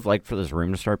 and I would have liked for this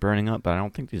room to start burning up, but I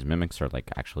don't think these mimics are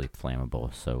like actually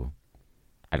flammable, so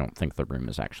I don't think the room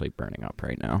is actually burning up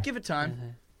right now. Give it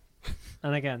time.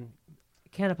 And again,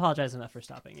 can't apologize enough for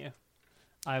stopping you.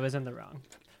 I was in the wrong.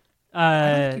 I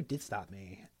don't think you did stop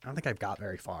me. I don't think I got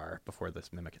very far before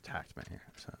this mimic attacked me.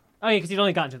 So Oh yeah, because you'd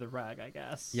only gotten to the rug, I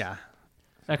guess. yeah.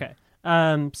 Okay.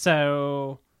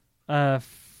 So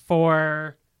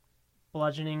 4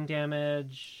 bludgeoning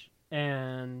damage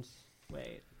and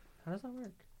wait, how does that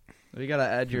work? You gotta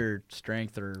add your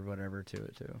strength or whatever to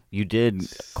it too. You did,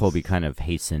 Colby, kind of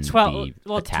hasten 12 the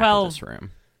well, attack 12 of this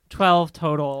room. 12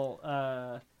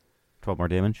 total. 12 more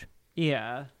damage?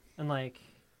 Yeah, and like,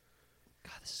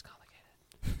 God, this is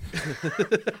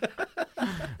complicated.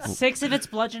 6 of it's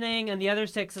bludgeoning, and the other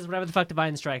 6 is whatever the fuck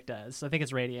Divine Strike does. So I think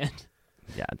it's radiant.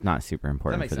 Yeah, not super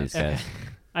important makes for these sense.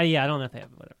 guys. Yeah, I don't know if they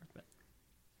have whatever. But.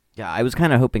 Yeah, I was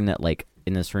kind of hoping that, like,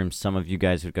 in this room, some of you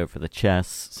guys would go for the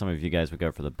chest, some of you guys would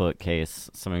go for the bookcase,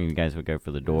 some of you guys would go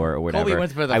for the door, or whatever. Colby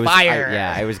went for the I was, fire.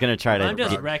 I was going to try to... I'm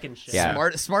just get- wrecking shit. Yeah.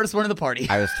 Smartest one in the party.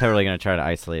 I was totally going to try to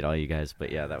isolate all you guys,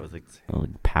 but yeah, that was like a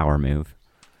power move.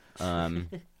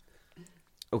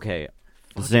 Okay,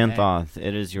 Xanthoth,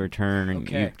 it is your turn, and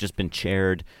Okay. you've just been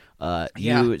chaired. Yeah,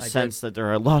 You I sense that there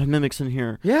are a lot of mimics in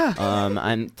here. Yeah.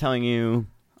 I'm telling you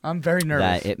I'm very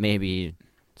nervous. that it may be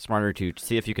smarter to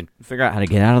see if you can figure out how to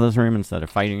get out of this room instead of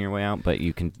fighting your way out, but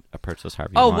you can approach this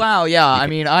however you Oh want. wow, yeah. I can-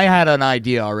 mean, I had an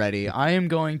idea already. I am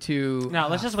going to. No,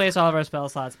 let's just waste all of our spell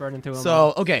slots burning through them.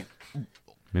 So okay,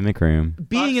 Mimic room.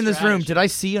 being in this room, strategy. did I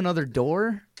see another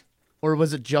door, or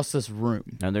was it just this room?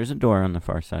 Now there's a door on the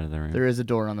far side of the room. There is a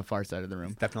door on the far side of the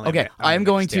room. Definitely. Okay, I'm I'm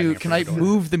going standing to. up Can for I the door.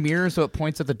 move the mirror so it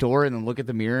points at the door, and then look at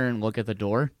the mirror and look at the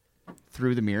door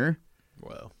through the mirror?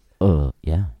 Whoa.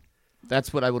 Yeah.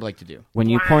 That's what I would like to do. When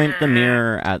you point the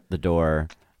mirror at the door,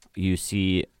 you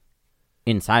see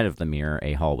inside of the mirror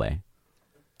a hallway.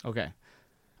 Okay.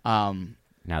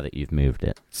 Now that you've moved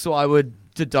it, So I would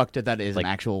deduct that is Like,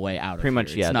 an actual way out. pretty of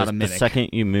much, here. yeah. It's not a The mimic. second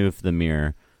you move the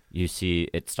mirror, you see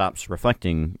it stops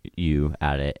reflecting you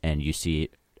at it, and you see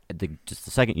just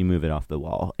the second you move it off the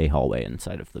wall, a hallway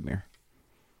inside of the mirror.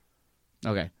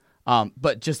 Okay.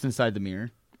 But just inside the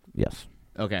mirror. Yes.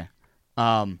 Okay.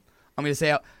 I'm gonna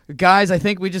say, guys, I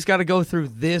think we just got to go through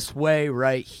this way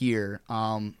right here.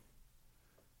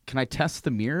 Can I test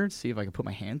the mirror to see if I can put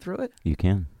my hand through it? You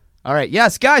can. All right,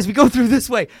 yes, guys, we go through this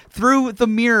way, through the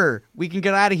mirror. We can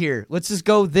get out of here. Let's just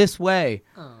go this way.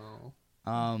 Oh,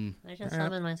 I I just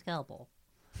summoned my scalpel.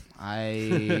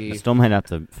 You still might have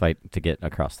to fight to get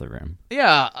across the room.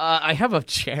 yeah, I have a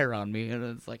chair on me, and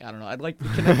it's like I don't know. I'd like to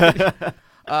connect.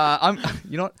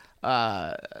 You know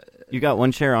what? You got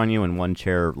one chair on you and one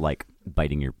chair like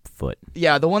biting your foot.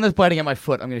 Yeah, the one that's biting at my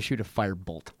foot. I'm gonna shoot a fire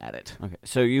bolt at it. Okay,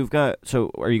 so you've got. So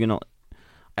are you gonna?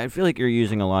 I feel like you're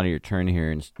using a lot of your turn here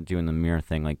and doing the mirror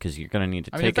thing, like because you're gonna need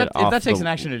to I mean, take if it off. that takes the, an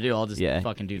action to do, I'll just yeah,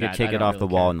 fucking do you that. take I it don't off the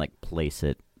really wall care. and like place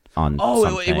it on. Oh,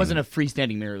 something. it wasn't a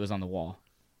freestanding mirror. It was on the wall.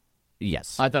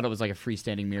 Yes, I thought it was like a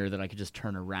freestanding mirror that I could just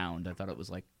turn around. I thought it was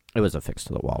like. it was affixed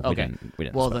to the wall. Okay. We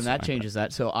didn't Well, then that specify, changes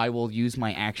that. So I will use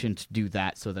my action to do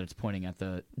that so that it's pointing at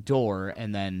the door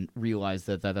and then realize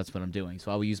that that's what I'm doing.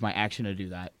 So I will use my action to do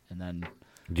that and then.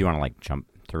 but- Do you want to like jump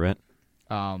through it?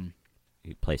 Um,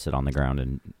 You place it on the ground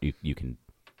and you can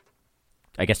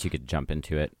I guess you could jump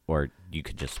into it, or you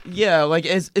could just. Yeah, like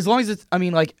as long as it's, I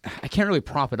mean, like I can't really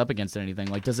prop it up against anything.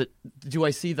 Like, do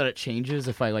I see that it changes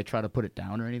if I like try to put it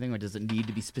down or anything? Like, does it need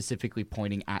to be specifically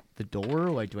pointing at the door?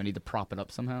 Like, do I need to prop it up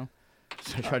somehow?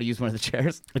 Should I try to use one of the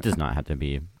chairs? It does not have to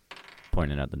be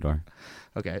pointed at the door.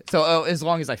 Okay, so as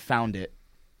long as I found it,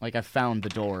 like I found the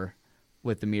door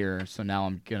with the mirror, so now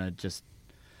I'm gonna just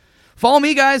follow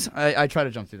me, guys. I try to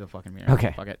jump through the fucking mirror.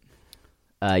 Okay. Fuck it.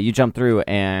 You jump through,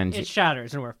 and It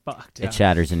shatters and we're fucked. it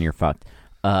shatters, and you're fucked.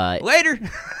 Later.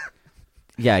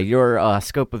 Yeah, your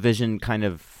scope of vision kind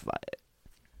of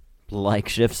like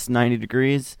shifts 90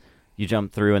 degrees. You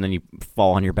jump through, and then you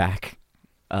fall on your back.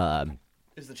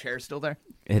 Is the chair still there?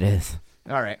 It is.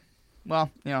 All right. Well,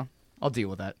 I'll deal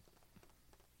with that.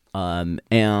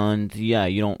 And yeah,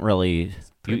 you don't really.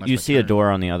 pretty much You my see a turn. door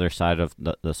on the other side of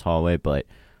this hallway, but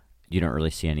you don't really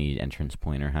see any entrance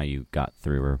point or how you got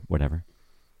through or whatever.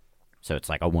 So it's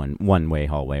like a one-way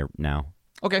hallway now.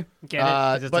 Okay. Get it?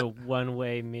 'Cause it's but- a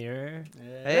one-way mirror.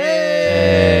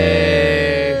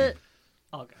 Hey.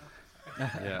 I'll go.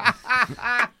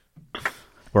 Yeah.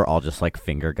 We're all just like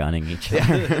finger gunning each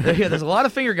other. Yeah, there's a lot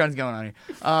of finger guns going on here.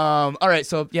 All right,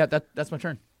 so yeah, that's my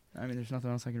turn. I mean, there's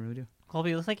nothing else I can really do.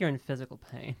 Colby, it looks like you're in physical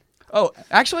pain. Oh,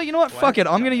 actually, you know what? Fuck it.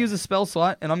 I'm gonna use a spell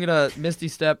slot, and I'm gonna Misty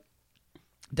Step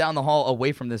down the hall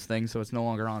away from this thing, so it's no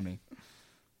longer on me.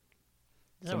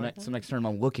 Does So that work? next turn,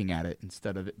 I'm looking at it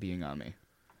instead of it being on me.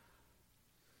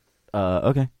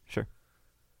 Okay, sure.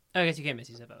 I guess you can't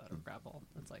Misty Step out of grapple.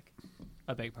 That's like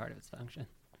a big part of its function.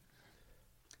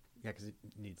 Yeah, because it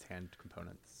needs hand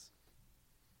components.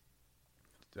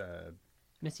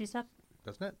 Misty Step?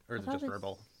 Doesn't it? Or is I it thought just it's-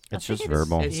 verbal? I It's think just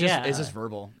verbal. It's Yeah. just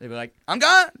verbal. They'd be like, "I'm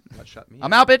gone. What shut me?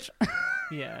 I'm out, bitch."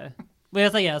 Yeah. Well,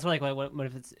 it's like, yeah, it's like, what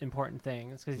if it's important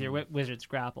things? Because your wizard's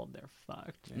grappled, they're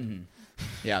fucked. Mhm.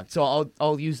 Yeah. So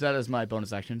I'll use that as my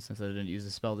bonus action since I didn't use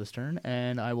the spell this turn,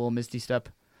 and I will Misty Step,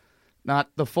 not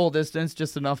the full distance,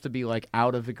 just enough to be like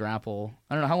out of the grapple.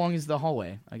 I don't know how long is the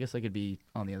hallway. I guess I could be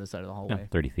on the other side of the Yeah, hallway.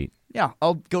 30 feet. Yeah,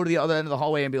 I'll go to the other end of the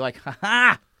hallway and be like, "Ha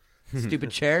ha,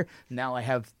 stupid chair! Now I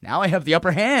have the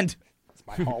upper hand." It's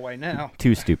my hallway now.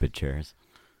 2 stupid chairs.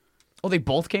 Oh, they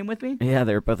both came with me. Yeah,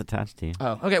 they were both attached to you.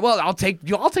 Oh, okay. Well, I'll take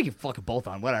you fucking both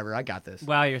on. Whatever. I got this.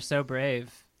 Wow, you're so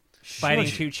brave. Fighting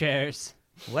Shush. 2 chairs.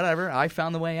 Whatever. I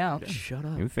found the way out. Shut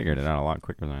up. You figured it out a lot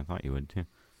quicker than I thought you would too.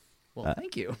 Well,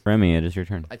 thank you. Remy, it is your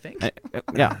turn. I think.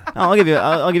 Yeah, I'll give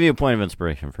you a point of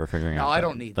inspiration for figuring No, out. I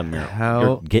don't need the that. mirror.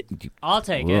 How- I'll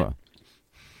take it. Ugh.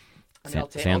 I mean, I'll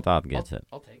ta- Santhoth gets it.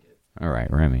 I'll take it. All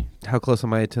right, Remy, How close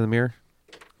am I to the mirror?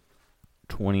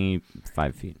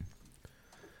 25 feet.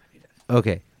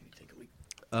 Okay.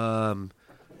 I'm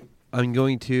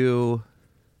going to.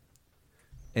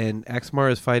 And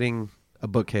Axmar is fighting a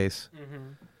bookcase,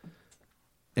 Mm-hmm.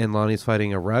 and Lonnie's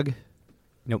fighting a rug.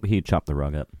 Nope, he chopped the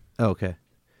rug up Oh, okay.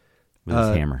 with his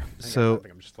Uh, hammer. I So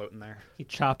think I'm just floating there. He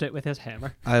chopped it with his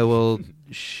hammer. I will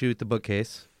shoot the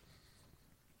bookcase.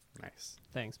 Nice.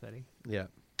 Thanks, buddy. Yeah.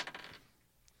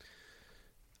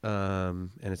 And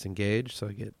it's engaged, so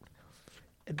I get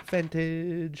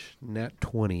advantage. Nat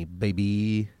 20,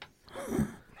 baby.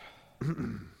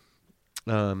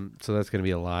 So that's gonna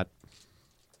be a lot.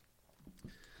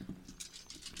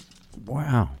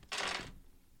 Wow.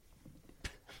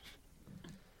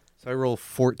 So I roll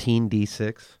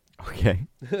 14d6. Okay.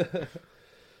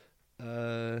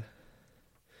 Uh,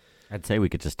 I'd say we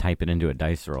could just type it into a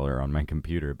dice roller on my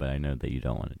computer, but I know that you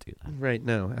don't want to do that. right,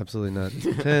 no, absolutely not.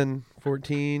 10,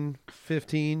 14,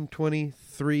 15,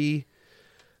 23.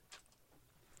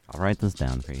 I'll write this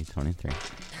down for you. 23.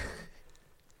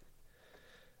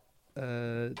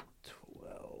 12,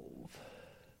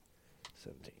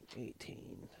 17,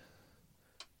 18,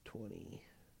 20.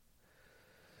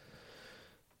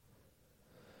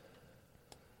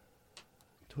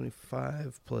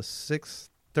 25 plus 6,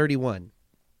 31.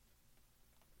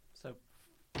 So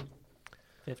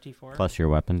 54. Plus your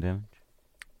weapon damage.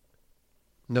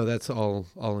 No, that's all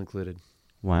included.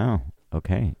 Wow.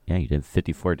 Okay. Yeah, you did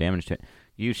 54 damage to it.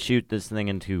 You shoot this thing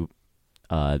into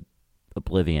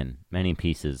oblivion. Many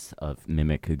pieces of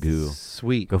mimic goo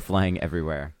Sweet. go flying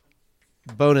everywhere.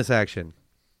 Bonus action.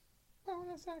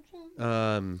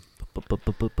 I'm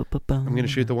I'm going to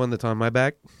shoot the one that's on my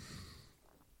back.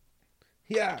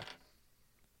 Yeah.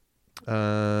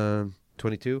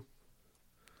 22.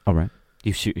 All right.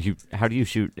 You shoot. How do you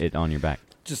shoot it on your back?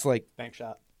 Just like Bank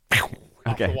shot.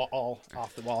 Okay.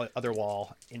 Off the wall, other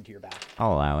wall, into your back.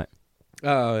 I'll allow it.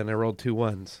 oh, and I rolled 2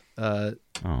 ones. Oh.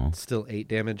 Still 8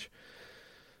 damage.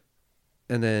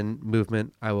 And then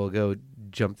movement, I will go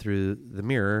jump through the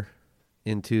mirror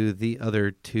into the other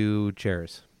 2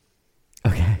 chairs.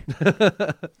 Okay.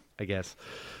 I guess.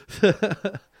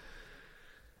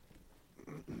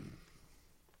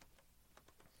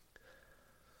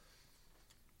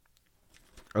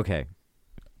 Okay.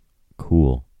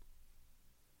 Cool.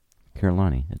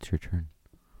 Carolani, it's your turn.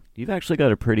 You've actually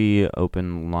got a pretty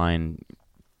open line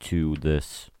to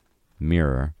this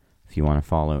mirror if you want to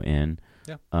follow in.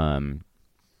 Yeah.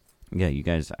 Yeah, you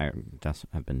guys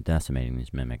have been decimating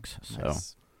these mimics, so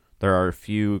Nice. there are a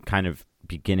few kind of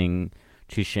beginning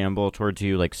to shamble towards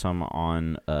you, like some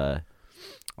on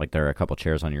like there are a couple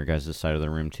chairs on your guys' side of the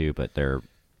room too, but they're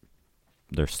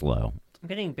slow. I'm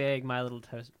getting big My Little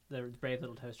Toast, the Brave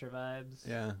Little Toaster vibes.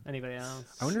 Yeah. Anybody else?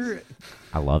 I wonder,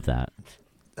 I love that.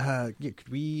 yeah, could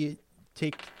we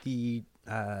take the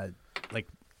like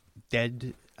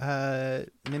dead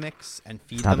mimics and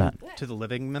feed How them to the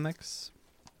living mimics?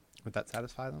 Would that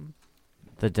satisfy them?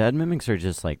 The dead mimics are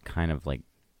just like kind of like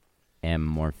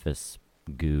amorphous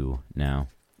goo now.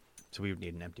 So we would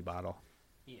need an empty bottle.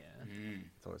 Yeah.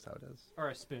 That's always how it is. Or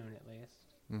a spoon, at least.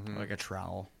 Mm-hmm. Like a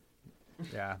trowel.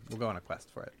 Yeah, we'll go on a quest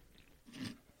for it.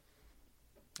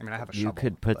 I mean, I have a You shovel.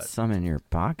 could put some in your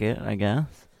pocket, I guess.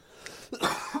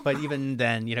 But even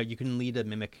then, you can lead a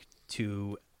mimic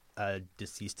to a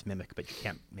deceased mimic, but you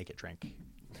can't make it drink.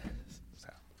 So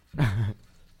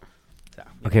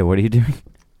Okay, what are you doing?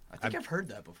 I think I've heard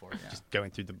that before. Yeah. just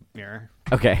going through the mirror.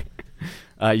 Okay.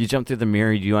 You jump through the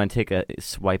mirror. Do you want to take a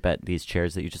swipe at these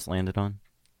chairs that you just landed on?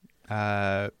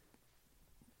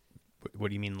 What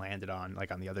do you mean landed on?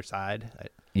 Like on the other side?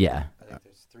 Yeah. I think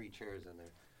there's 3 chairs in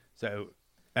there. So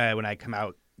when I come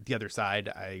out the other side,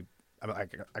 I'm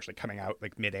like actually coming out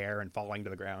like midair and falling to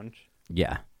the ground.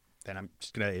 Yeah. Then I'm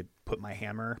just gonna put my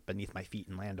hammer beneath my feet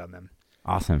and land on them.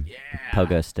 Awesome.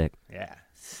 Pogo stick. Yeah.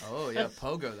 Oh yeah,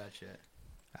 pogo that shit.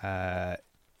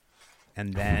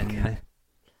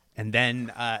 And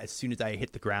then, as soon as I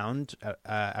hit the ground,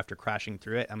 after crashing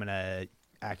through it, I'm gonna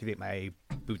activate my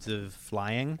boots of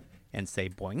flying and say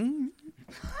boing.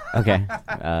 Okay.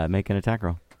 Make an attack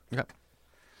roll. Okay.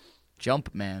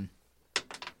 Jump man.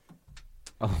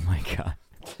 Oh my god.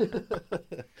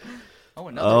 Oh,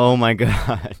 another. Oh my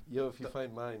god. Yo, if you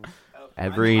find mine.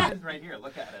 Every right here.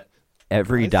 Look at it.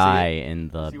 every I see die it. in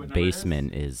the See what number it is?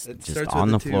 basement is It just starts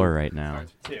on with the a 2. floor right now.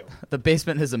 2. The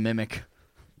basement is a mimic.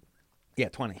 Yeah,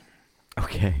 20.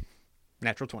 Okay.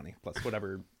 Natural 20 plus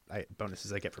whatever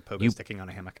bonuses I get for pogo You- sticking on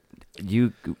a hammock.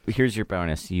 Here's your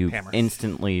bonus. You Hammer.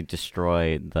 instantly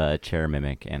destroy the chair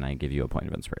mimic, and I give you a point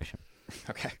of inspiration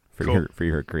Okay. for Cool.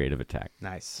 your creative attack.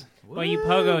 Nice. Well, you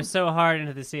pogo so hard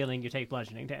into the ceiling, you take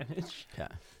bludgeoning damage. Yeah.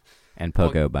 And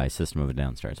Pogo by System of a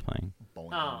Down starts playing.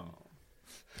 Oh.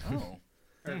 Oh.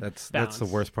 That's the Bounce.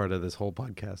 worst part of this whole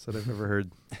podcast that I've ever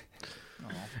heard.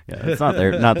 Yeah, it's not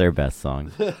their best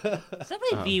song. It's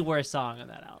definitely the worst song on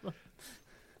that album.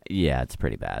 Yeah, it's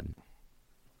pretty bad.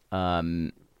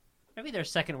 Maybe their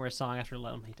second worst song after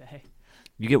Lonely Day.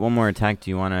 You get one more attack.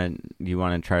 Do you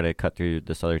wanna try to cut through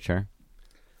this other chair?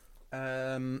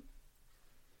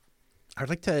 I'd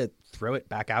like to throw it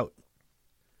back out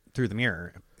through the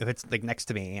mirror. If it's like next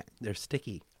to me, they're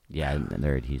sticky. Yeah,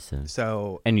 they're adhesive.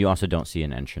 So And you also don't see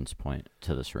an entrance point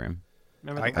to this room.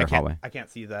 Remember I the hallway. can't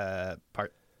see the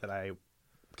part that I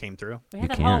came through. we You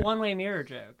had that whole can't. one-way mirror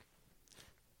joke.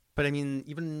 But I mean,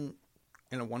 even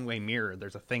in a one-way mirror,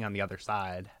 there's a thing on the other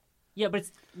side. Yeah, but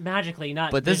it's magically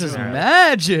not. But this is visual.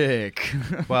 magic.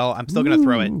 Well, I'm still gonna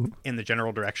throw it in the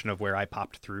general direction of where I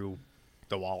popped through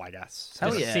the wall, I guess. Hell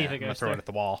Just yeah. See if it I'm gonna goes throw it through. at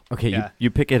the wall. Okay, Yeah.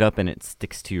 you pick it up and it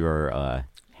sticks to your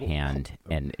hand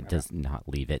and it does not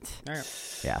leave it. All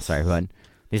right. Yeah, sorry, bud.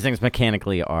 These things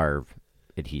mechanically are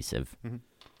adhesive. Mhm.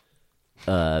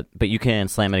 But you can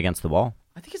slam it against the wall.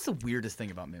 I think it's the weirdest thing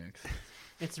about mimics.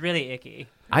 It's really icky.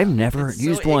 I've never It's so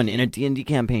used one icky. in a D&D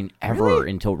campaign ever Really?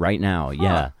 until right now.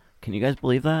 Yeah. Can you guys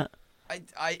believe that?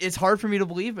 It's hard for me to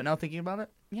believe, but now thinking about it,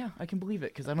 yeah, I can believe it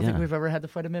because I don't think Yeah. we've ever had to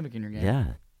fight a mimic in your game.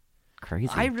 Yeah.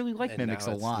 Crazy. I really like And mimics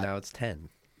now a lot. Now it's 10.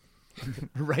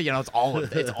 Right, it's all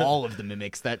of the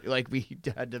mimics that like we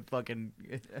had to fucking.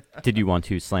 Did you want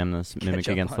to slam this mimic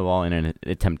up against on. the wall in an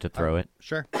attempt to throw it?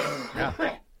 Sure.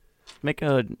 Yeah. Make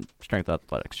a strength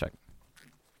athletics check.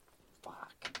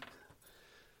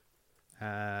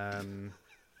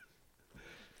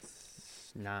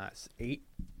 It's not 8.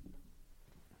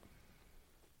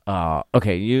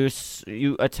 Okay,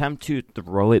 you attempt to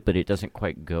throw it, but it doesn't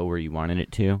quite go where you wanted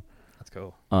it to. Let's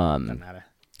go. Doesn't Um, matter.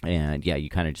 and yeah, you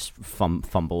kind of just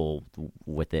fumble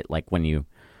with it, like when you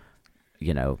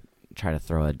try to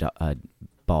throw a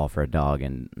ball for a dog,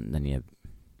 and then you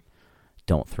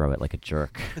don't throw it like a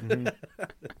jerk.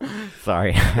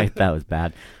 Sorry, that was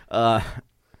bad.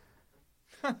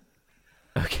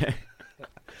 Okay.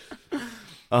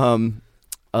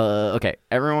 Okay,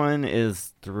 everyone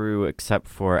is through except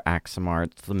for Axamar.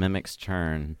 It's the Mimic's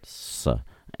turn.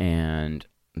 And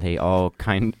they all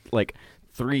like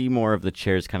 3 more of the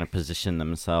chairs kind of position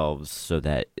themselves so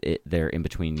that they're in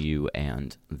between you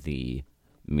and the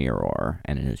mirror,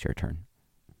 and it is your turn,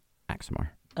 Axamar.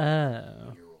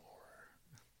 Oh.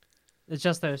 It's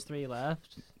just those 3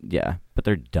 left? Yeah, but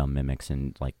they're dumb mimics,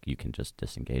 and like you can just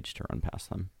disengage to run past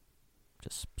them.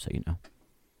 Just so you know.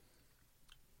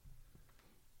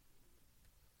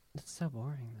 It's so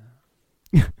boring, though.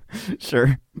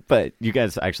 Sure, but you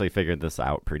guys actually figured this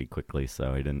out pretty quickly,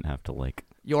 so I didn't have to like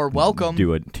You're welcome.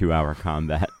 do a 2-hour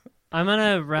combat. I'm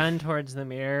gonna run towards the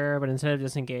mirror, but instead of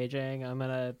disengaging, I'm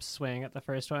gonna swing at the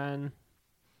first one.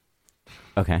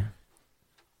 Okay.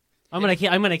 I'm gonna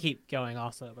keep going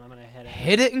also, but I'm gonna hit it.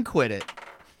 Hit it and quit it.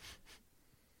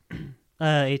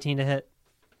 18 to hit.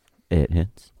 It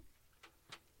hits.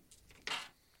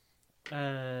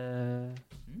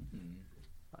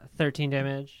 13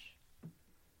 damage.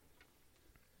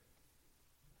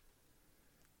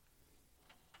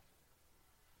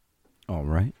 All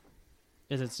right.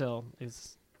 Is it still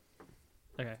is?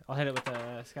 Okay, I'll hit it with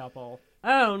a scalpel.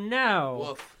 Oh no!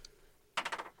 Woof.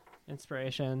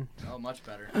 Inspiration. Oh, much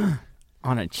better.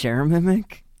 On a chair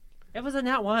mimic? It was a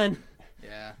nat 1.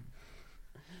 Yeah.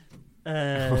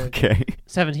 Okay.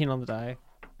 17 on the die.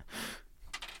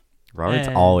 Robert's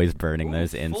And- always burning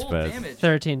those Full inspos. damage.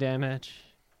 13 damage.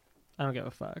 I don't give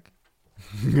a fuck.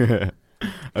 Get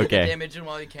the Okay. damage in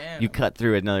while you can. You cut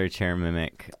through another chair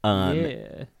mimic.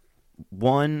 Yeah.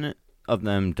 One of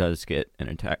them does get an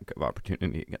attack of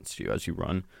opportunity against you as you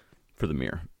run for the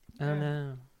mirror. Oh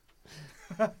no.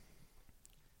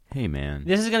 Hey, man.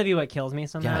 This is gonna be what kills me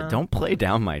somehow. Yeah, don't play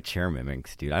down my chair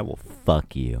mimics, dude. I will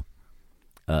fuck you.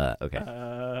 Okay.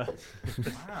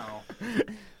 Wow.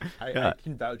 I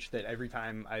can vouch that every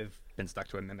time I've been stuck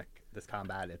to a mimic this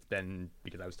combat, it's been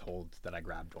because I was told that I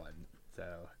grabbed one.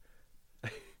 So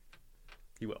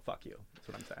he will fuck you. That's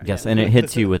what I'm saying. Yes, and it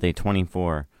hits you with a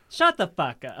 24. Shut the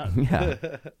fuck up. Yeah.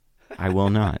 I will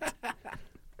not.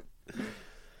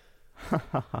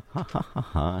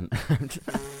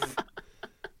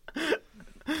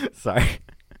 Sorry.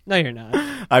 No, you're not.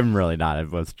 I'm really not. I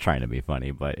was trying to be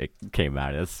funny, but it came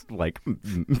out as like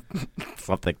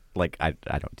something like I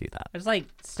don't do that. I just like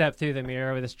step through the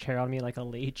mirror with this chair on me like a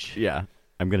leech. Yeah.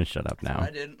 I'm going to shut up now. I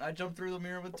didn't. I jumped through the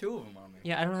mirror with 2 of them on me.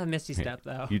 Yeah, I don't have Misty Step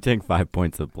though. You take 5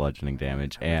 points of bludgeoning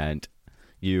damage, and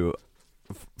you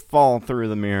fall through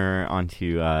the mirror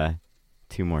onto 1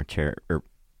 more chair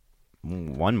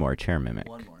mimic.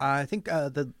 One more. I think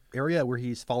the area where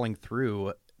he's falling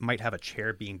through might have a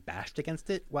chair being bashed against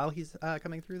it while he's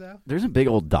coming through, though. There's a big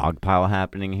old dog pile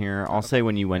happening here. I'll say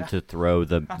when you went to throw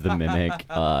the mimic,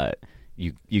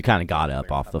 you kind of got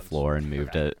up off the floor and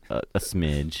moved a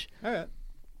smidge. All right.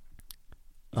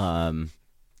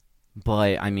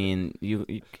 But I mean,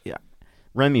 yeah.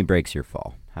 Remy breaks your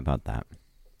fall. How about that?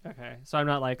 Okay, so I'm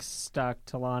not like stuck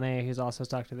to Lonnie, who's also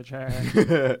stuck to the chair.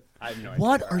 I have no idea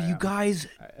What where are I you am. guys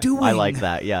doing? I like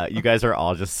that. Yeah, you guys are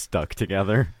all just stuck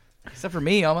together. Except for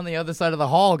me, I'm on the other side of the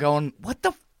hall going, what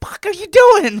the fuck are you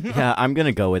doing? Yeah, I'm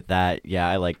gonna go with that. Yeah,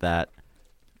 I like that.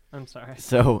 I'm sorry.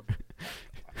 So,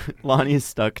 Lonnie is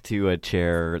stuck to a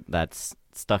chair that's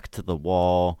stuck to the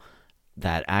wall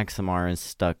that Axamar is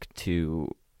stuck to,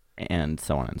 and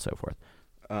so on and so forth.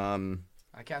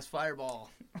 I cast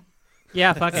Fireball.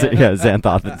 Yeah, fuck So, it. yeah,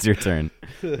 Xanthoth, it's your turn.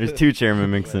 There's 2 chair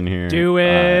mimics in here. Do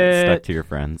it. Stuck to your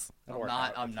friends. It'll work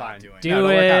I'm out. not It's fine. doing it. Do No, it'll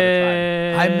work out.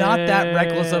 It's it. I'm not that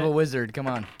reckless of a wizard. Come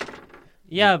on.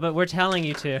 Yeah, but we're telling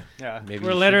you to. fine. Yeah, Maybe We're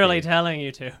you should literally be. telling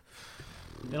you to.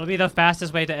 It'll be the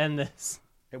fastest way to end this.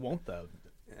 it won't though.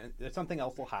 If something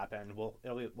else will happen, we'll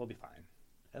be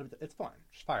fine. It's fine.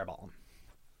 Just fireball him.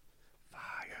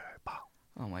 Fireball.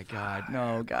 Oh my god.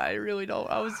 No, guy, I really don't.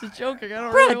 I was just joking. I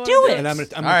don't Bro, really wanna do it. And I'm All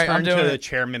gonna right, turn I'm doing to it. the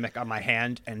chair mimic on my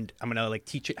hand, and I'm gonna like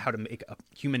teach it how to make a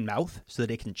human mouth so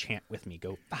that it can chant with me.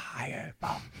 Go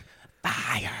fireball,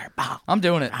 fireball. I'm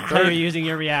doing it. How are you using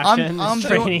your reaction? I'm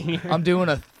training doing, your- I'm doing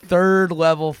a 3rd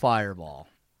level fireball.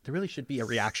 There really should be a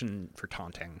reaction for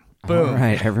taunting. Boom. All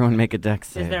right, everyone make a dex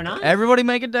save. Is there not? Everybody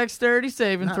make a dexterity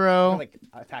saving Not- throw. not like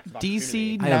attacks of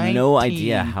DC opportunity. I have no 19.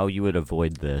 idea how you would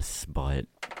avoid this, but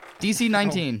DC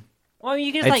 19. Well,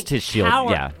 you can it's just like to shield.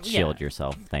 power- Yeah, shield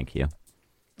yourself. Thank you.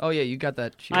 Oh yeah, you got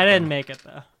that. Shield. I didn't make it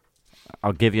though.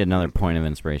 I'll give you another point of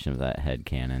inspiration for that head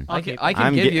cannon. I'll I can, keep I it. can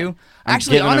I'm give gi- you. I'm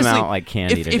Actually, giving honestly, them out like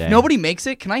candy if today. nobody makes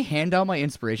it, can I hand out my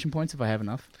inspiration points if I have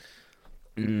enough?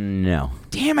 No.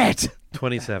 Damn it!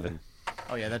 27.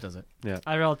 Oh yeah, that does it.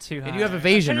 I rolled too high. And you have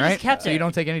evasion, I should've right? just kept So it. you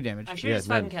don't take any damage. I should have Yeah, just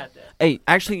fucking none. kept it. Hey,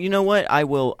 actually, you know what? I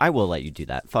will let you do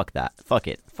that. Fuck that. Fuck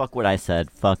it. Fuck what I said.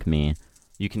 Fuck me.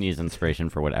 You can use inspiration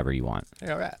for whatever you want.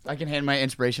 All right. I can hand my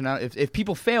inspiration out. If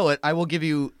people fail it, I will give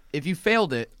you. If you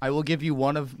failed it, I will give you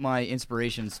one of my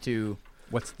inspirations to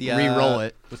What's the re-roll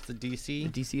it. What's the The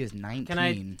DC? DC is 19. Can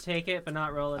I take it but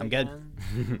not roll it I'm good.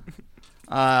 again?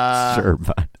 Sure,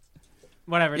 bud.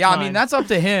 Whatever. Yeah, it's I mean mine. that's up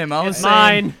to him. I was It's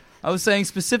saying, mine. I was saying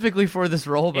specifically for this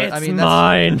roll, but I It's mean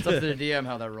mine. that's up to the DM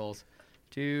how that rolls.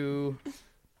 2.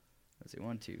 Let's see.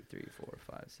 1, 2, 3, 4,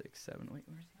 5, 6, 7. Wait,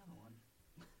 where's the other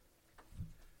one?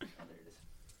 Oh, there it is.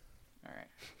 All right.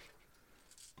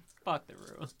 Fuck the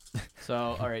rules. So,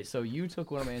 all right. So you took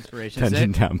one of my inspirations.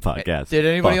 Dungeon Town podcast. Did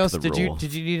anybody Fuck else? the Did you rules.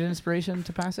 need an inspiration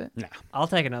to pass it? No. I'll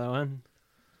take another one.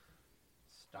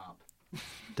 Stop.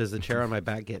 Does the chair on my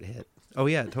back get hit? Oh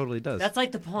yeah, it totally does. That's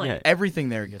like the point. Yeah. Everything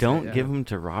there gets. Don't hit, give them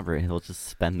to Robert. He'll just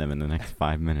spend them in the next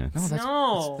 5 minutes. No, that's,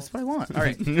 No. that's what I want. All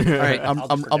right. All right. I'll just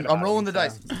forget I'm about rolling him, the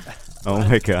so- dice. Oh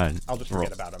my god. I'll just Roll.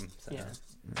 forget about him. So. Yeah.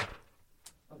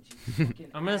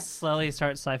 I'm gonna slowly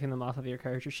start siphoning them off of your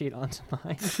character sheet onto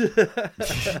mine.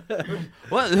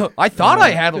 Well, I thought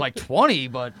I had like 20,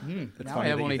 but It's now funny I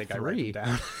have that you only think I write 3. them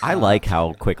down. I like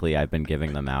how quickly I've been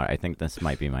giving them out. I think this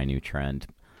might be my new trend.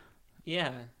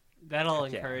 Yeah, that'll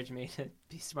Yeah. encourage me to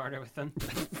be smarter with them.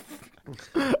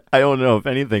 I don't know if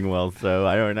anything will, so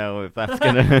I don't know if that's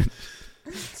gonna.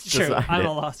 It's true. Decide I'm it.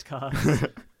 a lost cause.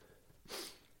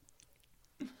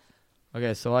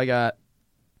 Okay, so I got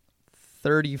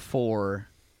 34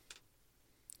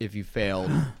 if you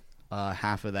failed.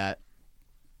 Half of that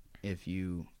if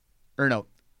you... Or no.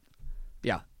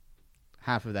 Yeah.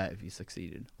 Half of that if you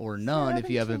succeeded. Or none if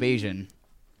you have evasion.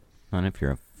 Not if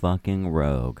you're a fucking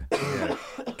rogue.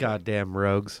 Goddamn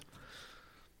rogues.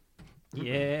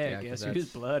 Yeah, 'cause guess that's- who's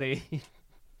bloody?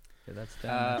 Yeah, that's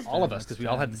 10, All of us, because we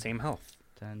all had the same health.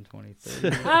 10, 20,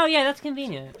 30. Oh yeah, that's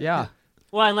convenient. Yeah.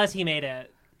 Well, unless he made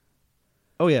it.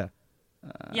 Oh yeah.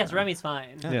 Yes, Remy's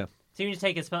fine. Yeah. So you can just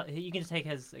take his. You can just take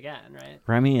his again, right?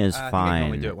 Remy is I think I fine. can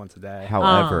only do it once a day.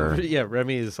 However, Yeah,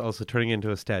 Remy is also turning into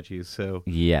a statue, so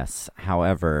yes.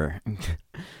 However,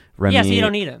 Remy Yeah, so you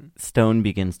don't need him. stone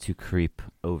begins to creep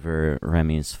over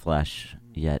Remy's flesh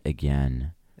yet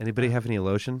again, anybody have any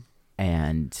lotion?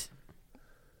 and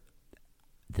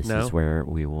this No? is where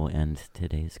we will end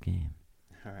today's game.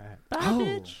 All right. Bye, Oh.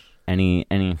 bitch.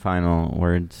 Any final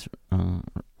words,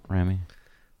 Remy?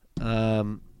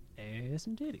 Ass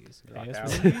and titties. Rock Ass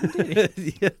out. and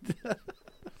titties.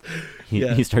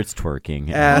 Yeah. He starts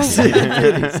twerking. Ass and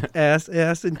titties.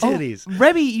 Ass and Oh, titties.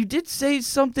 Remy, you did say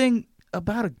something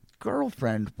about a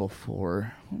girlfriend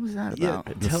before. What was that Yeah.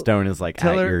 about? The Tell- stone is like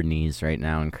tell at her- your knees right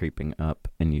now and creeping up,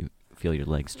 and you feel your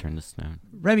legs turn to stone.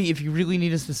 Remy, if you really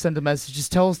need us to send a message,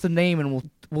 just tell us the name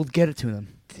and we'll get it to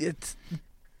them. It's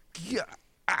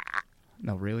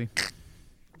No, really?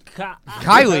 Ka-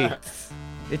 Kylie.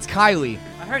 It's Kylie.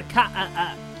 I heard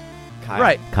Kyle.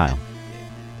 Right. Kyle.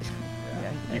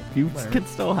 You Whatever. can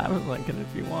still have it, Lincoln,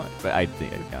 if you want. But I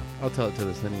think, yeah. I'll tell it to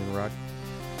the Sinian Rock.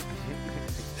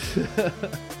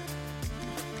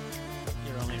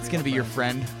 It's gonna be your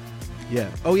friend. Yeah.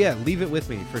 Oh yeah, leave it with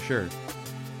me for sure.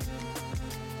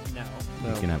 No.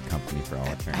 No. You can have company for all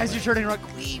eternity. As you're turning around,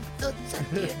 leave the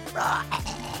second rock.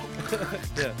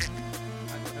 Yeah.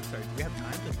 I'm sorry. Do we have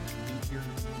time to do your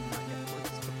not yet works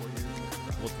before your?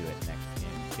 We'll do it next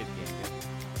game. Good game. Good.